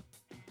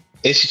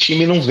 esse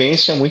time não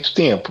vence há muito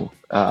tempo.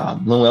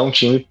 Não é um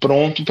time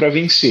pronto para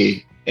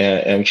vencer.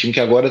 É um time que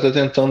agora está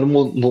tentando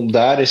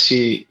mudar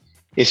esse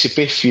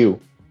perfil.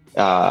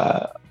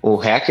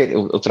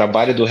 O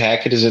trabalho do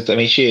hacker é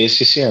exatamente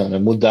esse ano, é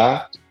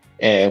mudar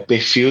o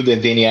perfil do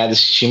DNA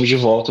desse time de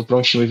volta para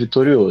um time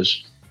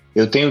vitorioso.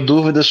 Eu tenho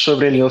dúvidas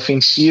sobre a linha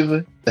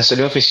ofensiva. Essa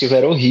linha ofensiva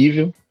era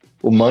horrível.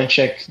 O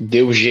Munchak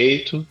deu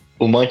jeito.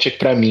 O Munchak,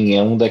 para mim,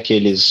 é um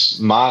daqueles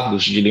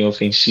magos de linha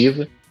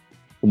ofensiva.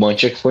 O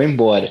Munchak foi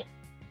embora.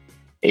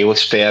 Eu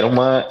espero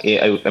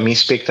a minha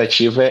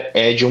expectativa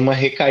é de uma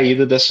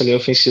recaída dessa linha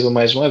ofensiva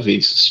mais uma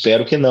vez.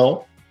 Espero que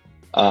não,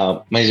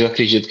 mas eu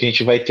acredito que a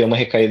gente vai ter uma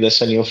recaída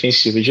dessa linha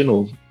ofensiva de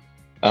novo.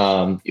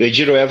 O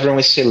Ejiro Evero é um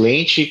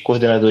excelente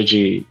coordenador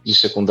de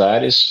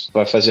secundárias,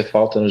 vai fazer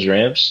falta nos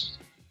Rams.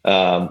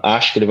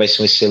 Acho que ele vai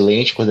ser um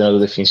excelente coordenador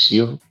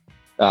defensivo.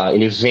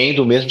 Ele vem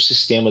do mesmo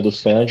sistema do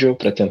Fangio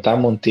para tentar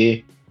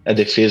manter a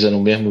defesa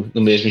no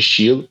mesmo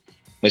estilo,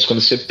 mas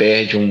quando você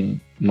perde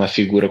uma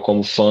figura como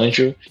o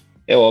Fangio,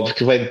 é óbvio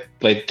que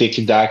vai ter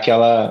que dar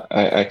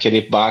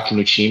aquele baque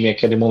no time,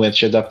 aquele momento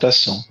de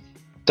adaptação.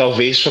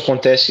 Talvez isso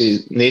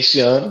acontece nesse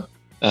ano,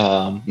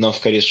 não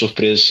ficaria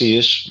surpreso se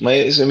isso,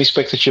 mas a minha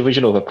expectativa,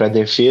 de novo, é para a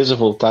defesa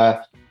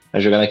voltar a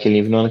jogar naquele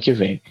nível no ano que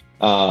vem.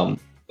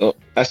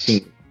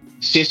 Assim,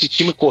 se esse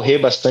time correr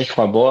bastante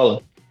com a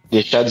bola,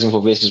 deixar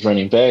desenvolver esses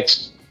running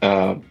backs,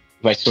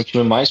 vai ser um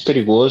time mais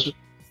perigoso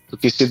do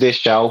que se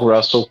deixar o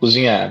Russell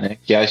cozinhar, né?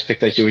 Que é a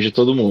expectativa de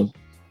todo mundo.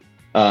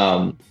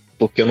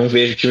 Porque eu não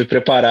vejo o time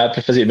preparado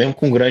para fazer, mesmo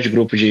com um grande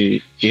grupo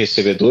de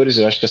recebedores.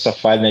 Eu acho que essa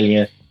falha na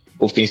linha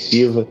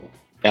ofensiva.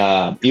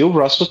 E o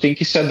Russell tem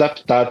que se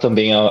adaptar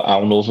também a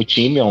um novo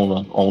time, a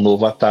um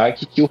novo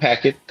ataque que o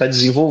Hackett está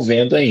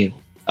desenvolvendo ainda.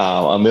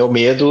 O meu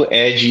medo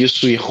é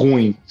disso ir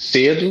ruim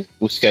cedo,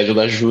 o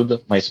schedule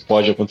ajuda, mas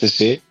pode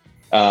acontecer.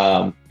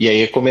 E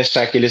aí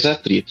começar aqueles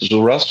atritos.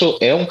 O Russell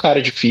é um cara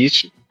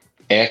difícil,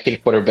 é aquele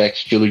quarterback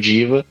estilo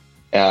diva,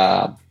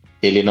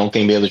 ele não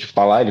tem medo de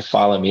falar, ele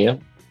fala mesmo,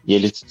 e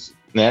ele,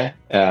 né,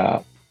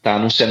 tá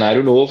num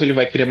cenário novo, ele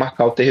vai querer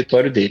marcar o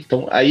território dele.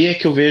 Então aí é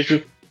que eu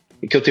vejo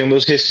que eu tenho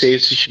meus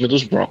receios desse time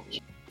dos Broncos.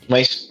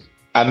 Mas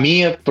a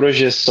minha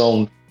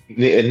projeção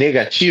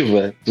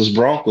negativa dos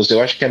Broncos, eu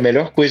acho que é a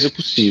melhor coisa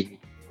possível.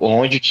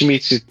 Onde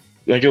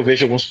eu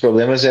vejo alguns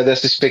problemas é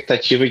dessa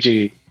expectativa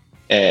de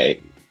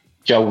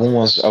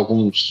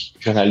alguns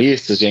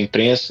jornalistas e a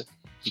imprensa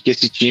de que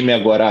esse time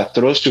agora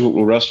trouxe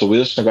o Russell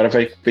Wilson, agora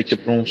vai competir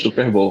para um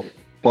Super Bowl.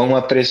 Põe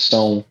uma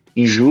pressão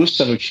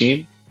injusta no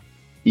time,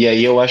 e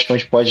aí eu acho que a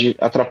gente pode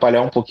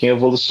atrapalhar um pouquinho a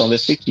evolução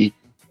dessa equipe.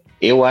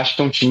 Eu acho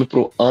que é um time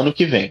pro ano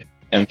que vem.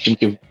 É um time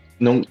que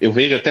eu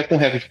vejo até com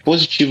recorde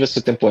positivo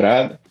essa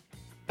temporada,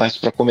 mas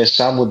para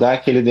começar a mudar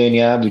aquele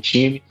DNA do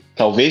time,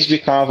 talvez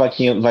ficar uma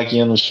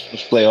vaguinha nos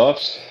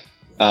playoffs,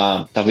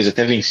 talvez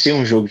até vencer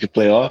um jogo de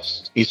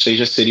playoffs, isso aí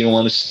já seria um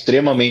ano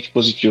extremamente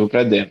positivo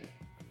para Denver.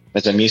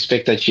 Mas a minha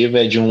expectativa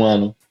é de um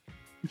ano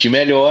de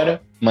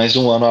melhora, mas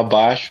um ano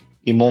abaixo,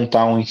 e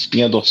montar uma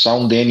espinha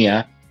dorsal, um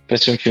DNA, para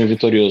ser um time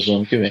vitorioso no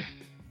ano que vem.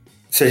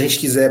 Se a gente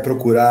quiser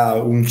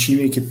procurar um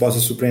time que possa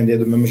surpreender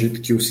do mesmo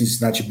jeito que o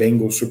Cincinnati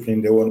Bengals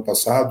surpreendeu ano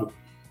passado,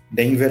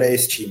 Denver é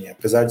esse time.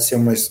 Apesar de ser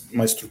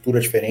uma estrutura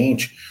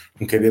diferente,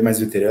 um QB mais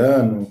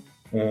veterano,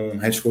 um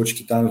head coach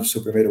que está no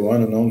seu primeiro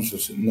ano, não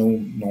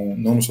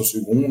no seu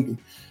segundo,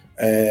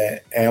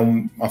 é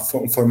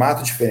um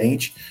formato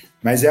diferente,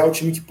 mas é o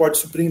time que pode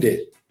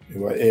surpreender.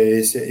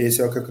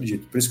 Esse é o que eu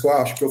acredito. Por isso que eu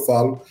acho que eu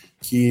falo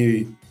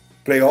que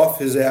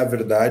playoffs é a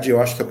verdade.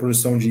 Eu acho que a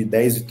produção de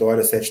 10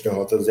 vitórias, 7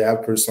 derrotas é a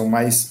produção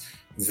mais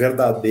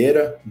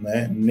verdadeira,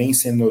 né? Nem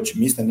sendo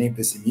otimista, nem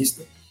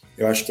pessimista.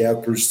 Eu acho que é a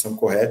produção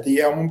correta e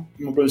é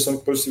uma produção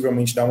que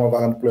possivelmente dá uma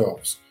vaga no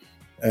playoffs.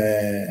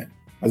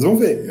 Mas vamos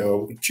ver. É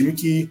o time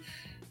que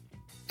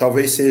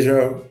talvez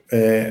seja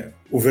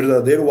o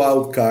verdadeiro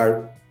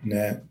wildcard,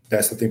 né,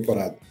 dessa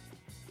temporada.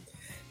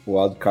 O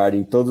wildcard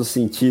em todos os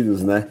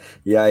sentidos, né?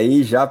 E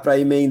aí, já para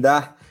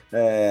emendar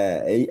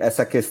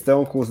essa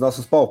questão com os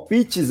nossos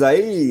palpites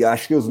aí,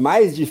 acho que os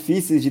mais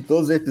difíceis de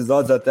todos os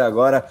episódios até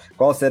agora,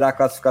 qual será a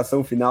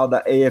classificação final da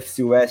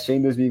AFC West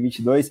em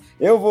 2022?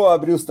 Eu vou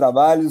abrir os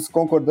trabalhos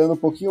concordando um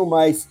pouquinho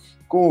mais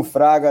com o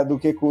Fraga do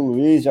que com o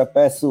Luiz. Já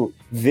peço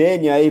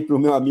vênia aí para o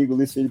meu amigo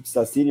Luiz Felipe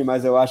Sassini,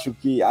 mas eu acho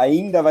que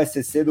ainda vai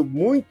ser cedo,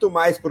 muito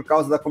mais por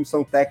causa da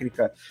comissão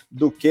técnica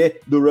do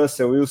que do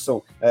Russell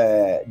Wilson,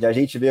 de a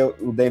gente ver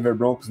o Denver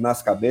Broncos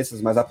nas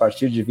cabeças, mas a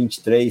partir de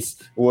 23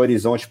 o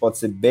horizonte pode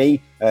ser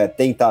bem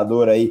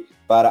tentador aí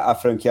para a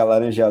franquia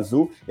laranja e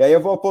azul. E aí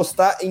eu vou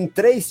apostar em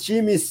 3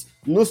 times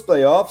nos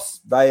playoffs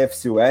da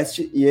AFC West,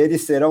 e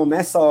eles serão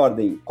nessa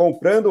ordem: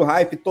 comprando o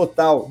hype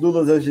total do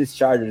Los Angeles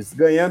Chargers,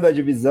 ganhando a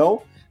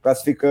divisão,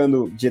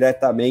 classificando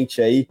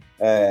diretamente aí,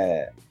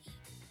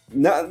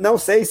 não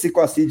sei se com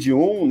a seed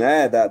 1,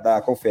 né,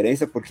 da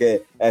conferência,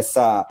 porque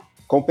essa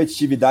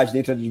competitividade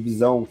dentro da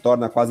divisão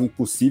torna quase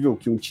impossível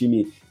que um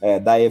time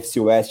da AFC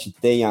West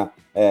tenha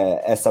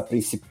essa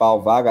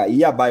principal vaga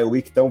e a bye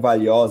week tão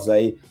valiosa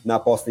aí na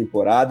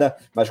pós-temporada,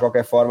 mas de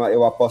qualquer forma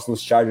eu aposto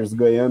nos Chargers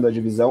ganhando a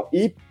divisão,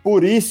 e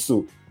por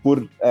isso,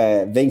 por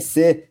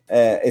vencer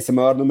esse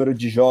maior número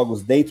de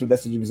jogos dentro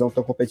dessa divisão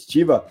tão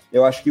competitiva,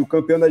 eu acho que o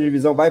campeão da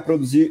divisão vai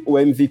produzir o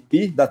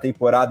MVP da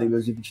temporada em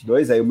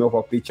 2022, aí o meu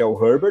palpite é o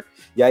Herbert.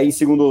 E aí em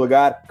segundo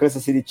lugar,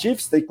 Kansas City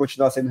Chiefs, tem que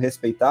continuar sendo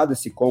respeitado,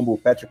 esse combo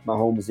Patrick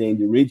Mahomes e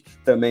Andy Reid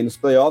também nos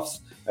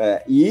playoffs.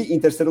 E em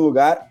terceiro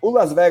lugar, o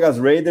Las Vegas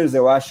Raiders,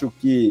 eu acho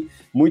que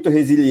muito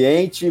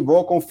resiliente,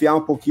 vou confiar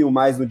um pouquinho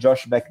mais no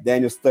Josh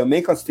McDaniels,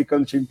 também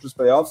classificando o time para os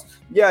playoffs,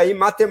 e aí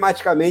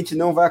matematicamente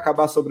não vai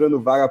acabar sobrando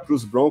vaga para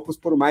os Broncos,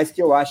 por mais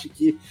que eu ache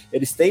que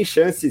eles têm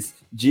chances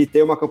de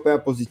ter uma campanha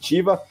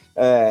positiva,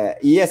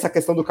 e essa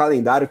questão do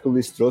calendário que o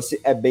Luiz trouxe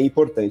é bem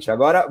importante.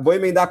 Agora vou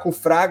emendar com o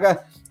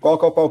Fraga. Qual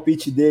que é o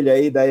palpite dele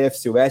aí da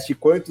AFC West e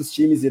quantos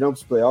times irão para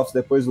os playoffs?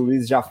 Depois o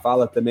Luiz já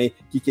fala também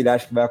o que ele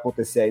acha que vai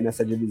acontecer aí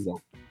nessa divisão.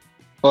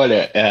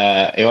 Olha,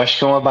 eu acho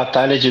que é uma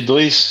batalha de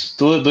dois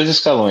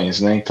escalões,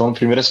 né? Então, no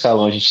primeiro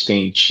escalão a gente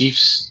tem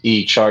Chiefs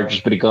e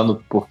Chargers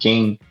brigando por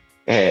quem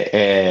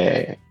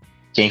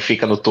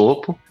fica no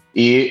topo,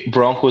 e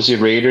Broncos e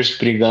Raiders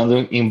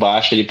brigando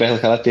embaixo, ali perto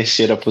daquela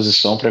terceira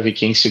posição, para ver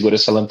quem segura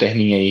essa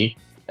lanterninha aí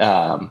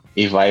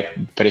e vai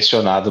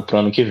pressionado para o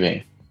ano que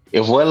vem.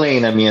 Eu vou além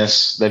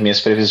das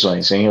minhas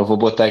previsões, hein? Eu vou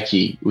botar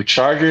aqui o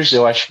Chargers,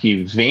 eu acho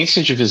que vence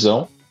a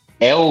divisão,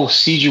 é o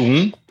seed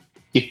 1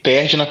 e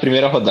perde na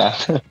primeira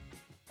rodada.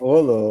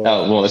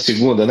 Bom, a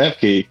segunda, né?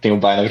 Porque tem o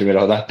bye na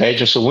primeira rodada,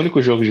 perde o seu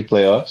único jogo de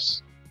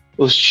playoffs.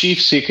 Os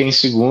Chiefs ficam em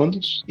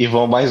segundos e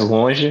vão mais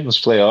longe nos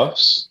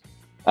playoffs.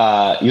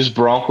 E os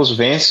Broncos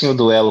vencem o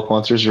duelo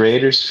contra os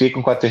Raiders,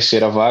 ficam com a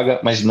terceira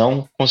vaga, mas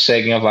não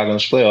conseguem a vaga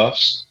nos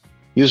playoffs.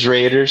 E os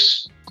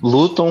Raiders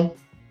lutam,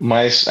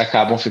 mas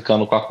acabam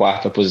ficando com a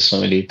quarta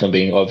posição ali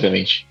também,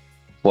 obviamente,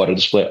 fora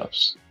dos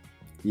playoffs.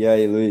 E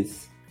aí,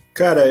 Luiz?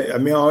 Cara, a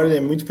minha ordem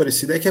é muito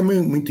parecida. É que é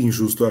muito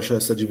injusto, eu acho,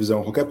 essa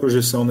divisão. Qualquer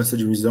projeção nessa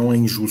divisão é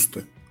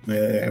injusta.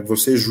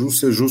 Ser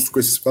justo com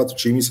esses 4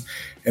 times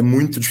é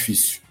muito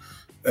difícil.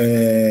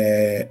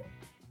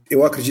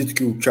 Eu acredito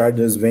que o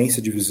Chargers vence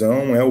a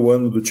divisão. É o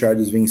ano do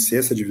Chargers vencer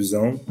essa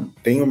divisão.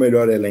 Tem o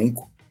melhor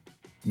elenco,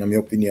 na minha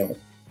opinião.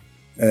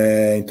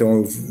 Então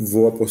eu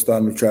vou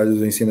apostar no Chargers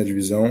vencendo a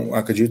divisão.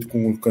 Acredito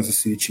com o Kansas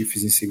City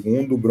Chiefs em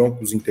segundo, o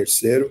Broncos em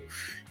terceiro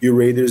e o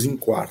Raiders em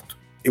quarto.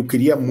 Eu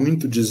queria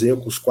muito dizer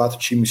que os 4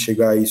 times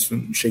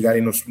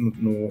chegarem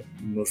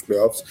nos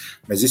playoffs,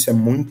 mas isso é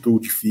muito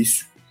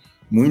difícil,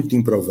 muito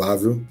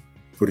improvável,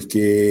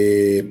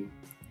 porque...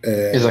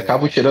 Eles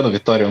acabam tirando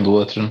vitória um do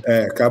outro, né?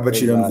 Acaba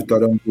tirando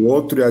vitória um do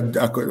outro, e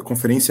a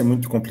conferência é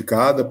muito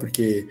complicada,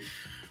 porque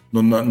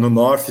No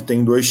North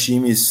tem 2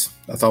 times,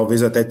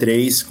 talvez até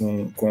 3,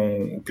 com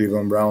o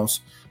Cleveland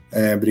Browns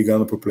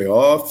brigando por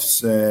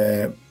playoffs.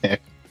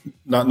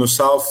 No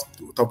South,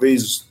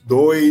 talvez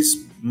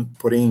 2,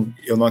 porém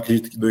eu não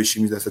acredito que 2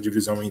 times dessa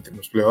divisão entrem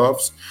nos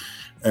playoffs.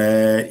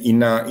 E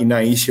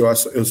na East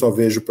eu só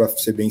vejo, para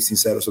ser bem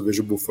sincero, eu só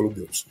vejo o Buffalo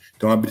Bills.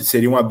 Então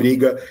seria uma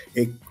briga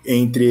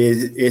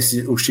entre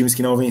os times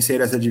que não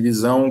vencerem essa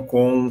divisão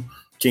com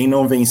quem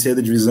não vencer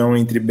da divisão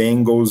entre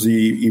Bengals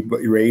e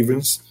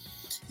Ravens.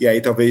 E aí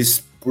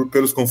talvez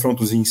pelos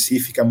confrontos em si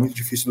fica muito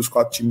difícil dos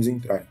 4 times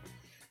entrarem.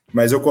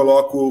 Mas eu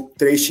coloco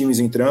 3 times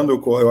entrando.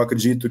 Eu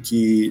acredito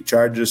que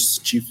Chargers,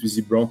 Chiefs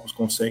e Broncos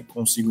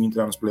consigam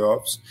entrar nos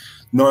playoffs.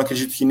 Não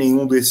acredito que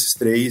nenhum desses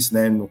 3,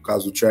 né, no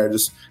caso do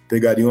Chargers,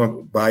 pegariam a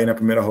bye na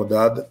primeira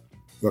rodada.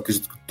 Eu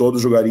acredito que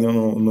todos jogariam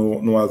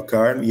no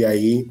wildcard, e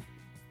aí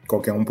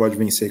qualquer um pode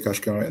vencer, que eu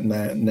acho que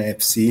na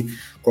FC,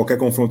 qualquer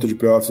confronto de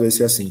playoffs vai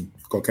ser assim.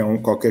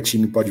 Qualquer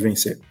time pode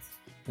vencer.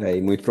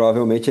 E muito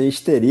provavelmente a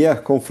gente teria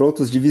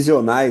confrontos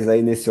divisionais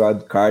aí nesse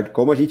wildcard,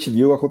 como a gente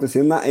viu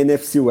acontecendo na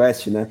NFC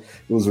West, né?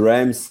 Os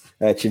Rams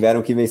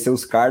tiveram que vencer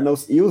os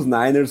Cardinals e os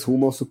Niners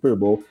rumo ao Super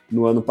Bowl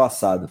no ano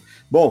passado.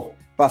 Bom,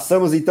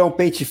 passamos então o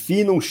pente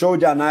fino, um show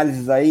de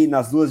análises aí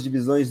nas 2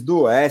 divisões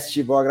do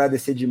Oeste. Vou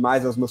agradecer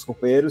demais aos meus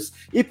companheiros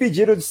e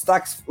pedir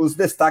os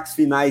destaques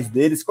finais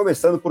deles,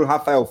 começando por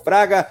Rafael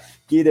Fraga,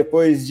 que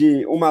depois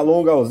de uma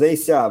longa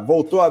ausência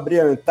voltou a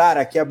brilhantar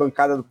aqui a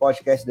bancada do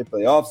podcast The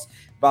Playoffs.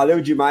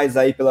 Valeu demais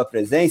aí pela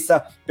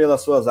presença,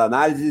 pelas suas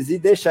análises, e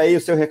deixa aí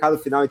o seu recado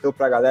final então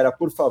para a galera,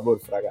 por favor,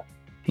 Fraga.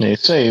 É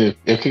isso aí,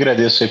 eu que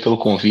agradeço aí pelo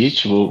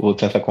convite, vou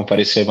tentar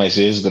comparecer mais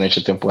vezes durante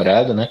a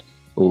temporada, né?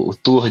 O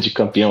tour de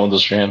campeão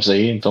dos Rams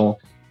aí, então,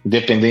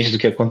 independente do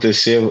que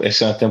acontecer,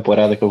 essa é uma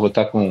temporada que eu vou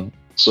estar com um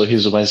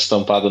sorriso mais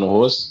estampado no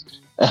rosto.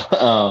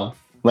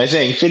 Mas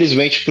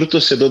infelizmente, para o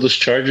torcedor dos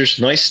Chargers,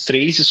 nós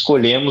 3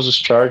 escolhemos os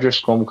Chargers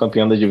como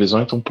campeão da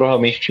divisão, então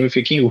provavelmente o time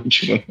fica em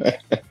último.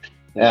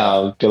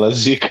 Pela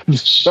zica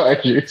dos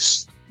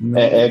Chargers.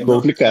 É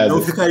complicado.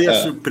 Não ficaria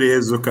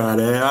surpreso,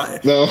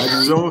 cara.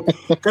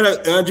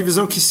 É uma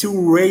divisão que, se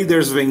o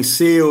Raiders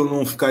vencer, eu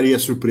não ficaria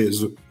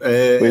surpreso.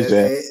 Pois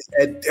é.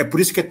 É por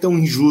isso que é tão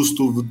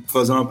injusto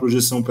fazer uma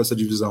projeção para essa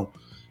divisão.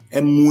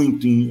 É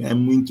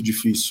muito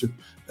difícil.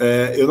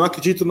 Eu não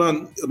acredito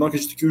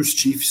que os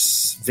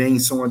Chiefs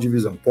vençam a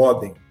divisão.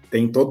 Podem,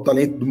 tem todo o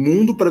talento do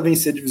mundo para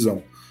vencer a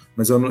divisão,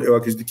 mas eu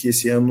acredito que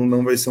esse ano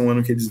não vai ser um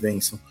ano que eles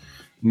vençam.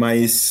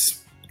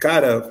 Mas,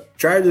 cara,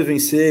 Chargers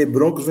vencer,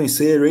 Broncos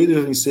vencer,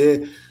 Raiders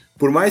vencer,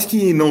 por mais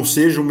que não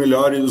sejam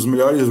os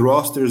melhores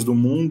rosters do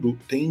mundo,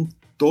 tem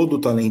todo o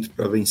talento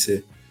para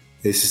vencer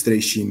esses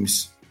 3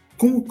 times.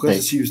 Com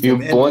esses times e o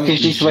bom é que a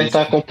gente vai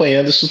estar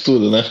acompanhando isso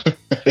tudo, né?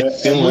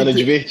 É um ano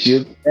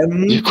divertido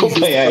de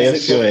acompanhar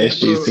esse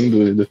Oeste, sem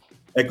dúvida.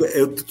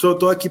 Eu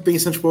tô aqui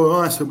pensando, tipo,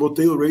 nossa, eu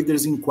botei o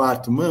Raiders em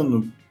 4.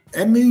 Mano,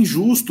 é meio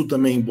injusto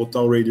também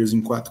botar o Raiders em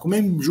 4. Como é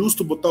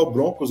injusto botar o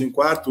Broncos em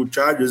 4, o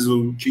Chargers,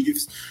 o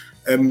Chiefs.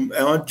 É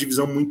uma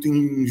divisão muito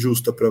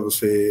injusta para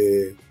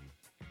você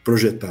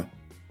projetar.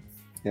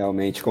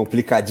 Realmente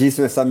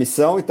complicadíssima essa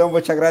missão, então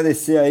vou te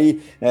agradecer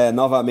aí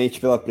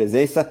novamente pela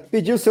presença.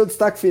 Pedir o seu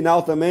destaque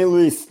final também,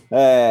 Luiz,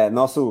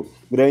 nosso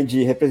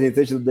grande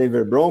representante do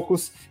Denver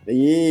Broncos.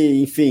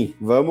 E, enfim,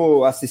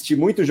 vamos assistir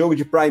muito jogo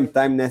de prime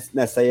time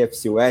nessa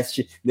AFC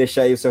West.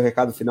 Deixa aí o seu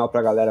recado final para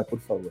a galera, por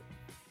favor.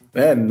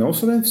 Não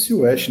só na AFC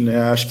West, né?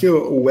 Acho que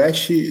o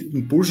West,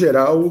 por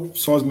geral,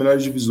 são as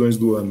melhores divisões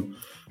do ano.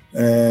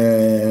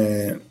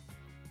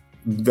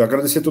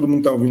 Agradecer a todo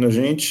mundo que está ouvindo a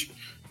gente,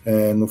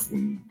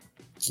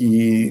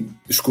 que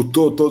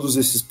escutou todos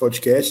esses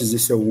podcasts.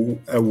 Esse é o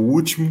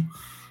último,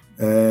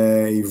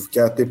 e que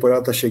a temporada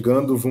está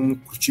chegando. Vamos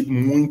curtir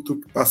muito,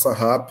 passa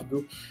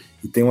rápido,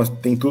 e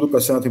tem tudo para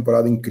ser uma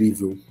temporada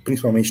incrível,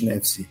 principalmente na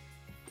NFC.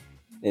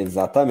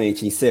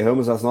 Exatamente,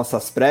 encerramos as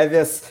nossas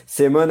prévias.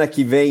 Semana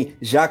que vem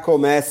já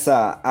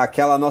começa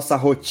aquela nossa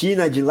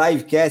rotina de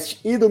livecast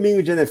e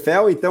domingo de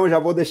NFL, então já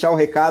vou deixar o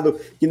recado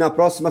que na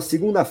próxima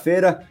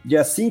segunda-feira,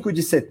 dia 5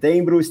 de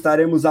setembro,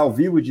 estaremos ao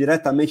vivo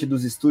diretamente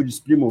dos estúdios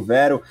Primo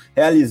Vero,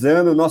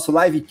 realizando o nosso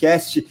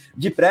livecast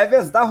de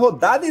prévias da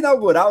rodada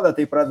inaugural da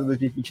temporada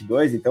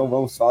 2022, então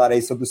vamos falar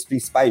aí sobre os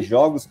principais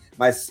jogos,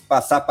 mas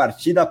passar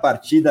partida a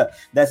partida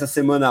dessa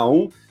semana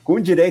 1, com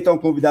direito a um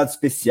convidado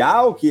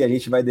especial, que a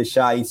gente vai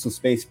deixar em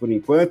suspense por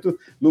enquanto,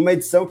 numa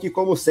edição que,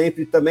 como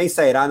sempre, também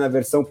sairá na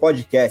versão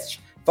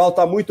podcast.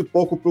 Falta muito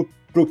pouco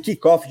para o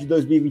kickoff de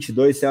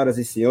 2022, senhoras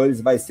e senhores,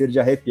 vai ser de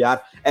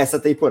arrepiar essa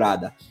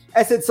temporada.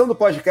 Essa edição do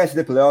podcast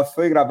The Playoffs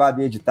foi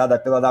gravada e editada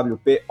pela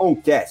WP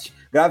Oncast.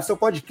 Grave seu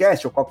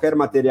podcast ou qualquer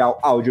material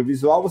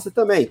audiovisual, você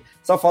também.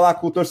 Só falar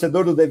com o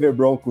torcedor do Denver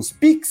Broncos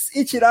Pix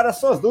e tirar as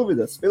suas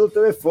dúvidas pelo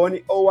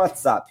telefone ou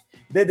WhatsApp.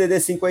 DDD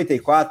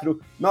 54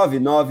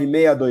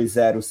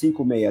 99620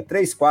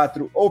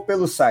 5634 ou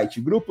pelo site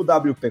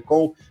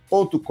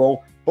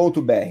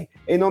grupowpcom.com.br.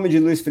 Em nome de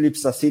Luiz Felipe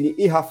Sassini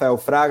e Rafael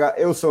Fraga,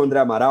 eu sou o André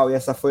Amaral e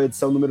essa foi a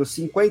edição número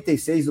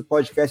 56 do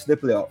podcast The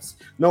Playoffs.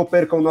 Não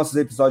percam nossos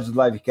episódios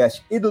do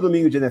Livecast e do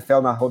Domingo de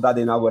NFL na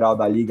rodada inaugural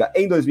da Liga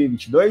em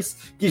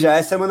 2022, que já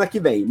é semana que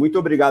vem. Muito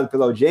obrigado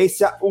pela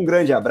audiência, um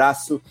grande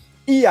abraço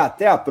e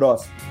até a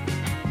próxima!